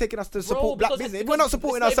long is it taking us to support black business? If we're not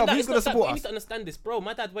supporting ourselves, who's gonna support us? You need to understand this, bro.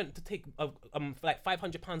 My dad went to take like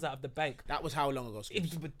 £500 out of the bank. That was how long ago?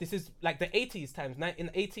 But this is like the 80s times, in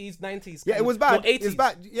the 80s, 90s. Yeah, it was bad. 80s. It was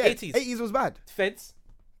bad. Yeah, 80s was bad. Feds,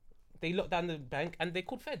 they locked down the bank and they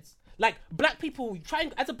called feds. Like black people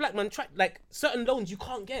as a black man, like certain loans you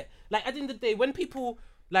can't get. Like at the end of the day, when people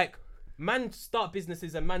like man start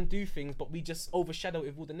businesses and man do things, but we just overshadow it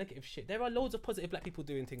with all the negative shit. There are loads of positive black people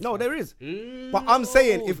doing things. No, there is. But I'm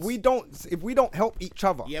saying if we don't help each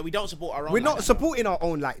other, we don't support our own. We're not supporting our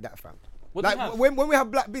own like that, fam. Like when we have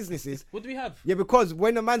black businesses, what do we have? Yeah, because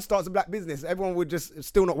when a man starts a black business, everyone would just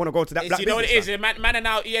still not want to go to that black business. You know what it is? Man are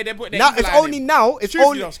now, they're putting. Now it's only now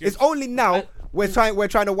we're trying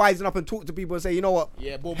to wisen up and talk to people and say, you know what?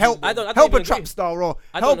 Yeah, help a trap star or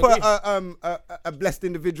help a blessed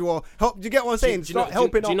individual. Help. Do you get what I'm saying? Start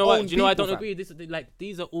helping our own people. Do you know I don't agree?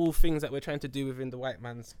 These are all things that we're trying to do within the white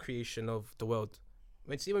man's creation of the world.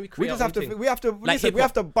 We have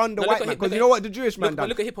to bun the white man because you know what the Jewish man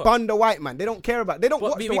done? Bun the white man. They don't care about. They don't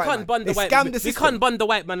watch the white man. They scam the system. We can't bun the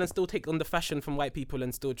white man and still take on the fashion from white people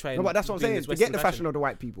and still try. No, but that's what I'm saying. To get the fashion of the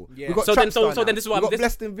white people. Yeah. So then this is what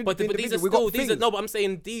I'm. But these are still these. No, but I'm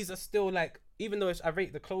saying these are still like, even though I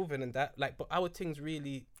rate the clothing and that, like, but our things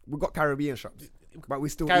really. We got Caribbean shops. But we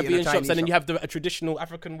still Caribbean shops, and then you have a traditional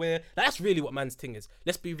African wear. That's really what man's thing is.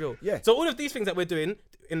 Let's be real. Yeah. So all of these things that we're doing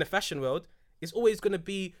in the fashion world. It's always going to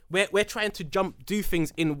be we're trying to do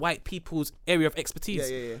things in white people's area of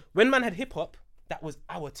expertise. Yeah. When man had hip hop, that was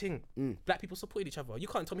our thing. Black people supported each other. You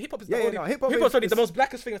can't tell me hip hop is the most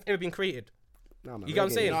blackest thing that's ever been created. No, man, you get what I'm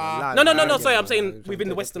saying? Nah, No. Sorry, I'm saying within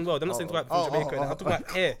the Western world. I'm not saying about Jamaica. I'm talking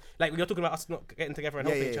about here. Like you're talking about us not getting together and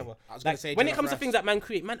helping each other. I was gonna say when it comes to things that man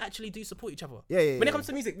create, man actually do support each other. When it comes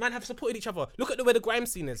to music, man have supported each other. Look at where the grime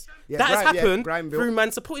scene is. That has happened through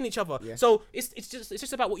man supporting each other. So it's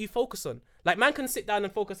just about what you focus on. Like man can sit down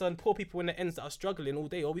and focus on poor people in the ends that are struggling all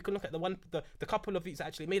day, or we can look at the couple of youths that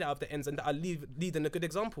actually made it out of the ends and that are leading a good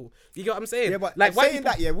example. You get what I'm saying? Yeah, but like saying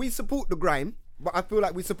that, we support the grime. But I feel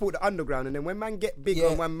like we support the underground, and then when man get big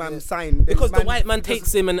and when man sign, because the white man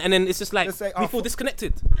takes him, and then it's just like we feel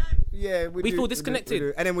disconnected. Yeah, we feel disconnected, we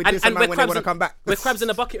do. And then we diss a man when they want to come back. We're crabs in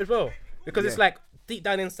a bucket as well, because it's like deep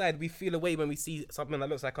down inside we feel away when we see something that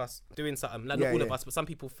looks like us doing something. Like not all of us, but some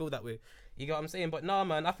people feel that way. You get what I'm saying? But nah,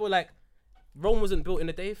 man, I feel like Rome wasn't built in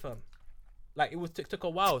a day, fam. Like it took a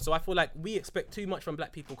while, so I feel like we expect too much from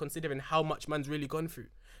black people considering how much man's really gone through.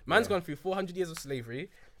 Man's gone through 400 years of slavery.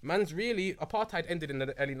 Man's really apartheid ended in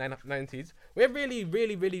the early 90s. We're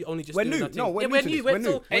really only just we're doing new. nothing. No, we're new. We're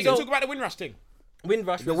new. Hey, talk about the Windrush thing.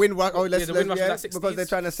 Windrush. The Windrush. Oh, let's the Windrush was like 60s, because they're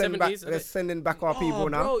trying to send 70s, back. They're sending back our people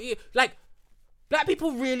now. Bro, yeah. Like black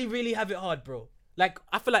people really have it hard, bro. Like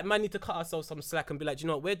I feel like man need to cut ourselves some slack and be like, you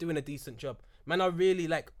know what, we're doing a decent job. Man are really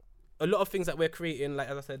like a lot of things that we're creating, like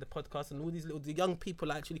as I said, the podcast and all these the young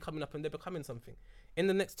people are actually coming up and they're becoming something. In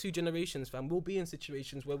the next 2 generations, fam, we'll be in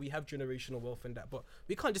situations where we have generational wealth and that, but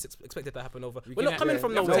we can't just expect it to happen over. We're not coming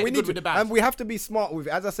from nowhere. No, we need to, and we have to be smart with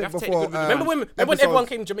it. As I said before, remember when everyone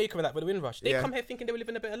came to Jamaica with that with the Windrush? They come here thinking they were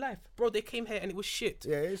living a better life, bro. They came here and it was shit.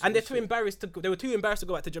 And they're too embarrassed to go. They were too embarrassed to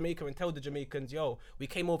go back to Jamaica and tell the Jamaicans, "Yo, we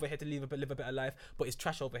came over here to live a better life, but it's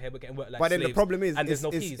trash over here. We're getting worked like slaves." But then the problem is, and there's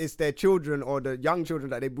no peace. It's their children or the young children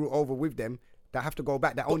that they brought over with them that have to go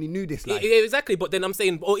back. That only knew this life. Yeah, exactly. But then I'm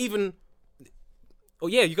saying, or even. Oh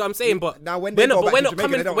yeah, you got what I'm saying, but now when we're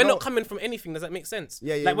not coming from anything. Does that make sense?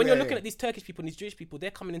 Yeah. Like when you're looking at these Turkish people and these Jewish people, they're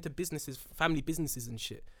coming into businesses, family businesses and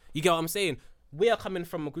shit. You get what I'm saying? We are coming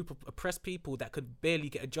from a group of oppressed people that could barely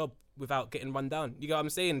get a job without getting run down. You get what I'm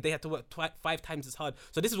saying? They had to work 5 times as hard.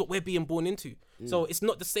 So this is what we're being born into. So it's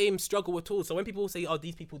not the same struggle at all. So when people say, "Oh,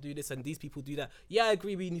 these people do this and these people do that," yeah, I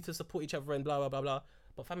agree. We need to support each other and blah blah blah blah.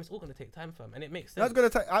 But fam, it's all gonna take time, fam, and it makes sense. That's gonna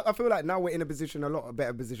take. I feel like now we're in a lot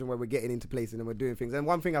better position where we're getting into places and we're doing things. And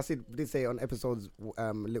one thing I did say on episodes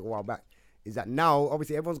a little while back is that now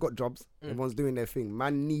obviously everyone's got jobs, everyone's doing their thing.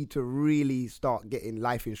 Man need to really start getting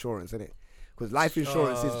life insurance, innit? Because life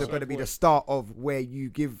insurance is going to be the start of where you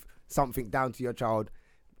give something down to your child.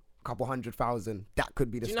 Couple 100,000, that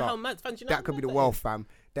could be the start. That could be the wealth, fam.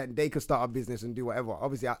 Then they could start a business and do whatever.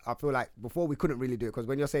 Obviously, I feel like before we couldn't really do it because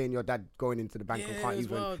when you're saying your dad going into the bank and can't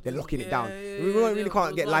even, they're locking it down. We really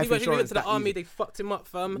can't get life insurance. He went to the army, they fucked him up,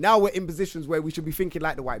 fam. Now we're in positions where we should be thinking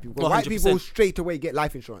like the white people. White people straight away get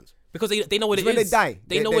life insurance because they know what it is. When they die,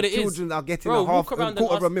 they know what it is. Their children are getting a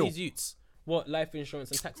quarter of a mil. What life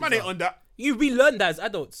insurance and taxes Money on that. We learn that as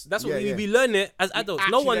adults. That's what we learn it as adults.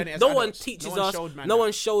 No one teaches us. No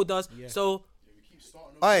one showed us. So.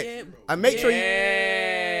 Alright, and make sure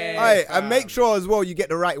and make sure as well you get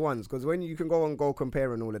the right ones because when you can go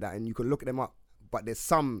compare and all of that and you can look them up, but there's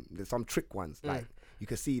some trick ones like you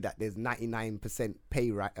can see that there's 99%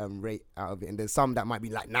 pay rate out of it, and there's some that might be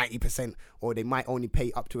like 90%, or they might only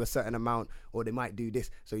pay up to a certain amount, or they might do this.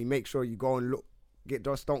 So you make sure you go and look.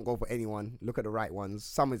 Just don't go for anyone. Look at the right ones.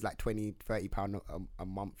 Some is like £20-30 a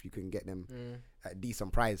month. You can get them at a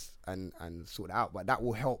decent price and sort it out, but that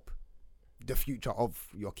will help the future of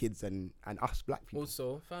your kids and us black people.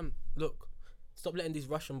 Also, fam, look, stop letting these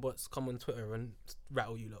Russian bots come on Twitter and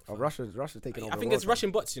rattle you lot. Oh, Russia's taking over. I think it's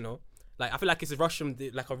Russian bots, you know. Like I feel like it's a Russian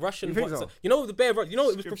bot. So? You know the bear. You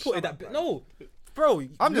know it was reported that. No, bro.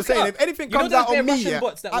 I'm just saying, if anything comes out on me, Russian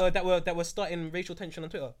bots that were starting racial tension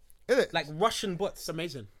on Twitter. Is it? Like Russian bots. It's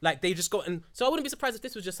amazing. Like they just got in. So I wouldn't be surprised if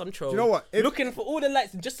this was just some troll. Do you know what? Looking for all the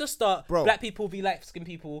likes just to start. Bro. Black people v light skin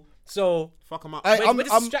people. So fuck them up.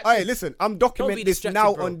 Listen, I'm documenting this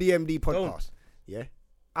now bro. on DMD podcast. Yeah,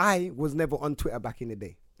 I was never on Twitter back in the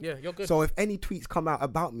day. Yeah, you're good. So if any tweets come out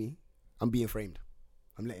about me, I'm being framed.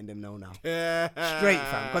 I'm letting them know now. Straight,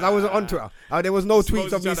 fam. Because I wasn't on Twitter. There was no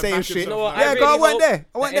tweets of me saying shit. You know what? Yeah, I went there.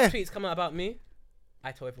 If tweets come out about me,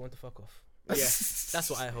 I tell everyone to fuck off. Yeah, that's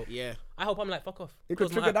what I hope. Yeah, I hope I'm like fuck off. It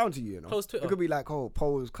could trigger down to you know. Close Twitter. It could be like, oh,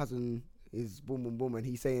 Poe's cousin is boom boom boom, and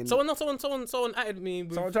he's saying. Someone added me.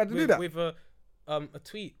 Someone tried to do that with a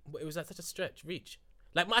tweet. But it was like such a reach.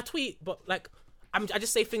 Like my tweet, but like I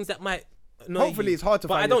just say things that might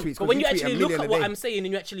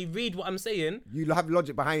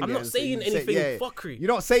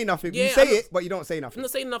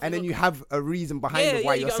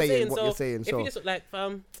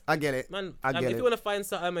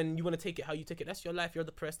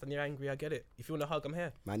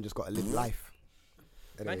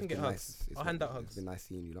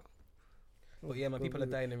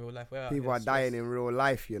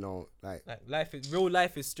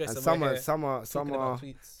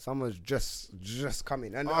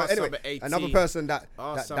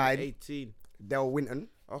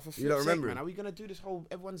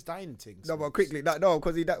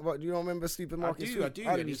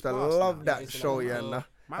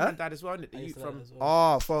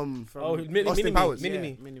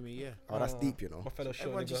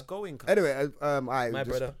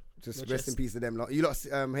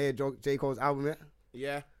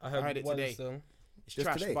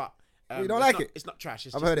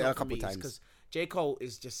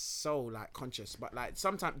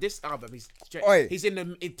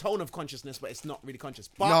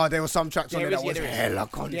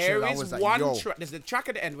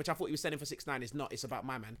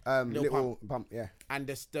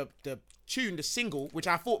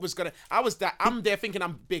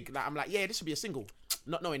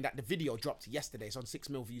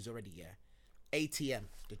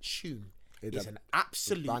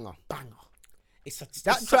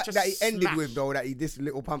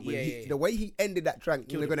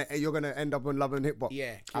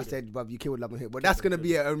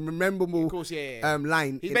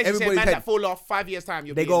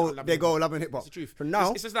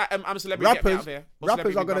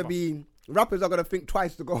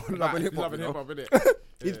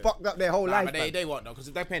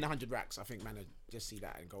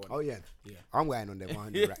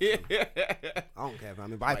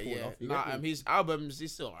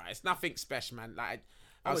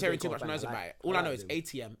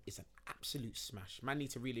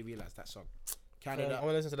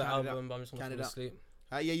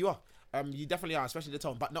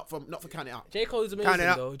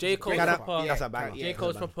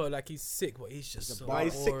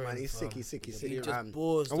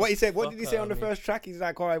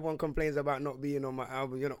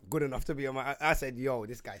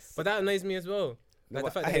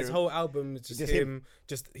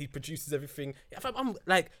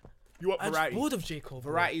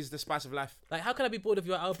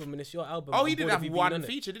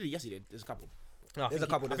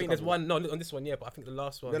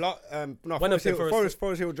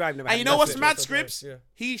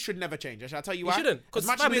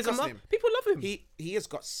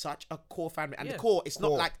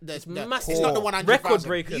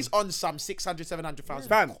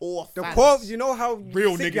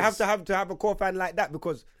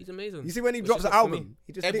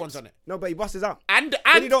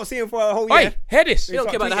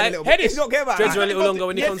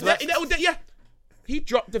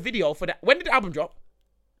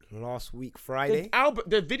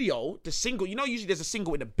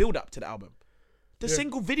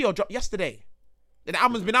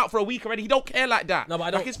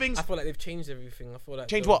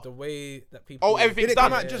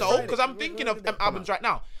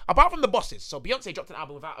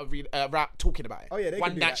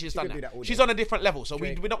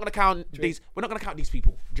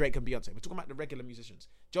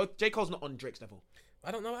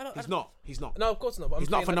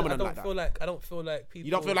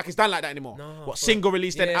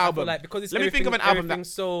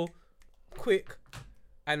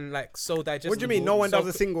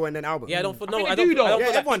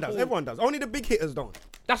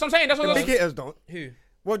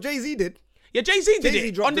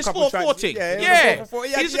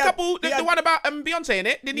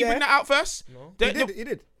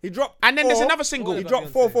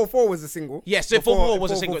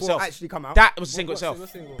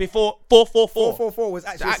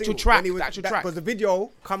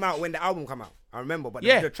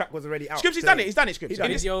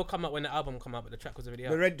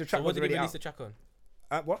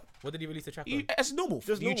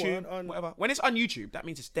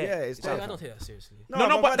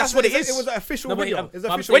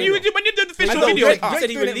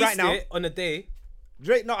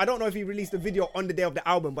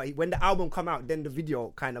then the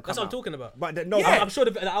video kind of. That's what I'm talking about. But Yeah. I'm sure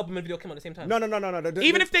the album and video came out at the same time. No.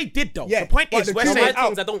 Even if they did though, Yeah, the point but is the we're tune saying went out.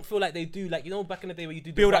 Things I don't feel like they do. Like, you know, back in the day where you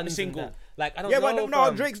do Build up the runs and single. that. Like I don't Yeah, know. but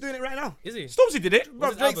no, Drake's doing it right now. Is he? Stormzy did it.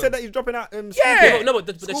 Bro, Drake said that he's dropping out. Yeah. No, but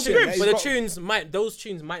the Scoop.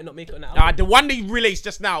 tunes might not make it on the album. The one they released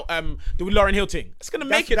just now, the Lauryn Hill thing, it's gonna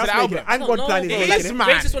make it to the album. And God Plan is It making is, it. man.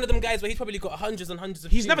 Drake's just one of them guys where he's probably got hundreds and hundreds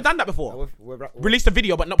of. He's tunes. never done that before. We're Released a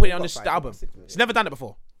video, but not put it on Got the five, album. 6 minutes. He's never done it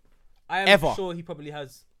before. I am ever. sure he probably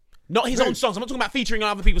has. Not his own songs. I'm not talking about featuring on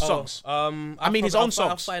other people's songs. I mean his own songs.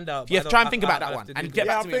 I'll find out. Yeah, try and think about that one and get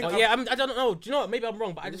back to me. I don't know. Do you know what? Maybe I'm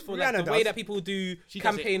wrong, but I just feel like Rihanna the way does. that people do does it.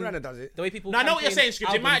 campaign. Rihanna does it. The way people. No, I know what you're saying, campaign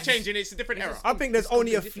Scripts. It might albums. change and it's a different era. I think there's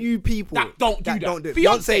only a few people That don't do that. do it. Beyonce.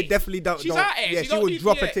 Beyonce definitely don't. She's out here. Yeah, she would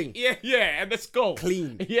drop a thing. Yeah, and let's go.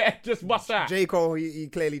 Clean. Yeah, just bust that. J. Cole, he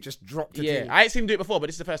clearly just dropped a Yeah, thing. I ain't seen him do it before, but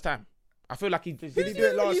this is the first time. I feel like he did. Did he do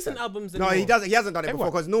it last releasing time? albums No, he anymore. doesn't. He hasn't done it before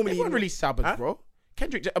because normally everyone released albums, Huh? bro.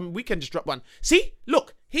 Kendrick, Weeknd just dropped one. See,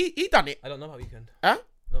 look, he done it. I don't know about Weeknd. Huh?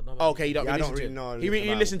 I don't know about Okay, you don't Yeah, I really don't listen really to know it. He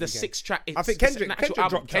about listened to Weeknd. 6 tracks. I think Kendrick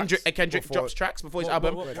dropped tracks Kendrick before- drops tracks before his What-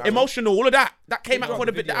 album. what- what- Emotional, all of that. That came out dropped before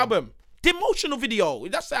the video. album. The emotional video.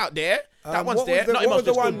 That's out there. That one's what was there. the- Not what was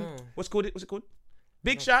the emotional. one- What's it called?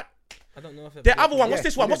 Big Shot. I don't know if The other one. What's Yeah,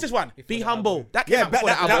 this one? yeah. What's this one? Before Be the Humble. album. That came Yeah, out before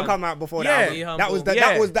the that album. come out before Yeah. the Be album. That was the Humble.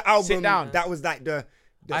 that was the Yeah. Sit album. down. That was like the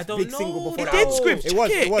I don't big single know. before It the did, album. Scripts. It was.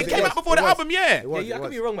 Check it. It came out before the album, yeah. It was. Yeah, I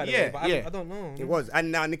could be wrong by the Yeah, way, but yeah. I don't know. It was,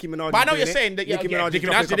 and now Nicki Minaj. But I know is you're doing saying it. that, Nicki yeah, Minaj Nicki is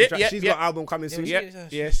dropping Minaj a couple did it, tracks. yeah, She's yeah. got an album coming soon. Yeah.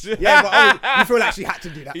 Yes. Yeah, but you feel like she had to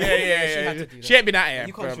do that. Yeah. had to do that. She ain't been out here.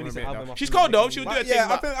 You can't for a release an bit, album though. after She's Nicki cold though. Minaj. She'll do But a thing. yeah, I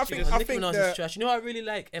but- think Nicki Minaj is trash. You know, I really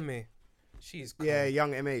like Emma. She's cool. Yeah,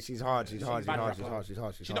 young MA, she's hard. She's hard. She's bad hard. rapper. She's hard. She's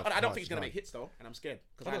hard. She's not. I don't think she's gonna make hits though, and I'm scared I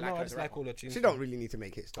because I don't know. like I her. just as a like rapper. all her tunes. She don't really need to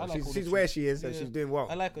make hits though. I like all She's the where tunes. she is and Yeah. she's doing well.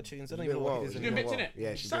 I like her tunes. I don't She's even doing know what well. it is She's doing anymore. bits, innit? Yeah,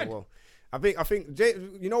 She's she's doing signed. well. I think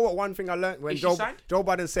you know what? One thing I learned when Is she Joe signed?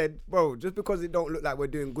 Biden said, "Bro, just because it don't look like we're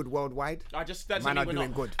doing good worldwide, That's Man are doing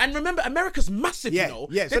not. good. And remember, America's massive, Yeah, you know.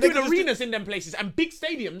 yeah, so They're they doing can just arenas in them places and big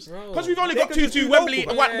stadiums Bro. because we've only They got can just 2-2 do Wembley,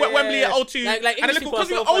 local. Wembley at O2, Like and then English because people are we've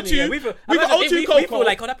so got funny, yeah. O2, We've got we O2 feel Coco.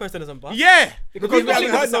 like, oh, that person doesn't bust. Yeah, Because Because we've we been haven't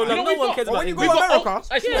heard so that. long. You No know, one cares when about you English. go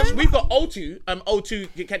to America, We've got O2,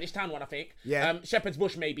 O2 Kentish Town one, I think. Yeah. Shepherd's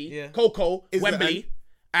Bush maybe. Yeah. Coco, Islington. Wembley,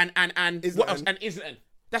 and what else? Islington. And Islington.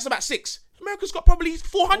 That's about 6. America's got probably What do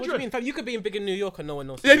you 400. mean, fam? You could be in big in New York and no one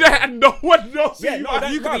knows. Yeah, and no one knows. Yeah, who you no, are.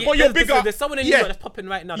 that's You could right. be, but you're There's- bigger. There's someone in New Yeah. York that's popping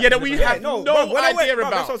right now. Yeah, that I've we never have heard. no bro, when I idea went, bro,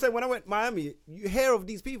 about. that's what I'm saying. When I went Miami, you hear of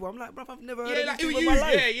these people. I'm like, bro, I've never heard Yeah, of like, these who people in you? my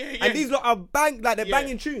life. Yeah. And these lot are they're Yeah.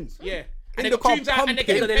 banging tunes. Yeah. In And they the got car tunes out and they're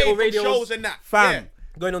getting pumping. They're paid little from radios. shows and that. Fam.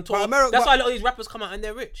 Going on tour. But America- That's why a lot of these rappers come out and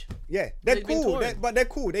they're rich. Yeah, they're They've been cool. touring. But they're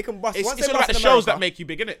cool. They can bust. It's Once all they about bust the in shows America, that make you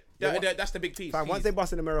big, innit? Yeah. That's the big piece. Fam, once they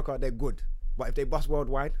bust in America, they're good. But if they bust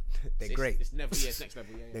worldwide, they're great. It's never, it's next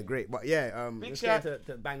level. Yeah, They're great. But yeah, Big let's shout. get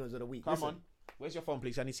into bangers of the week. Come Listen, on. Where's your phone,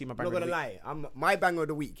 please? I need to see my I'm banger. not gonna lie. My banger of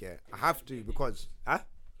the week. Yeah, I have to because. Huh? Can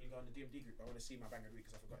you go on the DMD group? I want to see my banger of the week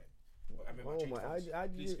because I forgot it. Oh my!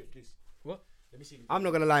 Please. What? Let me see. I'm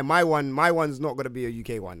not gonna lie. My one's not gonna be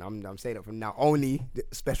a UK one. I'm saying it from now. Only the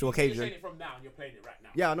special You're occasion. saying it from now and you're playing it right now.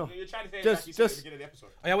 Yeah, I know. You're trying to say it Just- like you said at just- the beginning of the episode.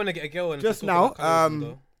 I want to get a girl and Just talk now, about colorism,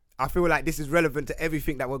 though. I feel like this is relevant to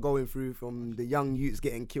everything that we're going through, from the young youths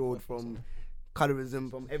getting killed, from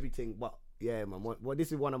colorism, from everything. But yeah, man. Well,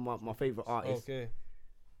 this is one of my favorite artists. Okay.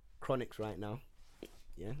 Chronix right now.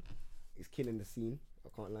 Yeah, he's killing the scene. I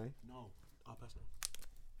can't lie. No. Oh, personal.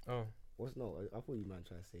 Oh. What's no? I thought you man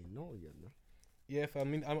trying to say no again. No? Yeah, I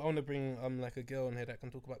mean, I want to bring like a girl in here that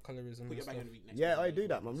can talk about colorism Put and your stuff. banger of the week next Yeah, week. I do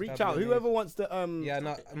that, man. Reach That'd out. be Whoever wants to. Yeah,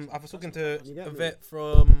 no, I was talking to You get a me? vet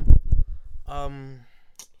from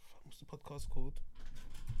what's the podcast called?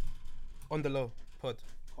 On the Low Pod.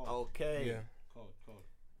 Okay. Yeah.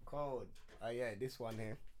 Cold. Yeah, this one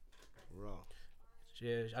here. Raw.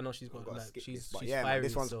 Yeah, I know she's got Gotta like skip she's this, but she's yeah, man, fiery,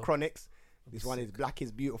 this one's so. Chronix. This one is Black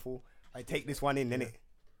is Beautiful. I take this one in, innit?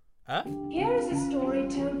 Huh? Here is a story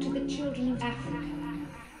told to the children of Africa.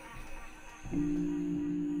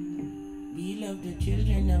 We love the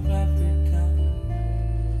children of Africa.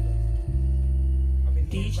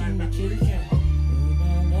 Teaching the children.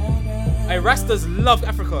 Hey, Rastas love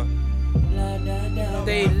Africa.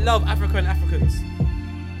 They love Africa and Africans.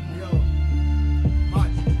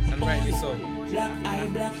 And rightly so. Black eye,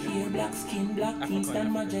 black hair, black skin, black Africa king, stand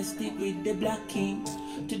and majestic with the black king.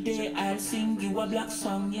 Today I'll sing you a black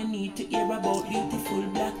song. You need to hear about beautiful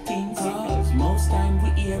black things. Cause most time we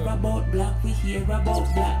hear about black, we hear about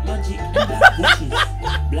black magic and black witches.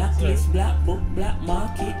 Black list, black book, black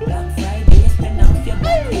market, black Friday, spend off your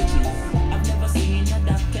black riches. I've never seen a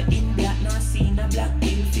doctor in black, nor seen a black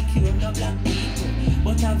pill to cure no black people.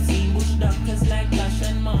 But I've seen bush doctors like Cash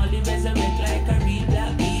and Marley resurrect like a real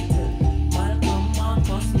black beetle. Malcolm,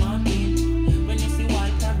 Marcus, Martin. When you see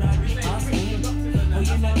Walter, Rory, Austin. Oh,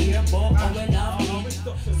 you know hear about how we love it.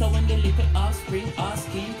 So when they lick it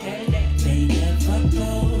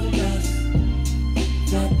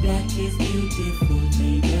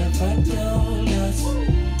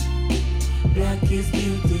is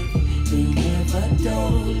beautiful. They never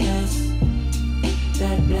told us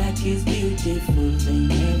that black is beautiful. They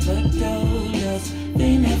never told us.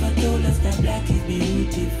 They never told us that black is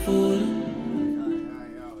beautiful.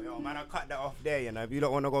 Yo, man, I cut that off there, you know. If you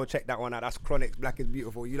don't want to go check that one out, that's Chronixx, Black is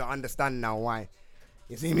Beautiful. You don't understand now why.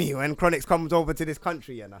 You see me? When Chronixx comes over to this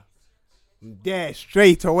country, you know, I'm there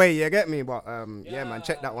straight away, you get me? But, yeah, man,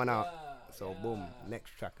 check that one out. So, boom,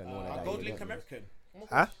 next track and all of that. Gold Link American.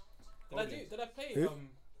 Huh? Did I play Who?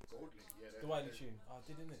 the Wiley tune? Oh,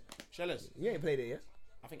 didn't it? Shellers. You ain't played it, yeah?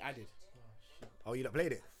 I think I did. Oh, you not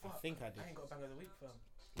played it? I think I did. I ain't got a bang of the week,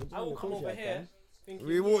 fam. I will come over here.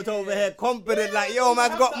 We walked over here confident, like, yo,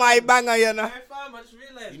 man's got my banger, you know. Hey, fam, I just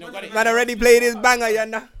realised. You know, got it. Man already played his banger, you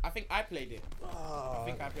know. I think I played it. I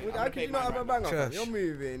think I played it. How can you not have a banger? Trash. You're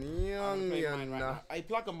moving young, you know. I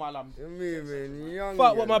plug them while I'm. You're moving young.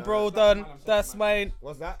 Fuck what my bro done. That's mine.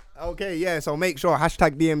 What's that? Okay, yeah, so make sure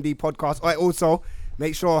hashtag DMD podcast. All right, also,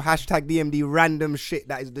 make sure hashtag DMD random shit.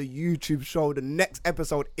 That is the YouTube show. The next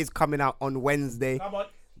episode is coming out on Wednesday. Come on.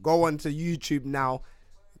 Go on to YouTube now.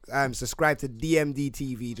 Subscribe to DMD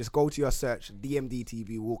TV. Just go to your search, DMD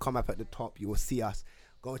TV. We'll come up at the top. You will see us.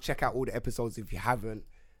 Go check out all the episodes if you haven't.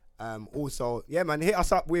 Also, yeah, man, hit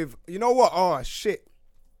us up with, you know what? Oh, shit.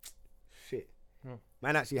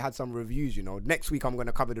 Man actually had some reviews, you know. Next week, I'm going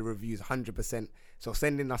to cover the reviews 100%. So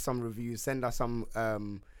send in us some reviews. Send us some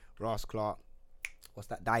Ross Clark. What's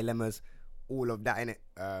that? Dilemmas. All of that in it.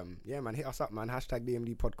 Yeah, man, hit us up, man. Hashtag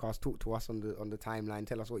DMD podcast. Talk to us on the timeline.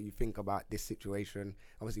 Tell us what you think about this situation.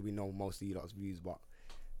 Obviously, we know most of you lot's views, but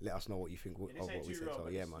let us know what you think of what we said. So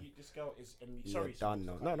yeah, man. This girl is sorry. Done.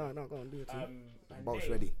 No. Go on. Do it. The boat's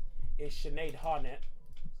name ready. Is Sinead Harnett.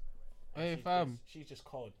 Hey, fam. She's just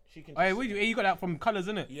cold. She can. Hey, you got that from Colours,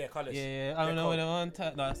 innit? Yeah, Colours. Yeah. I don't know when I want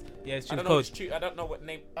to. Nice. Yeah, it's I don't code. know. I don't know what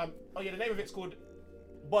name. Oh yeah, the name of it's called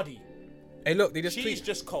Body. Hey, look, they just She's tweet.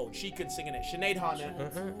 just cold. She can sing in it. Sinead Harnett.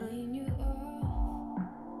 When you are,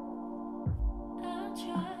 I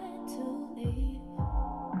try to leave.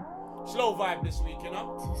 Slow vibe this week, you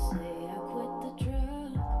know. To say I quit the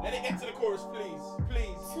drug. Let it get to the chorus, please.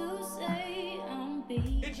 To say I'm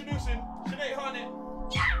beat. Introducing Sinead Harnett.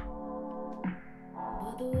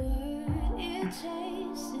 But the word, it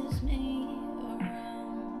chases me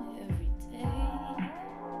around every day.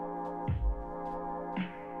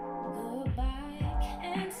 Goodbye,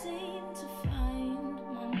 can't seem to find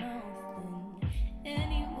my mouth in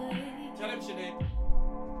any way. Tell him, Sinead.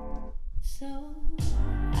 So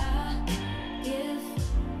I give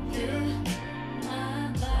you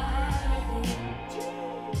my body.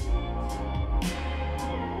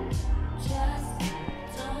 Just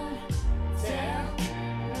don't tell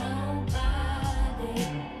nobody.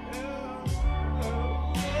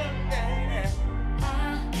 I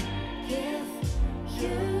give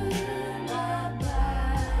you my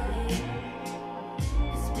body.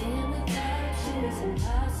 'Cause being without you is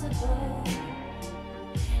impossible.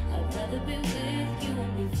 I'd rather be with you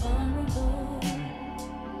and be vulnerable.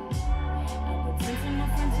 I would pray for my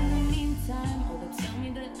friends in the meantime, or would tell me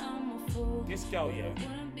that I'm a fool. This girl, yeah,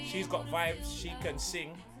 she's got vibes. She can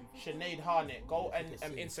sing. Sinead Harnett. Go and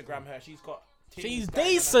Instagram her. She's got. She's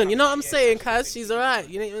decent, you know what I'm saying, Kaz? She's alright,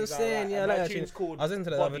 you know what I'm She's saying? alright. Yeah, I And like her that tune. tune's called I was into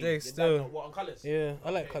that the other Body. day Is that still. What, on Colours? Yeah, I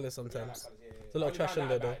like Colours sometimes. It's a lot of trash in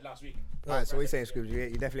there though. Last week. Alright, so what are you saying, Scribs? You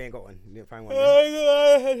definitely ain't got one. You didn't find one.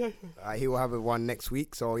 Yeah? He will have one next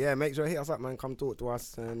week. So yeah, make sure you hit us up, man. Come talk to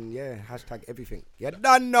us and yeah, hashtag everything. You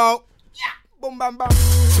done now. Yeah. Boom bam bam.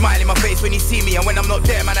 Smile in my face when you see me, and when I'm not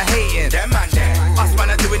there, man, I hating. Them man there. Us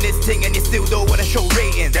man are doing this thing, and you still don't wanna show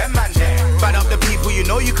rating. Them man there. Bad up the people you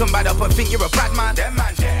know you can bad up and think you're a bad man. Them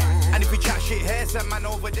man there. And if we chat shit here, some man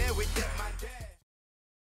over there.